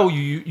it's how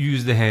you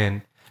use the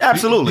hand.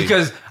 Absolutely,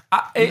 because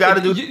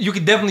you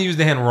could definitely use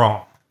the hand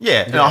wrong.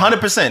 Yeah,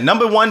 100%.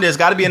 Number one, there's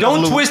got to be enough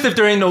lube. Don't twist if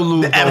there ain't no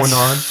lube going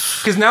on.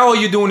 Because now all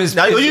you're doing is...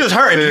 Now you just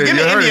hurting. You give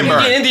me Indian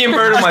bird. Indian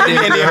bird on my dick.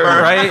 Indian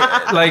bird,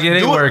 right? Like, it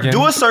ain't working.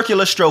 Do a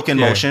circular stroking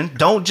motion.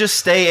 Don't just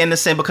stay in the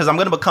same... Because I'm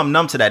going to become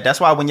numb to that. That's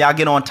why when y'all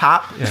get on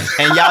top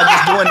and y'all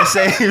just doing the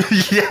same...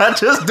 y'all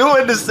just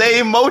doing the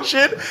same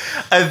motion,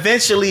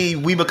 eventually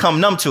we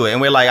become numb to it.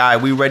 And we're like, all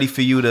right, we ready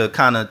for you to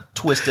kind of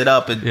twist it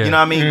up. And, you know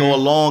what I mean? Go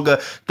longer.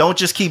 Don't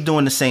just keep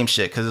doing the same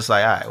shit. Because it's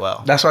like, all right,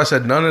 well... That's why I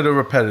said none of the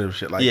repetitive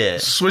shit. Like,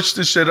 switch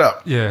the shit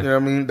up. Yeah. You know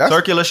what I mean?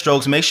 Circular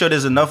strokes. Make sure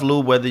there's enough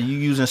lube, whether you're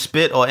using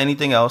spit or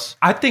anything else.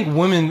 I think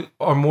women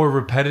are more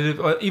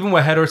repetitive, even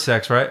with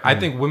heterosex, right? I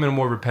think women are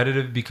more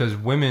repetitive because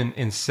women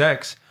in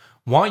sex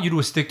want you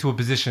to stick to a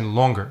position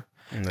longer.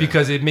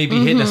 Because it may be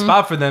hitting a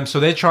spot for them,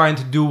 so they're trying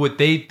to do what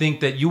they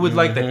think that you would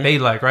like, that they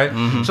like, right?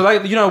 So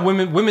like, you know,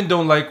 women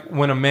don't like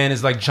when a man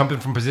is like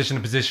jumping from position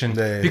to position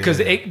because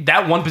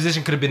that one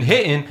position could have been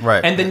hitting,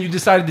 and then you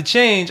decided to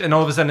change, and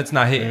all of a sudden it's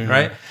not hitting,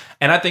 right?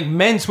 And I think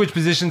men switch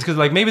positions because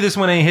like maybe this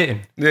one ain't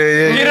hitting. You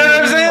know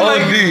what I'm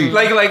saying?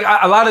 Like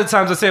a lot of the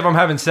times, I say if I'm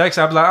having sex,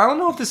 I'm like, I don't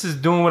know if this is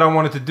doing what I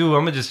wanted to do.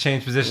 I'm gonna just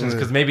change positions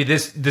because maybe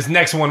this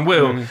next one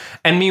will.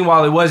 And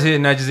meanwhile, it was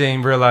hitting. I just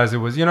didn't realize it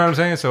was. You know what I'm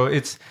saying? So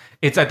it's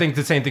I think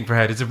the same thing for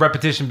head. It's a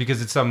repetition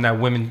because it's something that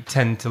women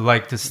tend to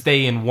like to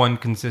stay in one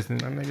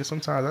consistent. Nigga,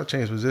 sometimes I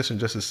change position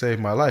just to save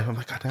my life. I'm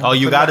like, God damn. Oh,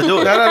 you got to do it.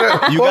 You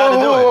got to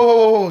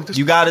do it.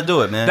 You got to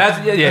do it, man.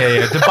 That's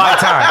yeah. To buy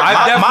time.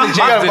 I definitely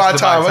changed this to buy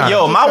time.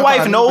 Yo, my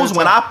wife knows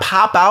when I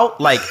pop out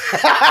like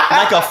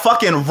a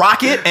fucking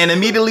rocket and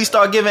immediately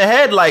start giving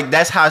head. Like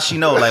that's how she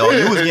know. Like, oh,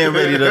 you was getting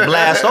ready to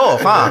blast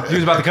off, huh? You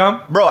was about to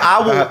come, bro.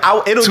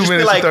 It'll 2 just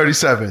minutes be like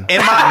 37.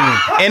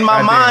 In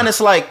my mind,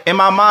 it's like.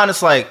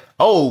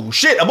 Oh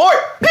shit! Abort!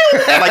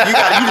 Like you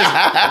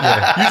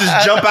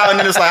just jump out and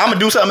then it's like I'm gonna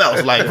do something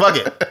else. Like fuck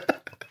it.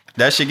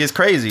 That shit gets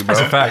crazy, bro.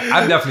 That's a fact.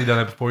 I've definitely done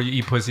it before. You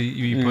eat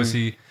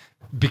pussy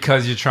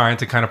because you're trying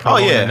to kind of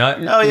promote the nut.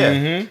 Oh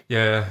yeah,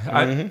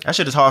 yeah. That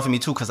shit is hard for me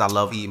too because I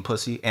love eating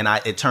pussy and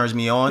it turns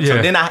me on. Yeah,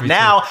 so then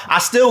I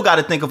still got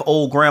to think of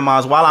old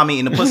grandmas while I'm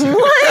eating the pussy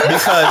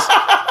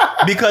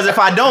because if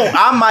I don't,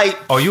 I might.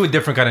 Oh, you a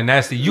different kind of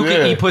nasty. You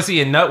can eat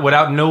pussy and nut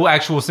without no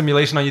actual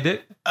simulation on your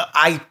dick.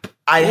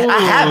 I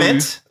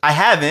haven't.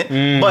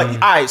 But all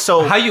right,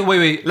 so how you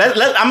wait?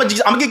 I'm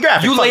gonna get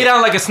graphic. You lay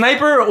down like a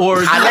sniper, or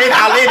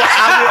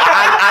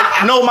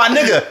I no, my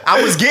nigga.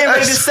 I was getting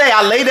ready to say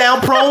I lay down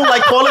prone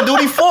like Call of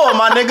Duty 4,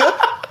 my nigga.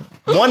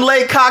 One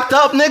leg cocked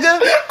up, nigga,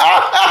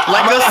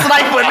 like a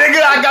sniper,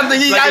 nigga. I got the,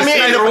 you like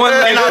know what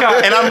I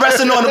mean, and I'm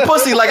resting on the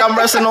pussy like I'm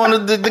resting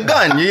on the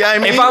gun. You know what I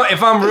mean?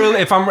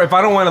 If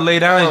I don't want to lay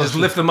down, you just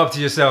lift them up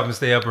to yourself and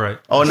stay upright.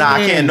 Oh nah,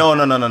 I can't. No,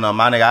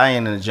 my nigga, I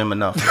ain't in the gym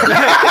enough.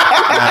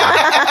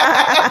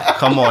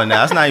 Come on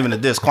now, that's not even a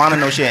diss. Quanta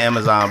no shit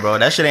Amazon, bro.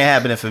 That shit ain't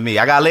happening for me.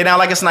 I gotta lay down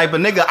like a sniper,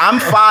 nigga. I'm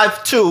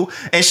 5'2"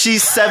 and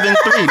she's 7'3",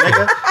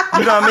 nigga.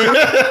 You know what I mean?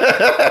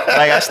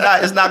 Like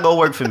it's not gonna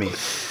work for me.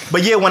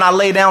 But yeah, when I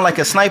lay down like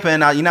a sniper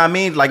and you know what I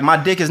mean? Like my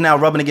dick is now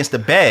rubbing against the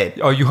bed.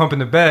 Oh, you humping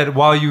the bed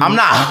while you... I'm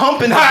not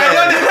humping the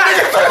bed,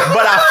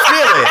 but I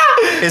feel it.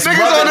 It's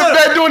niggas on the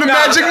bed doing the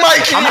Magic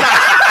Mike. I'm not.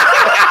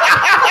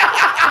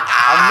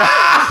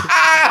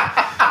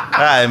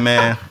 All right,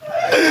 man.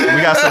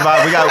 We got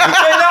survive. We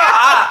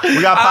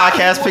got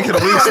podcast pick of the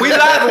week. We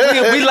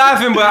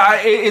laughing, but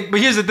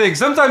here's the thing.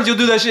 Sometimes you'll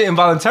do that shit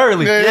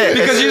involuntarily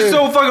because you're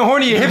so fucking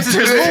horny. Your hips are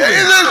just moving.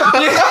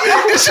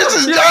 This shit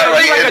is you're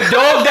like a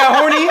dog that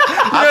horny.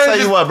 I'll tell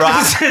you what, bro.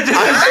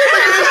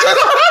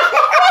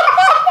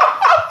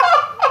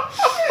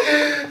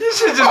 You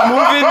should just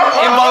moving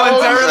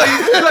involuntarily.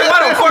 Like,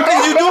 why the fuck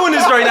are you doing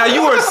this right now?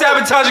 You are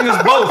sabotaging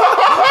us both.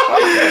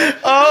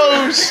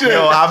 Oh shit!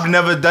 Yo, I've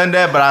never done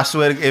that, but I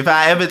swear, if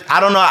I ever, I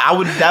don't know,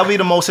 that would be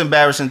the most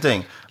embarrassing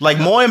thing. Like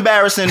more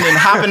embarrassing than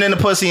hopping in the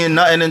pussy and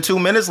nutting in 2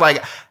 minutes.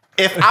 Like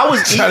if I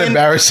was it's eating, not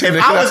embarrassing.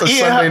 If I was eating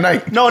Sunday her,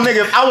 night. No,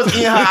 nigga, if I was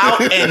eating her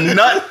out and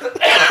nut,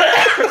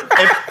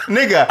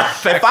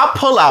 if I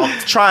pull out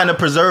trying to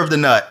preserve the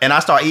nut and I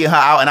start eating her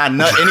out and I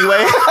nut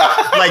anyway,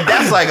 like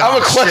that's like I'm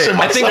a question.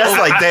 I think that's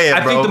like damn,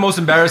 I think the most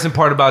embarrassing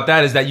part about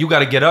that is that you got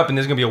to get up and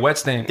there's gonna be a wet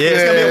stain. Yeah,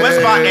 it's gonna be a wet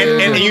spot,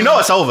 and you know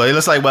it's over. It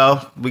looks like,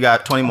 well, we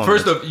got 20 more.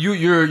 First off,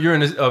 you're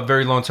in a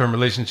very long term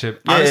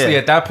relationship. Honestly,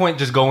 at that point,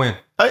 just go in.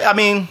 I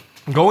mean,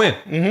 go in.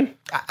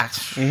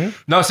 Mm-hmm.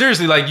 No,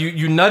 seriously, like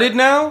you nutted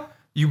now.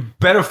 You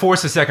better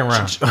force a second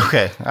round.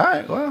 Okay. All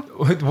right. Well,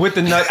 with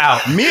the nut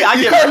out. Me,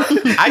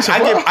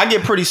 I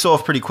get pretty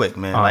soft pretty quick,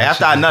 man. Like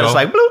after I nut, it's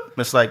like bloop.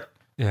 It's like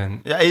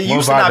it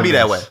used to not be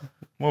that way.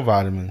 More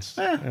vitamins.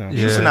 It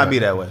used to not be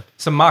that way.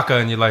 Some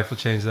maca in your life will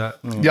change that.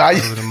 Yeah,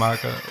 the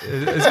maca.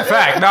 It's a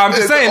fact. No, I'm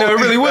just saying it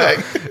really will.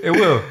 It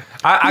will.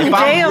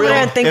 Jay over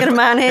there thinking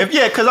about it.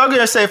 Because I'm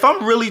gonna say if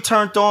I'm really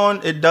turned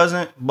on, it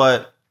doesn't.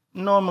 But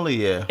normally,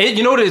 yeah.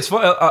 You know what? It's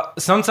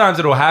sometimes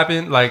it'll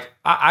happen. Like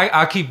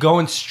I keep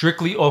going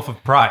strictly off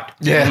of pride.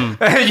 Yeah,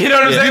 you know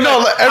what I'm saying? You know,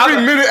 like, every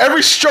minute,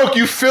 every stroke,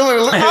 you feel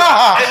it. Like,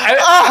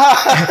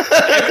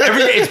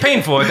 it's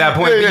painful at that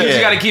point. But you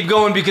just got to keep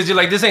going because you're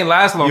like, this ain't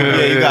last long.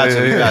 Yeah, you got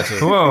to.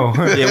 Whoa.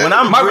 Yeah, when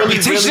I'm my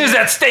reputation is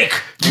at stake.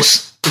 I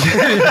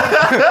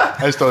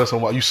just thought that's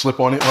while you slip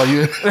on it while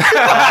you.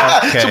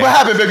 Okay. So what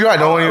happened, baby? Right,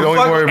 don't even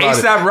worry about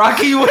it. ASAP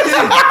Rocky was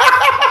it?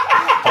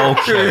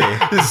 Okay.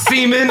 The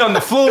semen on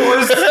the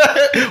floors.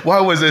 Why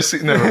was there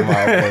never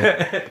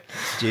mind?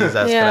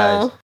 Jesus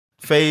Christ.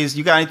 FaZe,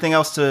 you got anything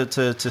else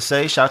to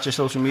say? Shout your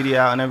social media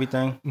out and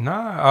everything.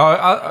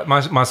 Nah,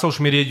 my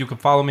social media. You can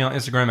follow me on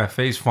Instagram at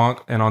FaZe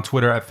Funk and on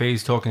Twitter at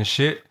FaZe Talking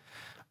Shit.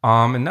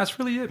 And that's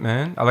really it,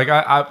 man.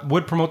 I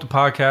would promote the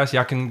podcast.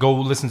 Y'all can go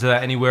listen to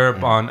that anywhere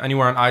on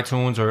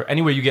iTunes or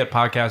anywhere you get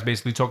podcasts.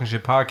 Basically, Talking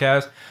Shit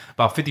Podcast.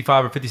 About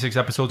 55 or 56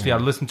 episodes for y'all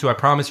to listen to. I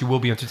promise you will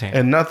be entertained.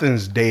 And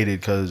nothing's dated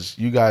because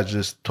you guys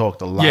just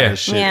talked a lot of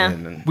shit. Yeah.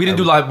 And we didn't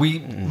do live. We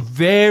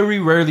very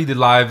rarely did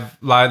live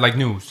like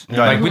news.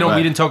 Right. Like we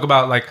didn't talk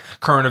about like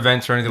current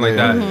events or anything like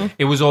that.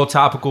 It was all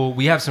topical.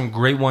 We have some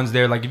great ones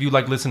there. Like if you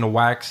like listen to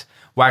Wax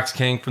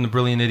King from the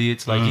Brilliant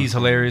Idiots, like he's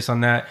hilarious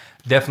on that.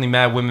 Definitely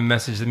mad women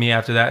messaged me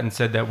after that and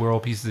said that we're all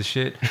pieces of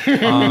shit.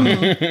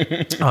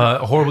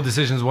 Horrible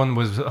Decisions one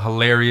was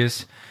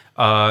hilarious.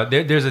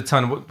 There's a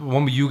ton.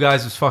 One with you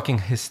guys was fucking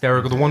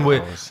hysterical. The one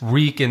with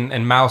Reek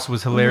and Mouse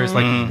was hilarious.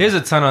 Like, there's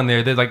a ton on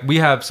there. Like, we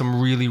have some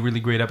really,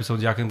 really great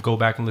episodes y'all can go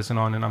back and listen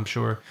on, and I'm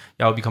sure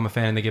y'all will become a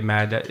fan and they get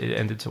mad that it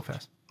ended so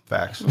fast.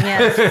 Facts.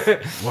 Yes.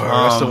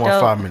 I still want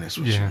 5 minutes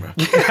with you, man.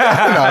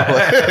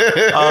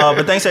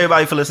 But thanks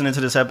everybody for listening to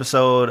this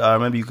episode.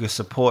 Remember, you can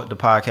support the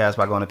podcast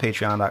by going to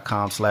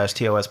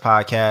patreon.com/TOS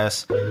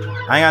podcast.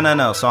 I ain't got nothing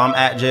else. So I'm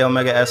at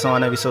JOmegaS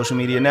on every social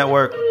media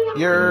network.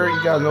 You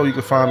guys know you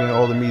can find me on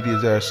all the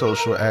medias that are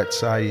social at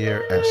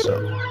Sire SO.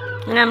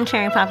 And I'm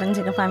Cherry Poppins.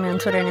 You can find me on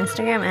Twitter and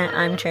Instagram at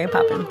I'm Cherry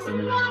Poppins.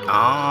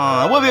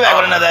 We'll be back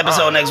with another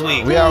episode next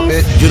week. We out,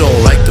 bitch. You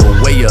don't like the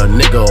way a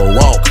nigga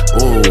walk.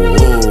 Ooh,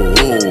 ooh,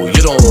 ooh.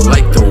 You don't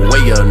like the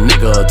way a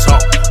nigga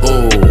talk.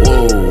 Ooh,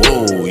 ooh,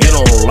 ooh. You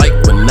don't like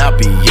when I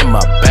be in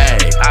my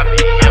bag. I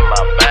be in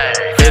my bag.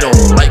 They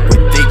don't like what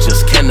they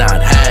just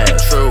cannot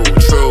have. True,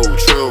 true,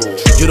 true.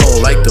 You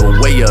don't like the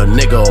way a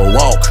nigga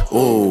walk. Ooh,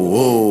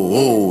 ooh,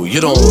 ooh.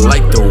 You don't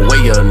like the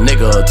way a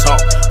nigga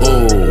talk.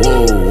 Ooh,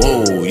 ooh,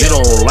 ooh. You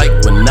don't like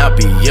when I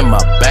be in my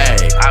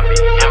bag. I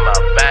be in my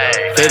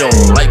bag. They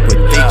don't like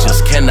what they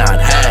just cannot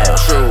have.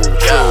 True,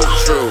 true,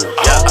 true.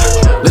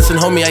 Listen,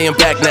 homie, I am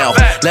back now.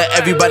 Let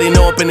everybody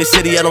know up in the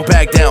city I don't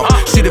back down.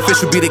 Street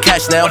official be the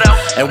cash now.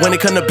 And when it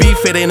come to beef,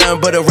 it ain't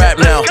nothing but a rap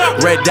now.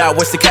 Red dot,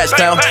 what's the catch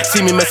down?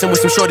 See me messing with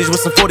some shorties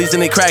with some 40s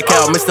and they crack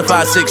out. Mr.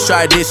 5'6",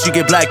 try this, you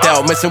get blacked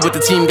out. Messing with the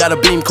team, got a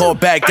beam called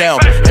back down.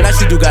 And I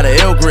do got an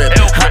ill grip.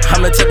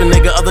 I'm the type of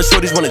nigga other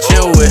shorties wanna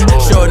chill with.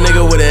 Short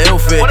nigga with an ill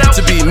fit.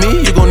 To be me,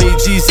 you gon' need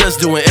Jesus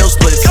doing ill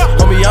splits.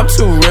 Homie, I'm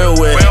too real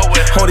with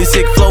all these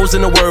sick flows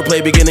in the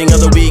wordplay. Beginning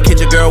of the week, hit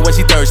your girl when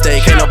she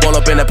Thursday. Can't up all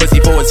up in that pussy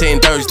for it's hitting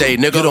Thursday.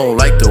 Nigga, you don't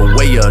like the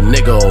way a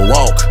nigga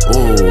walk.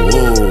 Ooh,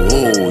 ooh,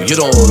 ooh. You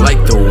don't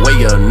like the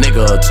way a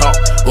nigga talk.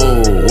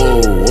 Ooh,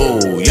 ooh,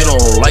 ooh. You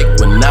don't like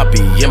when I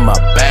be in my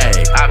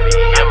bag. I be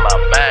in my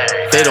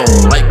bag. They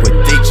don't like what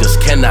they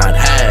just cannot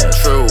have.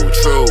 True,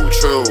 true,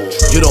 true.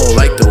 You don't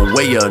like the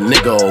way a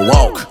nigga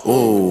walk.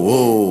 Ooh,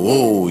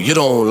 ooh, ooh. You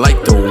don't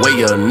like the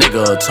way a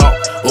nigga talk.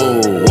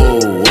 Ooh,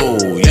 ooh,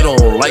 ooh. You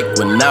don't like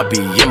when I be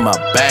in my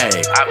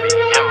bag. I be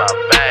in my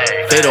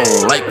bag. They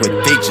don't like what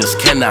they just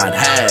cannot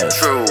have.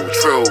 True,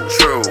 true,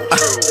 true.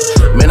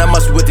 Man, I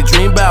must be with the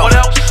dream bout.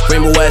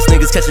 Rainbow ass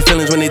niggas catching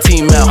feelings when they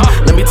team out.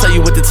 Let me tell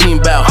you what the team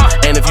bout.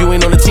 And if you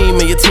ain't on the team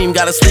and your team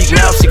got a sleek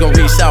mouth, she gon'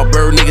 reach out,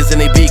 bird niggas in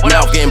they beak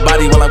mouth. Getting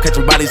body while I'm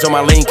catching bodies on my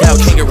lean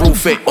couch. Can't get roof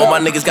fit. All my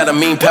niggas got a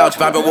mean pouch.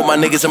 Vibing with my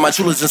niggas and my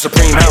chulas in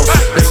Supreme House.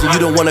 Listen, you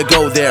don't wanna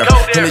go there.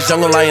 In this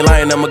jungle, I ain't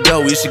lying, I'ma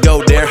go. You should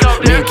go there.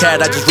 Me and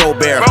Cat, I just roll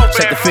bare.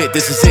 Check the fit,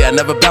 this is it. I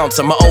never bounce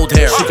on my old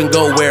hair. She can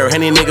go where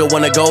any nigga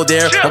wanna go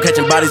there. I'm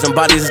catching bodies and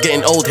bodies is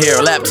getting old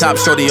hair. Laptop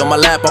shorty on my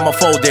lap, I'ma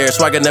fold there.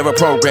 Swagger never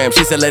programmed.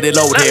 She said let it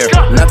load here.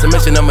 Not to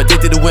mention I'm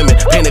addicted to women.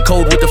 Paint the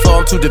code with the flow,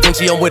 I'm too Da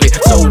Vinci, I'm with it.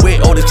 So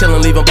with all this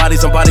chillin', leaving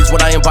bodies on bodies.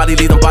 What I embody,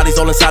 leave them bodies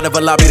all inside of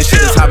a lobby. The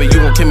shit is hobby. You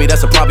don't kill me,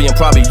 that's a probably. I'm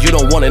probably. You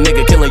don't want a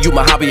nigga killing you,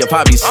 my hobby of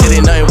hobbies. Shit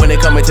ain't nothing when it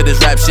come into this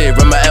rap shit.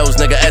 Run my L's,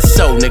 nigga,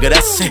 SO, nigga,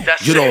 that's it.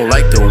 You don't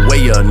like the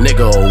way a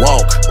nigga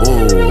walk.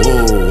 Ooh,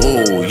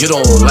 ooh, ooh. You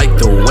don't like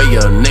the way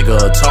a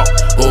nigga talk.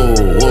 Ooh,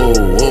 ooh,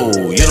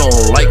 ooh. You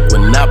don't like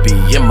when I be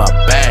in my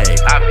bag.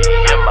 I be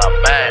in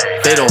my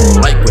bag. They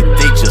don't like what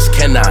they just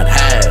cannot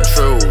have.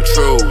 True,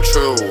 true,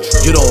 true.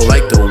 You don't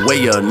like the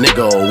way a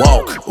nigga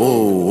walk. Ooh,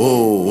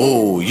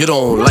 ooh, ooh. You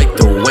don't like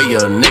the way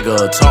a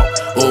nigga talk.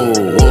 Ooh,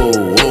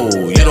 ooh,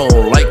 ooh. You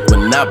don't like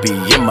when I be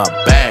in my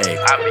bag.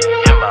 I be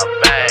in my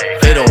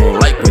bag. They don't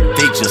like what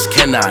they just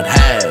cannot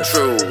have.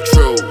 True.